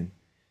understand.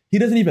 He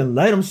doesn't even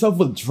let himself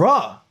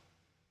withdraw.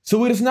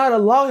 So he does not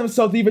allow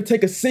himself to even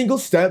take a single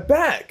step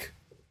back.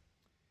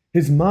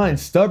 His mind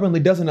stubbornly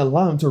doesn't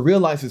allow him to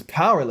realize his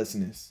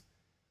powerlessness.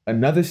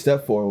 Another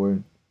step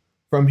forward.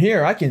 From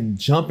here, I can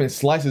jump and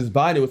slice his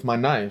body with my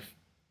knife.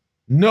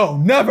 No,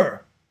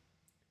 never!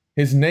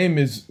 His name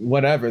is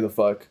whatever the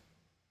fuck.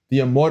 The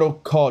immortal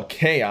called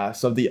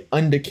Chaos of the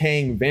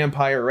undecaying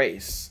vampire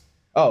race.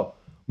 Oh,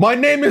 my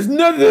name is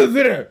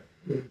the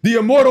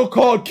immortal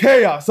called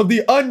Chaos of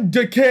the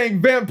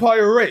undecaying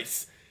vampire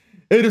race.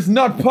 It is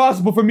not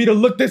possible for me to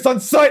look this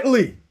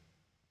unsightly.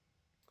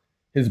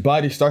 His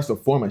body starts to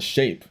form a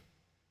shape.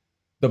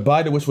 The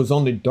body which was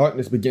only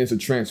darkness begins to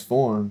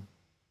transform.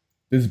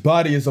 This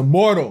body is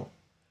immortal.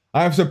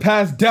 I have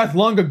surpassed death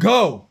long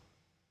ago.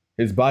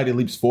 His body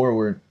leaps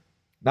forward,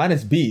 not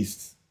as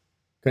beasts.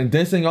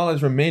 Condensing all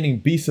his remaining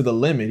beasts to the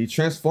limit, he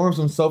transforms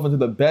himself into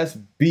the best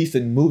beast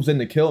and moves in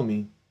to kill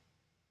me.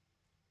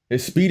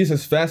 His speed is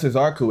as fast as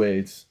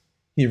Arcuade's.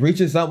 He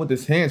reaches out with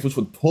his hands, which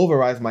would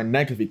pulverize my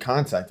neck if he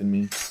contacted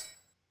me.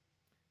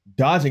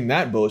 Dodging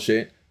that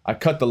bullshit, I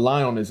cut the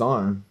line on his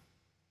arm.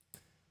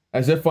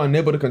 As if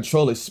unable to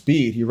control his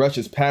speed, he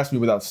rushes past me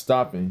without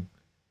stopping.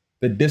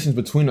 The distance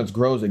between us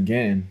grows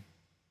again.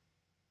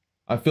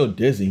 I feel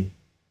dizzy.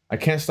 I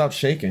can't stop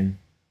shaking.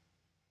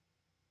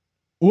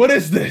 What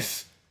is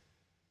this?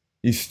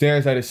 He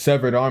stares at his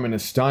severed arm in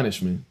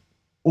astonishment.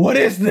 What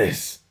is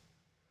this?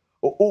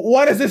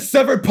 Why does this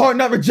severed part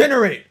not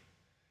regenerate?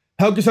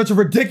 How can such a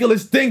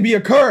ridiculous thing be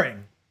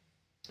occurring?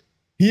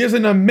 He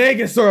isn't a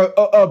magus or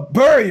a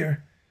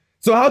barrier.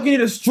 So how can he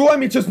destroy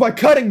me just by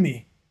cutting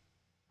me?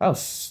 How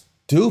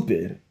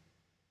stupid.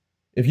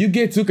 If you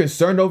get too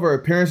concerned over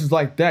appearances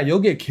like that, you'll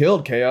get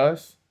killed,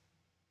 Chaos.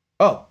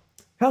 Oh,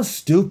 how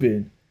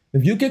stupid.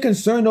 If you get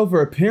concerned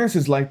over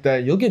appearances like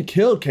that, you'll get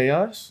killed,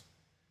 Chaos.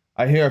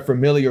 I hear a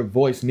familiar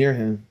voice near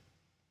him.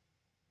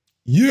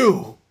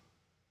 You!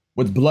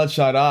 With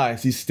bloodshot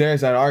eyes, he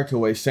stares at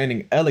Arkaway,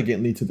 standing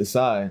elegantly to the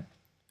side.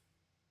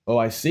 Oh,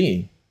 I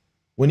see.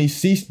 When he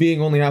ceased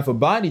being only half a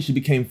body, she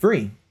became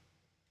free.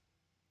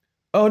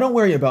 Oh, don't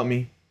worry about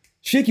me.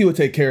 Shiki will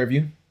take care of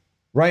you.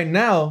 Right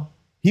now,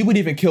 he would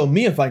even kill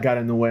me if I got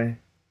in the way.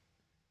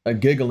 A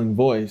giggling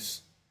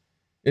voice.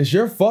 It's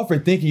your fault for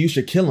thinking you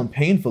should kill him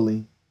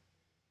painfully.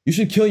 You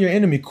should kill your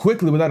enemy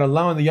quickly without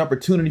allowing the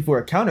opportunity for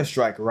a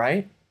counterstrike,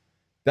 right?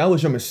 That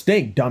was your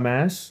mistake,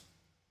 dumbass.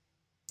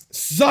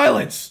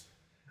 Silence!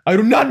 I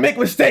do not make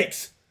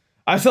mistakes!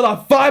 I still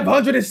have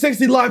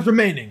 560 lives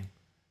remaining.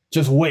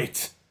 Just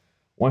wait.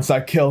 Once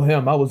I kill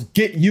him, I will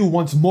get you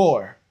once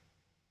more.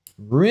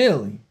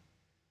 Really?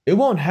 It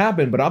won't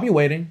happen, but I'll be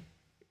waiting.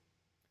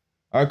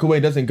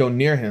 Arkaway doesn't go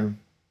near him.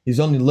 He's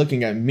only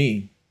looking at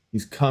me.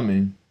 He's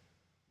coming.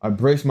 I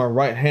brace my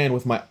right hand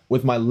with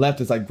my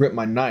left as I grip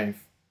my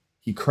knife.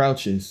 He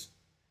crouches.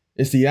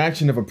 It's the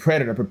action of a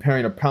predator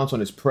preparing to pounce on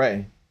his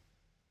prey.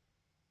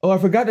 Oh, I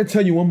forgot to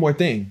tell you one more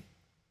thing.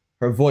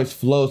 Her voice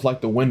flows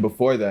like the wind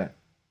before that.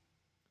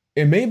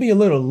 It may be a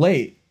little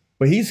late,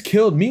 but he's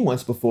killed me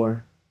once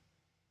before.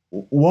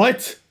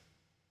 What?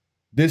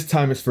 This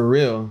time it's for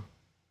real.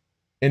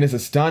 In his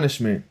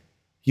astonishment,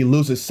 he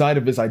loses sight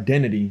of his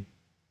identity.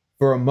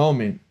 For a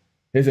moment,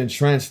 his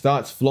entranced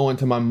thoughts flow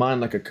into my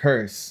mind like a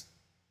curse.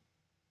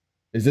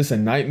 Is this a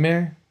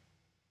nightmare?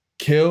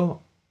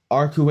 Kill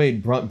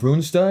Arkaway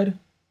Brunstud?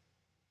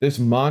 This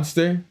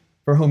monster,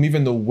 for whom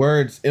even the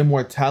words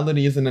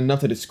immortality isn't enough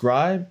to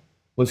describe,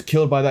 was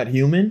killed by that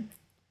human?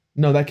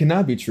 No, that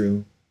cannot be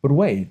true. But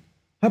wait,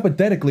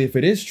 hypothetically, if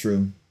it is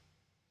true,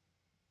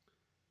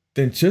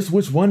 then just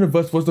which one of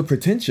us was the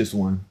pretentious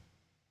one?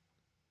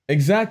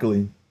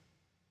 Exactly.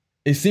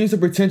 It seems the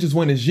pretentious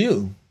one is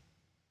you.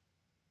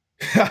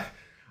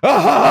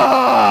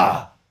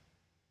 Ah!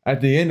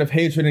 At the end of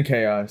hatred and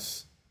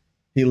chaos,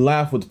 he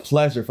laughed with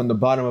pleasure from the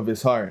bottom of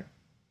his heart.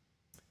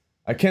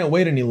 I can't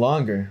wait any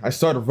longer. I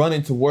started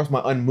running towards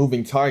my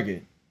unmoving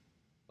target.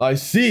 I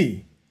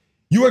see.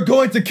 You are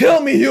going to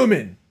kill me,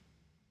 human!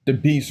 The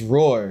beast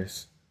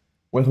roars.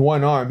 With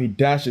one arm, he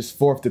dashes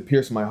forth to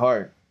pierce my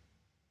heart.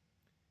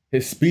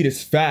 His speed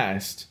is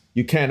fast.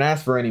 You can't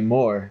ask for any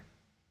more.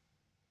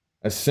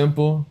 A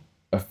simple,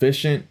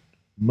 efficient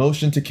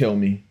motion to kill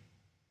me.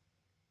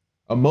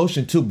 A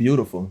motion too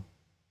beautiful.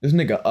 This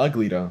nigga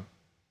ugly though.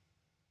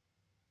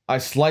 I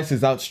slice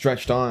his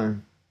outstretched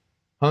arm.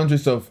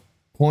 Hundreds of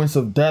points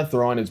of death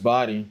are on his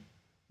body.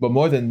 But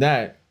more than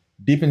that,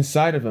 deep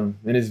inside of him,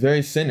 in his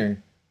very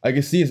center, I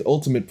can see his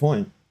ultimate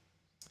point.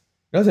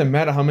 It doesn't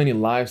matter how many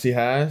lives he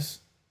has.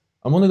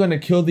 I'm only going to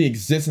kill the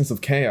existence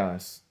of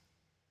chaos.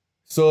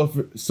 So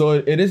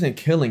it isn't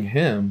killing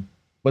him,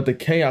 but the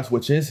chaos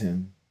which is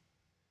him.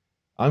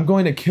 I'm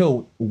going to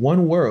kill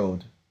one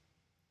world.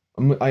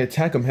 I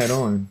attack him head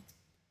on.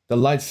 The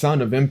light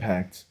sound of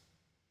impact.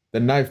 The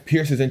knife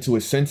pierces into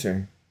his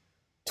center.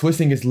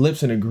 Twisting his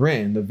lips in a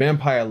grin, the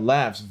vampire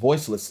laughs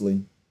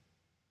voicelessly.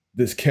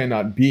 This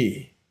cannot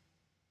be.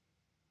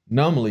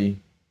 Numbly,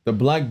 the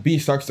black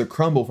beast starts to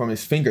crumble from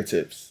his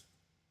fingertips.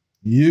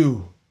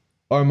 You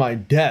are my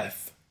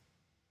death.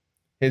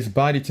 His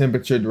body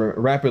temperature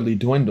rapidly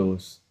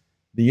dwindles.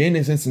 The end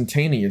is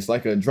instantaneous,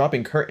 like a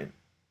dropping curtain.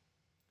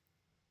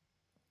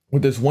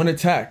 With this one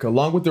attack,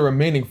 along with the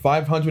remaining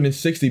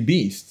 560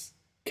 beasts,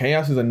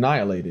 chaos is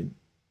annihilated.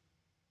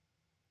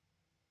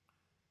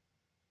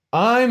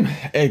 I'm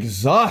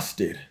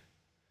exhausted.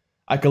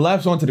 I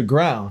collapse onto the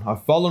ground. I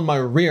fall on my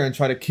rear and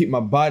try to keep my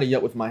body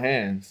up with my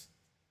hands.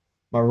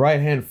 My right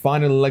hand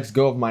finally lets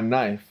go of my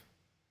knife.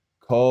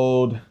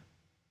 Cold.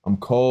 I'm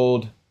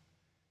cold.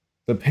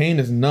 The pain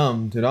is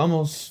numbed. It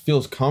almost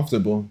feels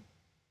comfortable.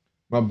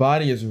 My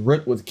body is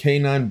ripped with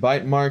canine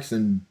bite marks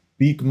and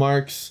beak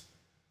marks.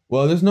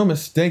 Well, there's no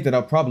mistake that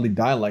I'll probably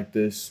die like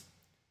this.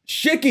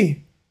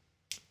 Shiki!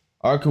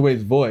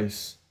 Arkaway's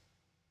voice.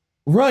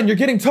 Run, you're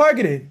getting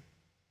targeted!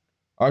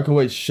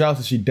 Arkaway shouts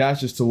as she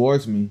dashes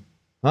towards me.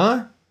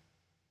 Huh?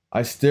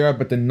 I stare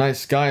up at the night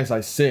sky as I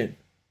sit.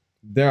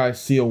 There I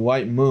see a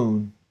white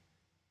moon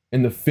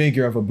in the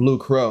figure of a blue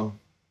crow.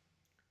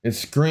 It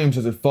screams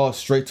as it falls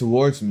straight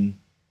towards me.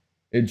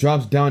 It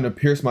drops down to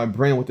pierce my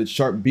brain with its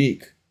sharp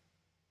beak.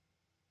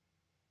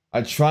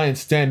 I try and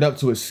stand up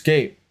to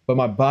escape, but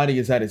my body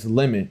is at its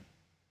limit.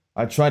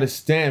 I try to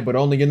stand, but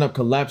only end up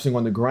collapsing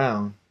on the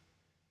ground.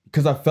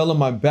 Because I fell on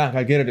my back,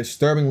 I get a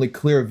disturbingly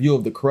clear view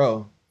of the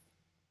crow.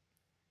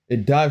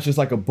 It dives just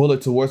like a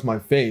bullet towards my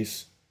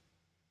face,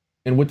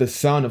 and with the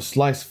sound of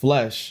sliced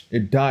flesh,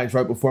 it dies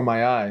right before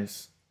my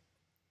eyes.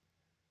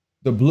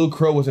 The blue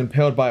crow was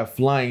impaled by a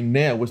flying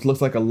nail which looks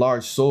like a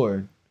large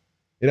sword.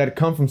 It had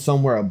come from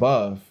somewhere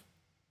above.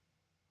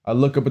 I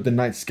look up at the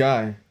night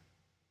sky.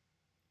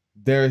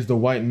 There is the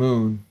white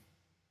moon.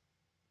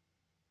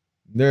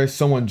 There is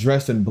someone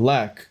dressed in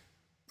black,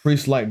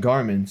 priest-like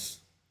garments.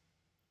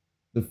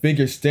 The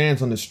figure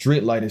stands on the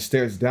streetlight and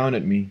stares down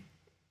at me.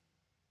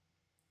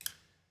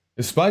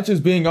 Despite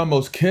just being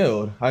almost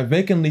killed, I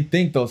vacantly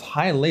think those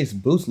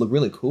high-laced boots look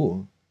really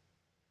cool.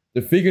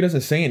 The figure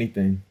doesn't say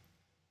anything.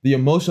 The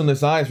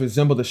emotionless eyes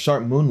resemble the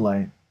sharp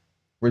moonlight.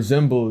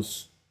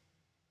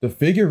 The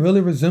figure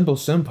really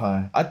resembles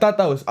Senpai. I thought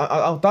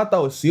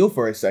that was Seal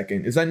for a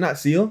second. Is that not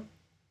Seal?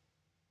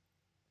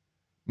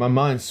 My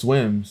mind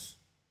swims.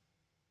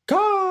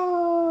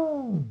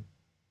 Caw!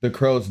 The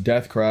crow's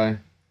death cry,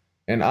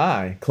 and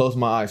I close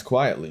my eyes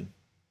quietly.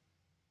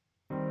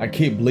 I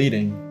keep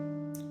bleeding.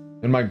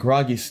 In my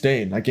groggy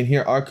state, I can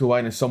hear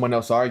Arcuite and someone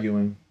else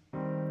arguing.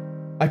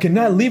 I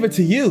cannot leave it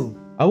to you.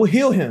 I will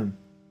heal him.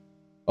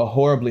 A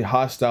horribly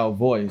hostile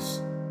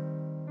voice.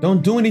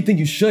 Don't do anything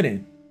you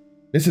shouldn't.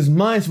 This is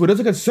mine, so it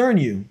doesn't concern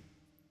you.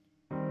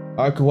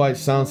 Arcuite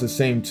sounds the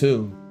same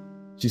too.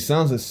 She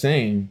sounds the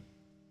same,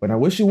 but I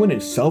wish you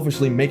wouldn't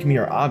selfishly make me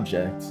your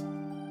object.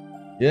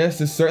 Yes,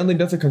 this certainly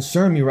doesn't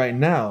concern me right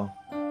now.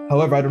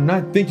 However, I do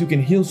not think you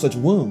can heal such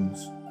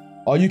wounds.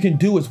 All you can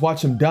do is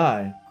watch him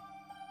die.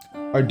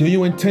 Or do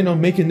you intend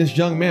on making this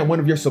young man one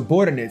of your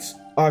subordinates,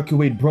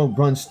 Arcuite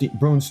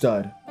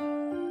Brunstad?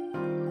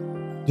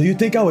 Do you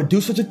think I would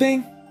do such a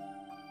thing?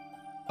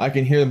 I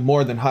can hear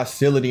more than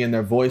hostility in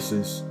their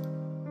voices.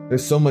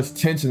 There's so much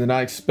tension that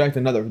I expect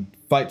another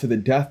fight to the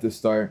death to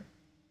start.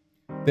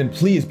 Then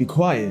please be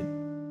quiet.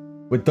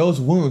 With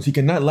those wounds, he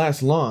cannot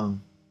last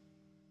long.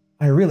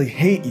 I really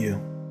hate you.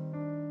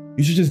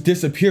 You should just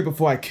disappear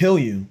before I kill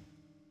you.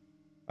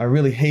 I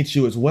really hate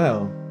you as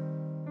well.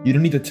 You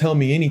don't need to tell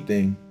me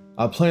anything.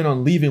 I plan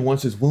on leaving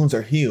once his wounds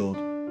are healed.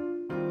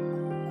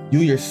 You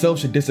yourself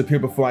should disappear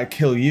before I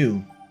kill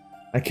you.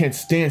 I can't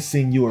stand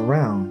seeing you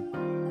around.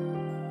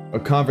 A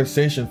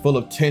conversation full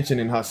of tension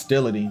and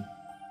hostility.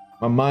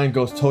 My mind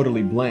goes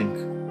totally blank.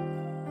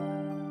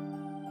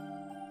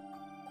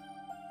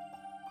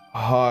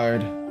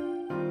 Hard.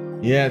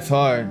 Yeah, it's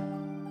hard.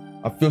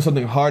 I feel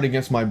something hard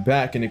against my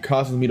back and it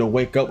causes me to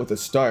wake up with a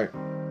start.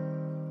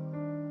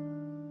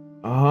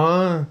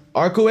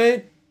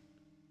 Arcuite?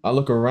 I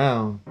look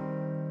around.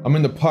 I'm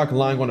in the park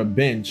lying on a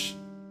bench.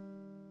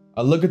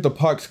 I look at the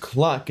park's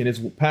clock and it's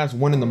past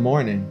 1 in the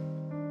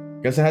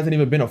morning. Guess it hasn't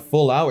even been a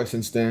full hour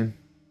since then.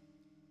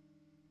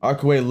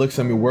 Arcuite looks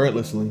at me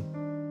wordlessly.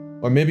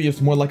 Or maybe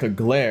it's more like a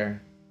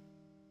glare.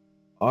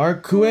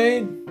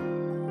 Arcuite?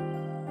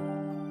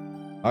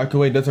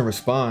 Arcuite doesn't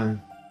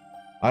respond.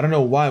 I don't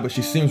know why, but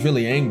she seems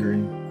really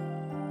angry.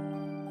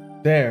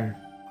 There.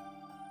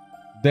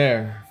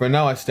 For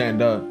now I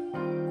stand up.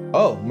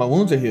 Oh, my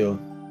wounds are healed.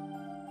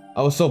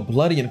 I was so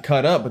bloody and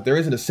cut up, but there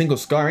isn't a single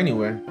scar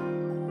anywhere.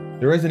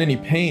 There isn't any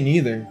pain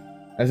either,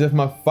 as if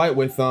my fight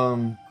with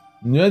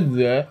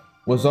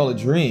was all a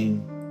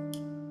dream.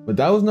 But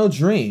that was no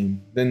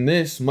dream. Then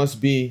this must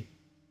be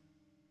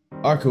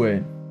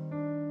Arcuite.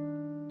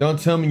 Don't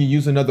tell me you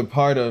use another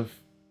part of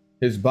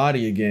his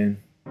body again.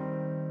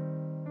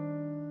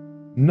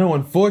 No,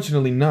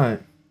 unfortunately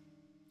not.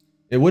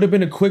 It would have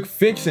been a quick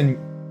fix and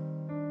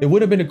you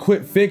would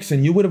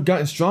have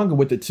gotten stronger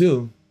with it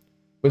too.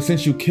 But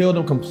since you killed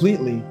him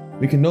completely,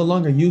 we can no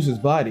longer use his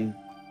body.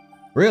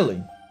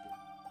 Really?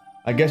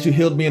 I guess you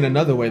healed me in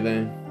another way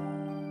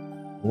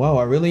then. Wow,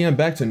 I really am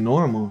back to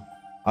normal.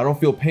 I don't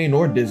feel pain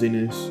or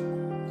dizziness.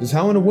 Just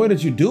how in the world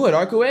did you do it,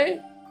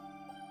 Arcuite?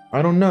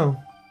 I don't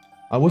know.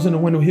 I wasn't the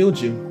one who healed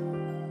you.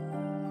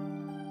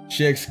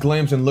 She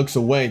exclaims and looks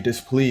away,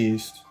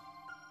 displeased.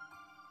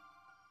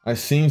 It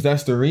seems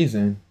that's the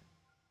reason.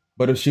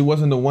 But if she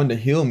wasn't the one to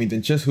heal me,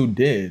 then just who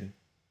did?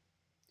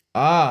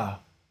 Ah,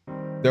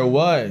 there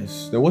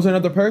was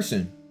another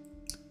person.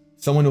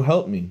 Someone who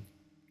helped me.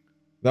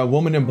 That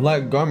woman in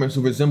black garments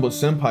who resembled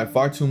Senpai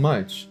far too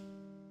much.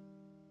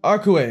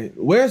 Arcuite,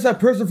 where's that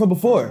person from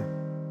before?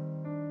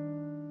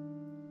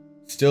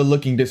 Still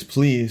looking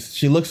displeased,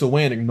 she looks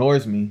away and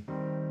ignores me.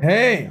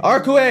 Hey,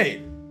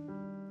 Arcuite!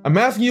 I'm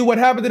asking you what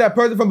happened to that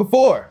person from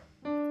before.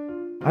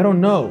 I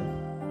don't know.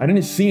 I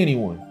didn't see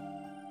anyone.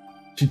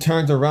 She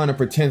turns around and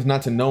pretends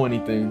not to know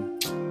anything.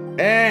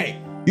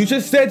 Hey, you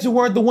just said you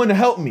weren't the one to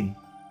help me.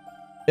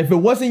 If it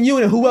wasn't you,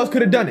 then who else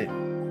could have done it?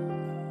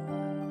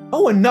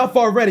 Oh, enough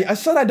already. I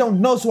said I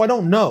don't know, so I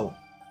don't know.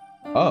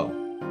 Oh,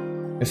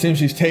 it seems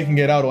she's taking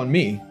it out on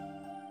me.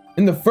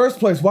 In the first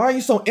place, why are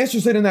you so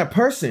interested in that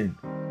person?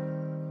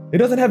 It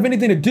doesn't have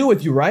anything to do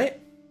with you, right?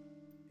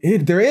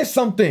 There is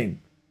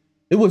something.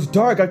 It was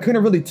dark, I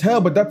couldn't really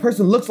tell, but that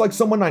person looks like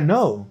someone I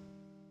know.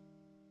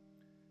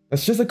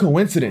 That's just a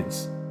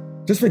coincidence.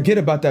 Just forget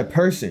about that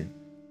person.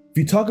 If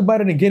you talk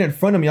about it again in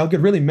front of me, I'll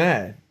get really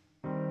mad.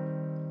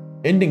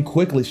 Ending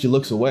quickly, she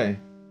looks away.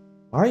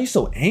 Why are you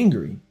so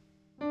angry?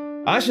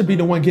 I should be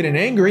the one getting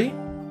angry.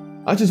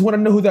 I just want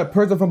to know who that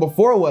person from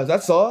before was,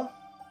 that's all.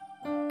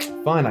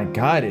 Fine, I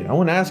got it. I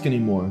won't ask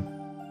anymore.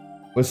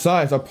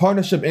 Besides, our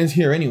partnership ends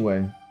here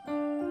anyway.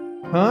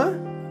 Huh?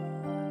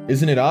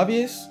 Isn't it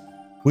obvious?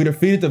 We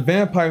defeated the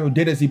vampire who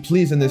did as he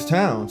pleased in this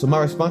town, so my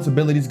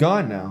responsibility's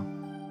gone now.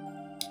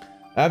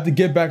 I have to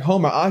get back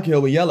home or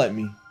Akio will yell at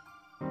me.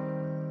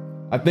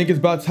 I think it's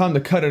about time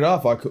to cut it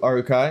off,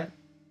 Arcuite.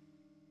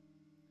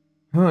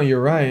 Huh,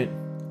 you're right.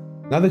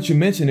 Now that you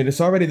mention it,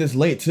 it's already this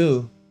late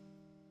too.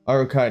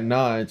 Arcuite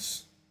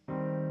nods.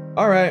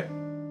 Alright.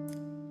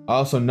 I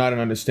also nod in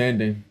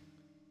understanding.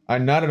 I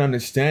nodded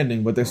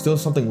understanding, but there's still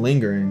something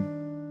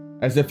lingering,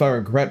 as if I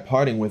regret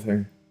parting with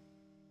her.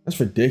 That's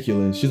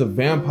ridiculous. She's a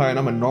vampire and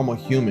I'm a normal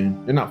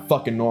human. You're not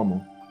fucking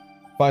normal.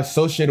 If I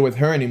associated with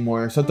her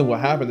anymore, something will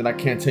happen that I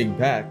can't take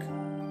back.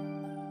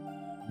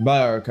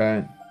 Bye,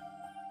 Arcade.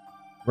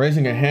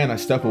 Raising a hand, I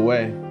step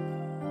away.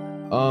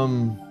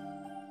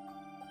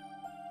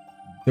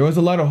 There was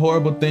a lot of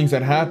horrible things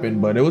that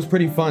happened, but it was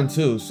pretty fun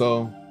too,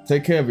 so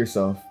take care of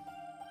yourself.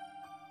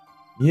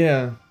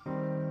 Yeah,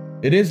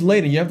 it is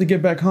late and you have to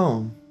get back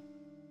home.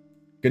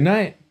 Good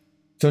night.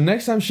 Till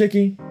next time,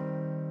 Shiki.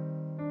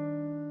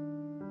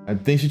 I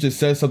think she just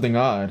said something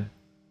odd.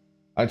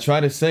 I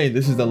tried to say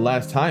this is the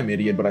last time,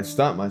 idiot, but I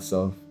stopped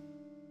myself.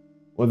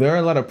 Well, there are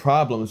a lot of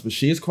problems, but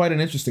she is quite an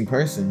interesting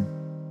person.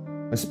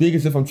 I speak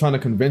as if I'm trying to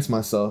convince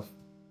myself,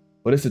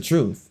 but it's the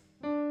truth.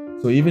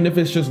 So even if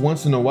it's just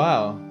once in a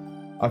while,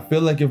 I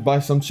feel like if by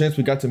some chance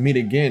we got to meet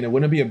again, it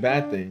wouldn't be a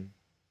bad thing.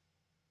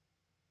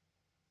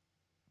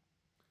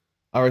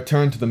 I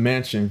return to the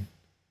mansion.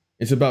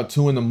 It's about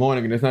 2 in the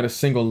morning and there's not a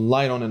single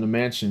light on in the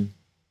mansion.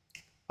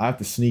 I have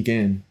to sneak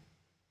in.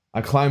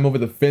 I climb over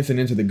the fence and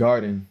into the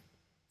garden.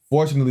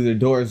 Fortunately, the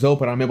door is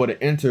open. I'm able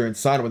to enter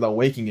inside without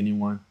waking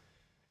anyone.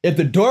 If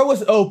the door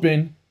was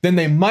open, then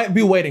they might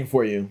be waiting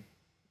for you.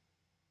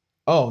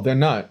 Oh, they're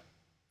not.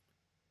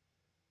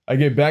 I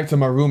get back to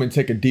my room and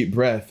take a deep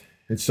breath.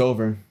 It's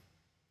over.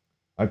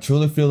 I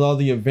truly feel all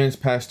the events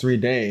past 3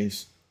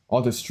 days,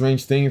 all the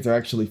strange things are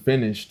actually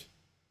finished.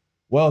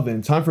 Well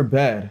then, time for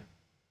bed.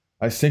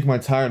 I sink my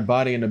tired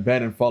body into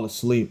bed and fall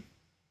asleep.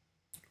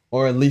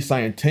 Or at least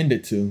I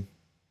intended to.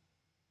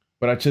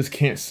 But I just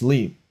can't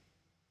sleep.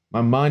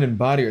 My mind and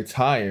body are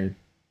tired,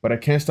 but I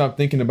can't stop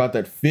thinking about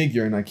that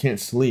figure and I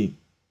can't sleep.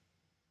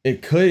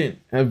 It couldn't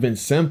have been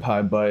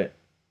Senpai,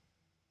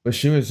 but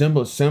she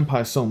resembles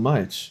Senpai so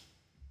much.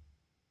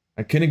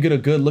 I couldn't get a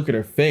good look at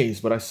her face,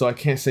 but I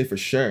can't say for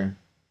sure.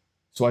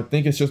 So I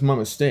think it's just my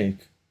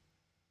mistake.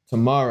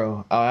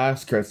 Tomorrow, I'll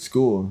ask her at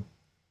school.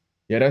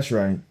 Yeah, that's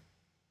right.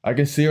 I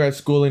can see her at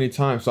school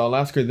anytime, so I'll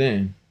ask her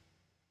then.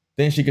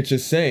 Then she could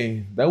just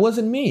say, that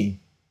wasn't me,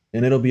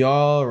 and it'll be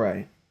all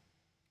right.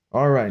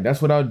 All right,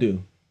 that's what I'll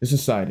do. It's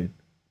decided.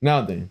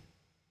 Now then,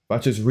 if I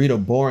just read a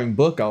boring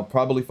book, I'll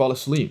probably fall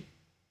asleep.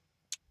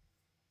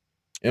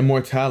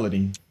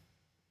 Immortality.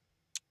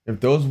 If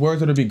those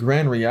words are to be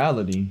grand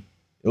reality,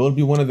 it would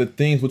be one of the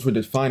things which would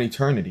define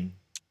eternity.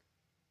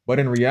 But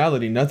in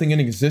reality, nothing in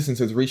existence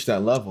has reached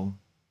that level.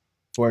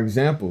 For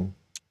example,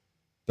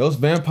 those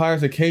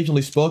vampires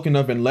occasionally spoken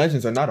of in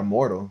legends are not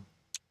immortal.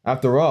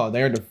 After all,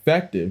 they are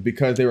defective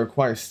because they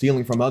require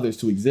stealing from others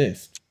to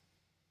exist.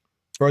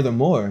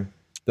 Furthermore,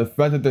 the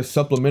fact that their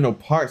supplemental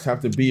parts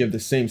have to be of the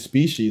same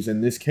species,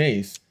 in this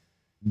case,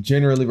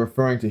 generally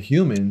referring to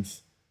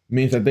humans,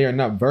 means that they are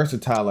not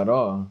versatile at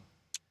all.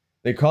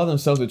 They call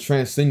themselves a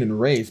transcendent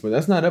race, but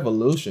that's not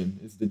evolution,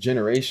 it's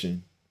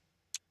degeneration.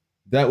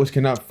 That which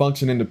cannot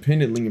function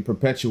independently in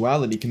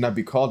perpetuality cannot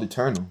be called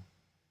eternal.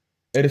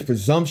 It is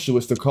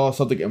presumptuous to call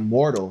something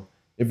immortal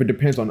if it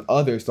depends on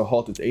others to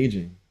halt its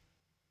aging.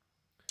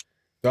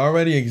 There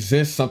already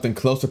exists something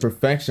close to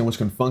perfection which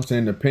can function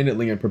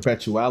independently in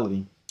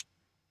perpetuality.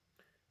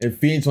 It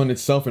feeds on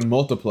itself and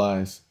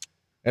multiplies.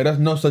 It has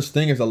no such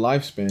thing as a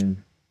lifespan.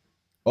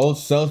 Old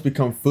cells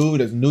become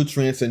food as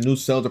nutrients and new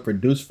cells are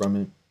produced from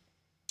it,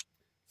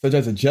 such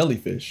as a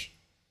jellyfish.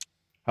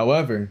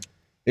 However,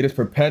 it is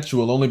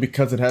perpetual only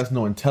because it has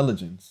no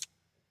intelligence.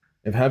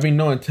 If having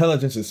no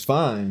intelligence is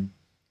fine,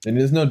 then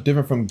it is no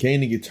different from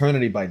gaining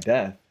eternity by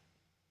death.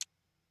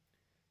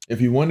 If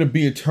you want to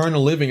be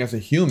eternal living as a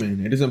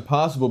human, it is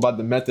impossible by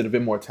the method of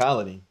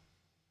immortality.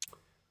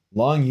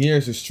 Long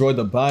years destroy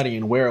the body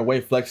and wear away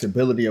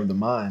flexibility of the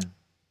mind.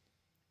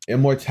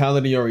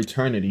 Immortality or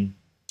eternity.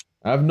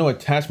 I have no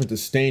attachment to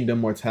stained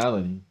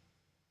immortality.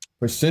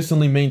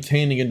 Persistently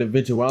maintaining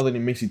individuality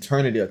makes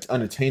eternity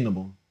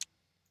unattainable.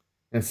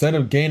 Instead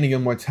of gaining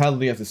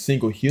immortality as a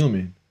single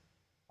human,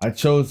 I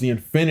chose the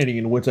infinity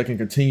in which I can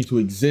continue to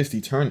exist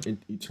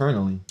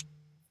eternally.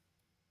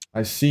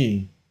 I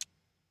see.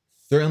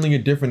 Certainly a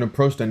different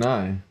approach than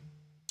I.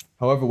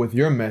 However, with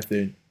your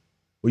method,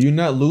 will you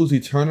not lose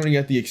eternity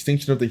at the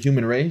extinction of the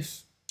human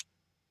race?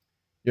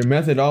 Your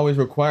method always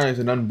requires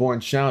an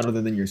unborn child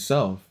other than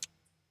yourself.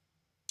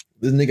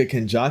 This nigga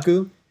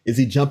Kenjaku, is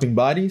he jumping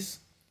bodies?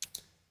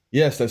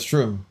 Yes, that's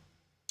true.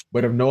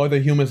 But if no other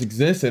humans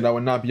existed, I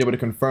would not be able to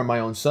confirm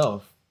my own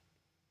self.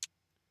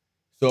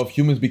 So if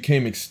humans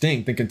became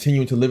extinct, then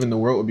continuing to live in the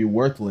world would be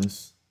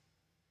worthless.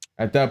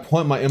 At that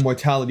point, my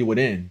immortality would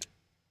end.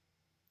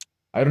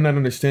 I do not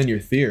understand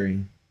your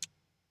theory.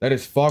 That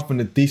is far from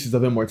the thesis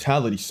of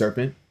immortality,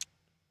 serpent.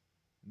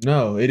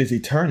 No, it is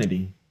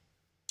eternity.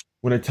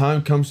 When a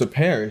time comes to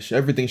perish,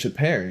 everything should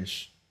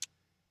perish.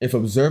 If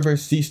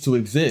observers cease to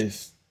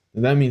exist,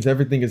 then that means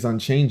everything is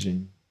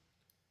unchanging.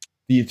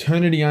 The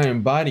eternity I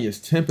embody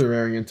is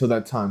temporary until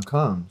that time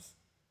comes.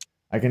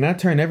 I cannot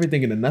turn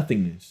everything into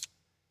nothingness.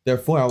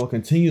 Therefore, I will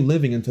continue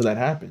living until that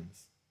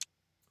happens.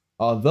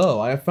 Although,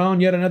 I have found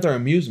yet another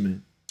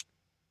amusement.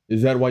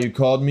 Is that why you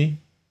called me?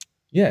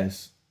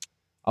 Yes.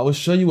 I will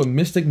show you a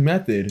mystic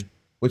method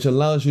which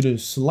allows you to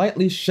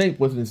slightly shape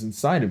what is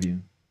inside of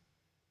you.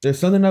 There's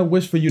something I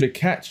wish for you to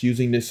catch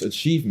using this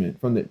achievement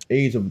from the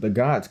age of the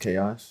gods,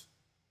 Chaos.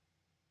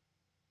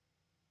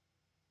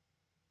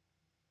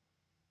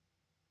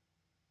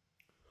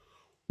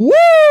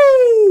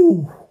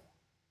 Woo!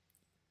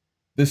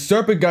 The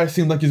serpent guy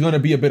seemed like he's gonna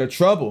be a bit of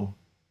trouble.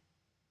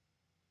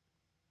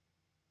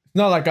 It's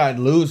not like I'd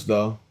lose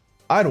though.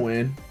 I'd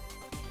win.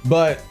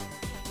 But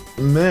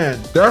man,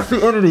 that's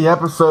the end of the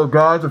episode,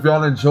 guys. If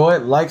y'all enjoy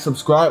it, like,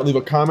 subscribe, leave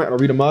a comment, and I'll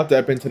read them out.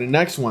 Tap into the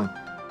next one.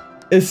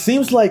 It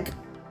seems like,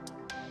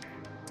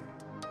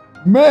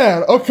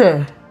 man,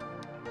 okay.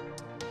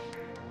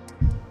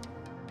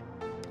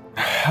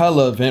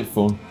 Hella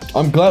eventful.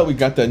 I'm glad we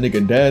got that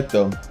nigga dead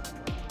though.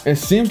 It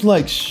seems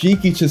like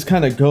Shiki just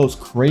kind of goes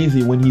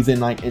crazy when he's in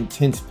like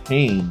intense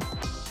pain.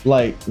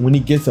 Like when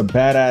he gets a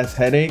badass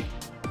headache,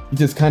 he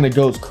just kind of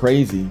goes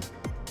crazy.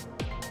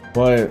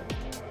 But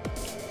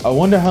I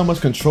wonder how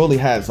much control he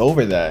has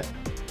over that.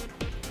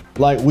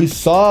 Like we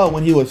saw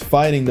when he was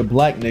fighting the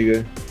black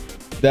nigga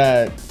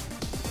that,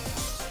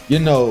 you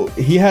know,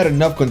 he had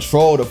enough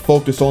control to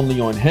focus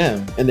only on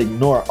him and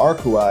ignore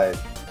Arcuide.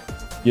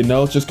 You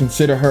know, just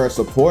consider her a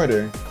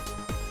supporter.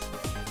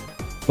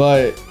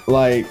 But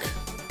like,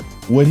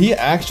 would he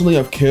actually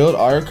have killed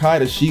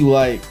Arcuide if she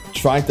like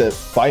tried to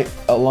fight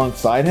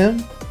alongside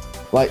him?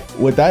 Like,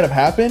 would that have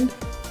happened?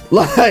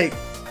 Like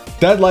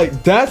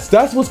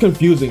that's what's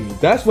confusing me.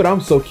 That's what I'm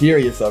so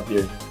curious of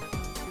here.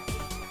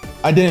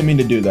 I didn't mean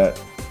to do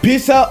that.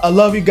 Peace out. I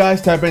love you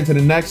guys. Tap into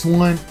the next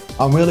one.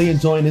 I'm really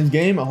enjoying this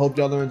game. I hope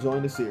y'all are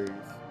enjoying the series.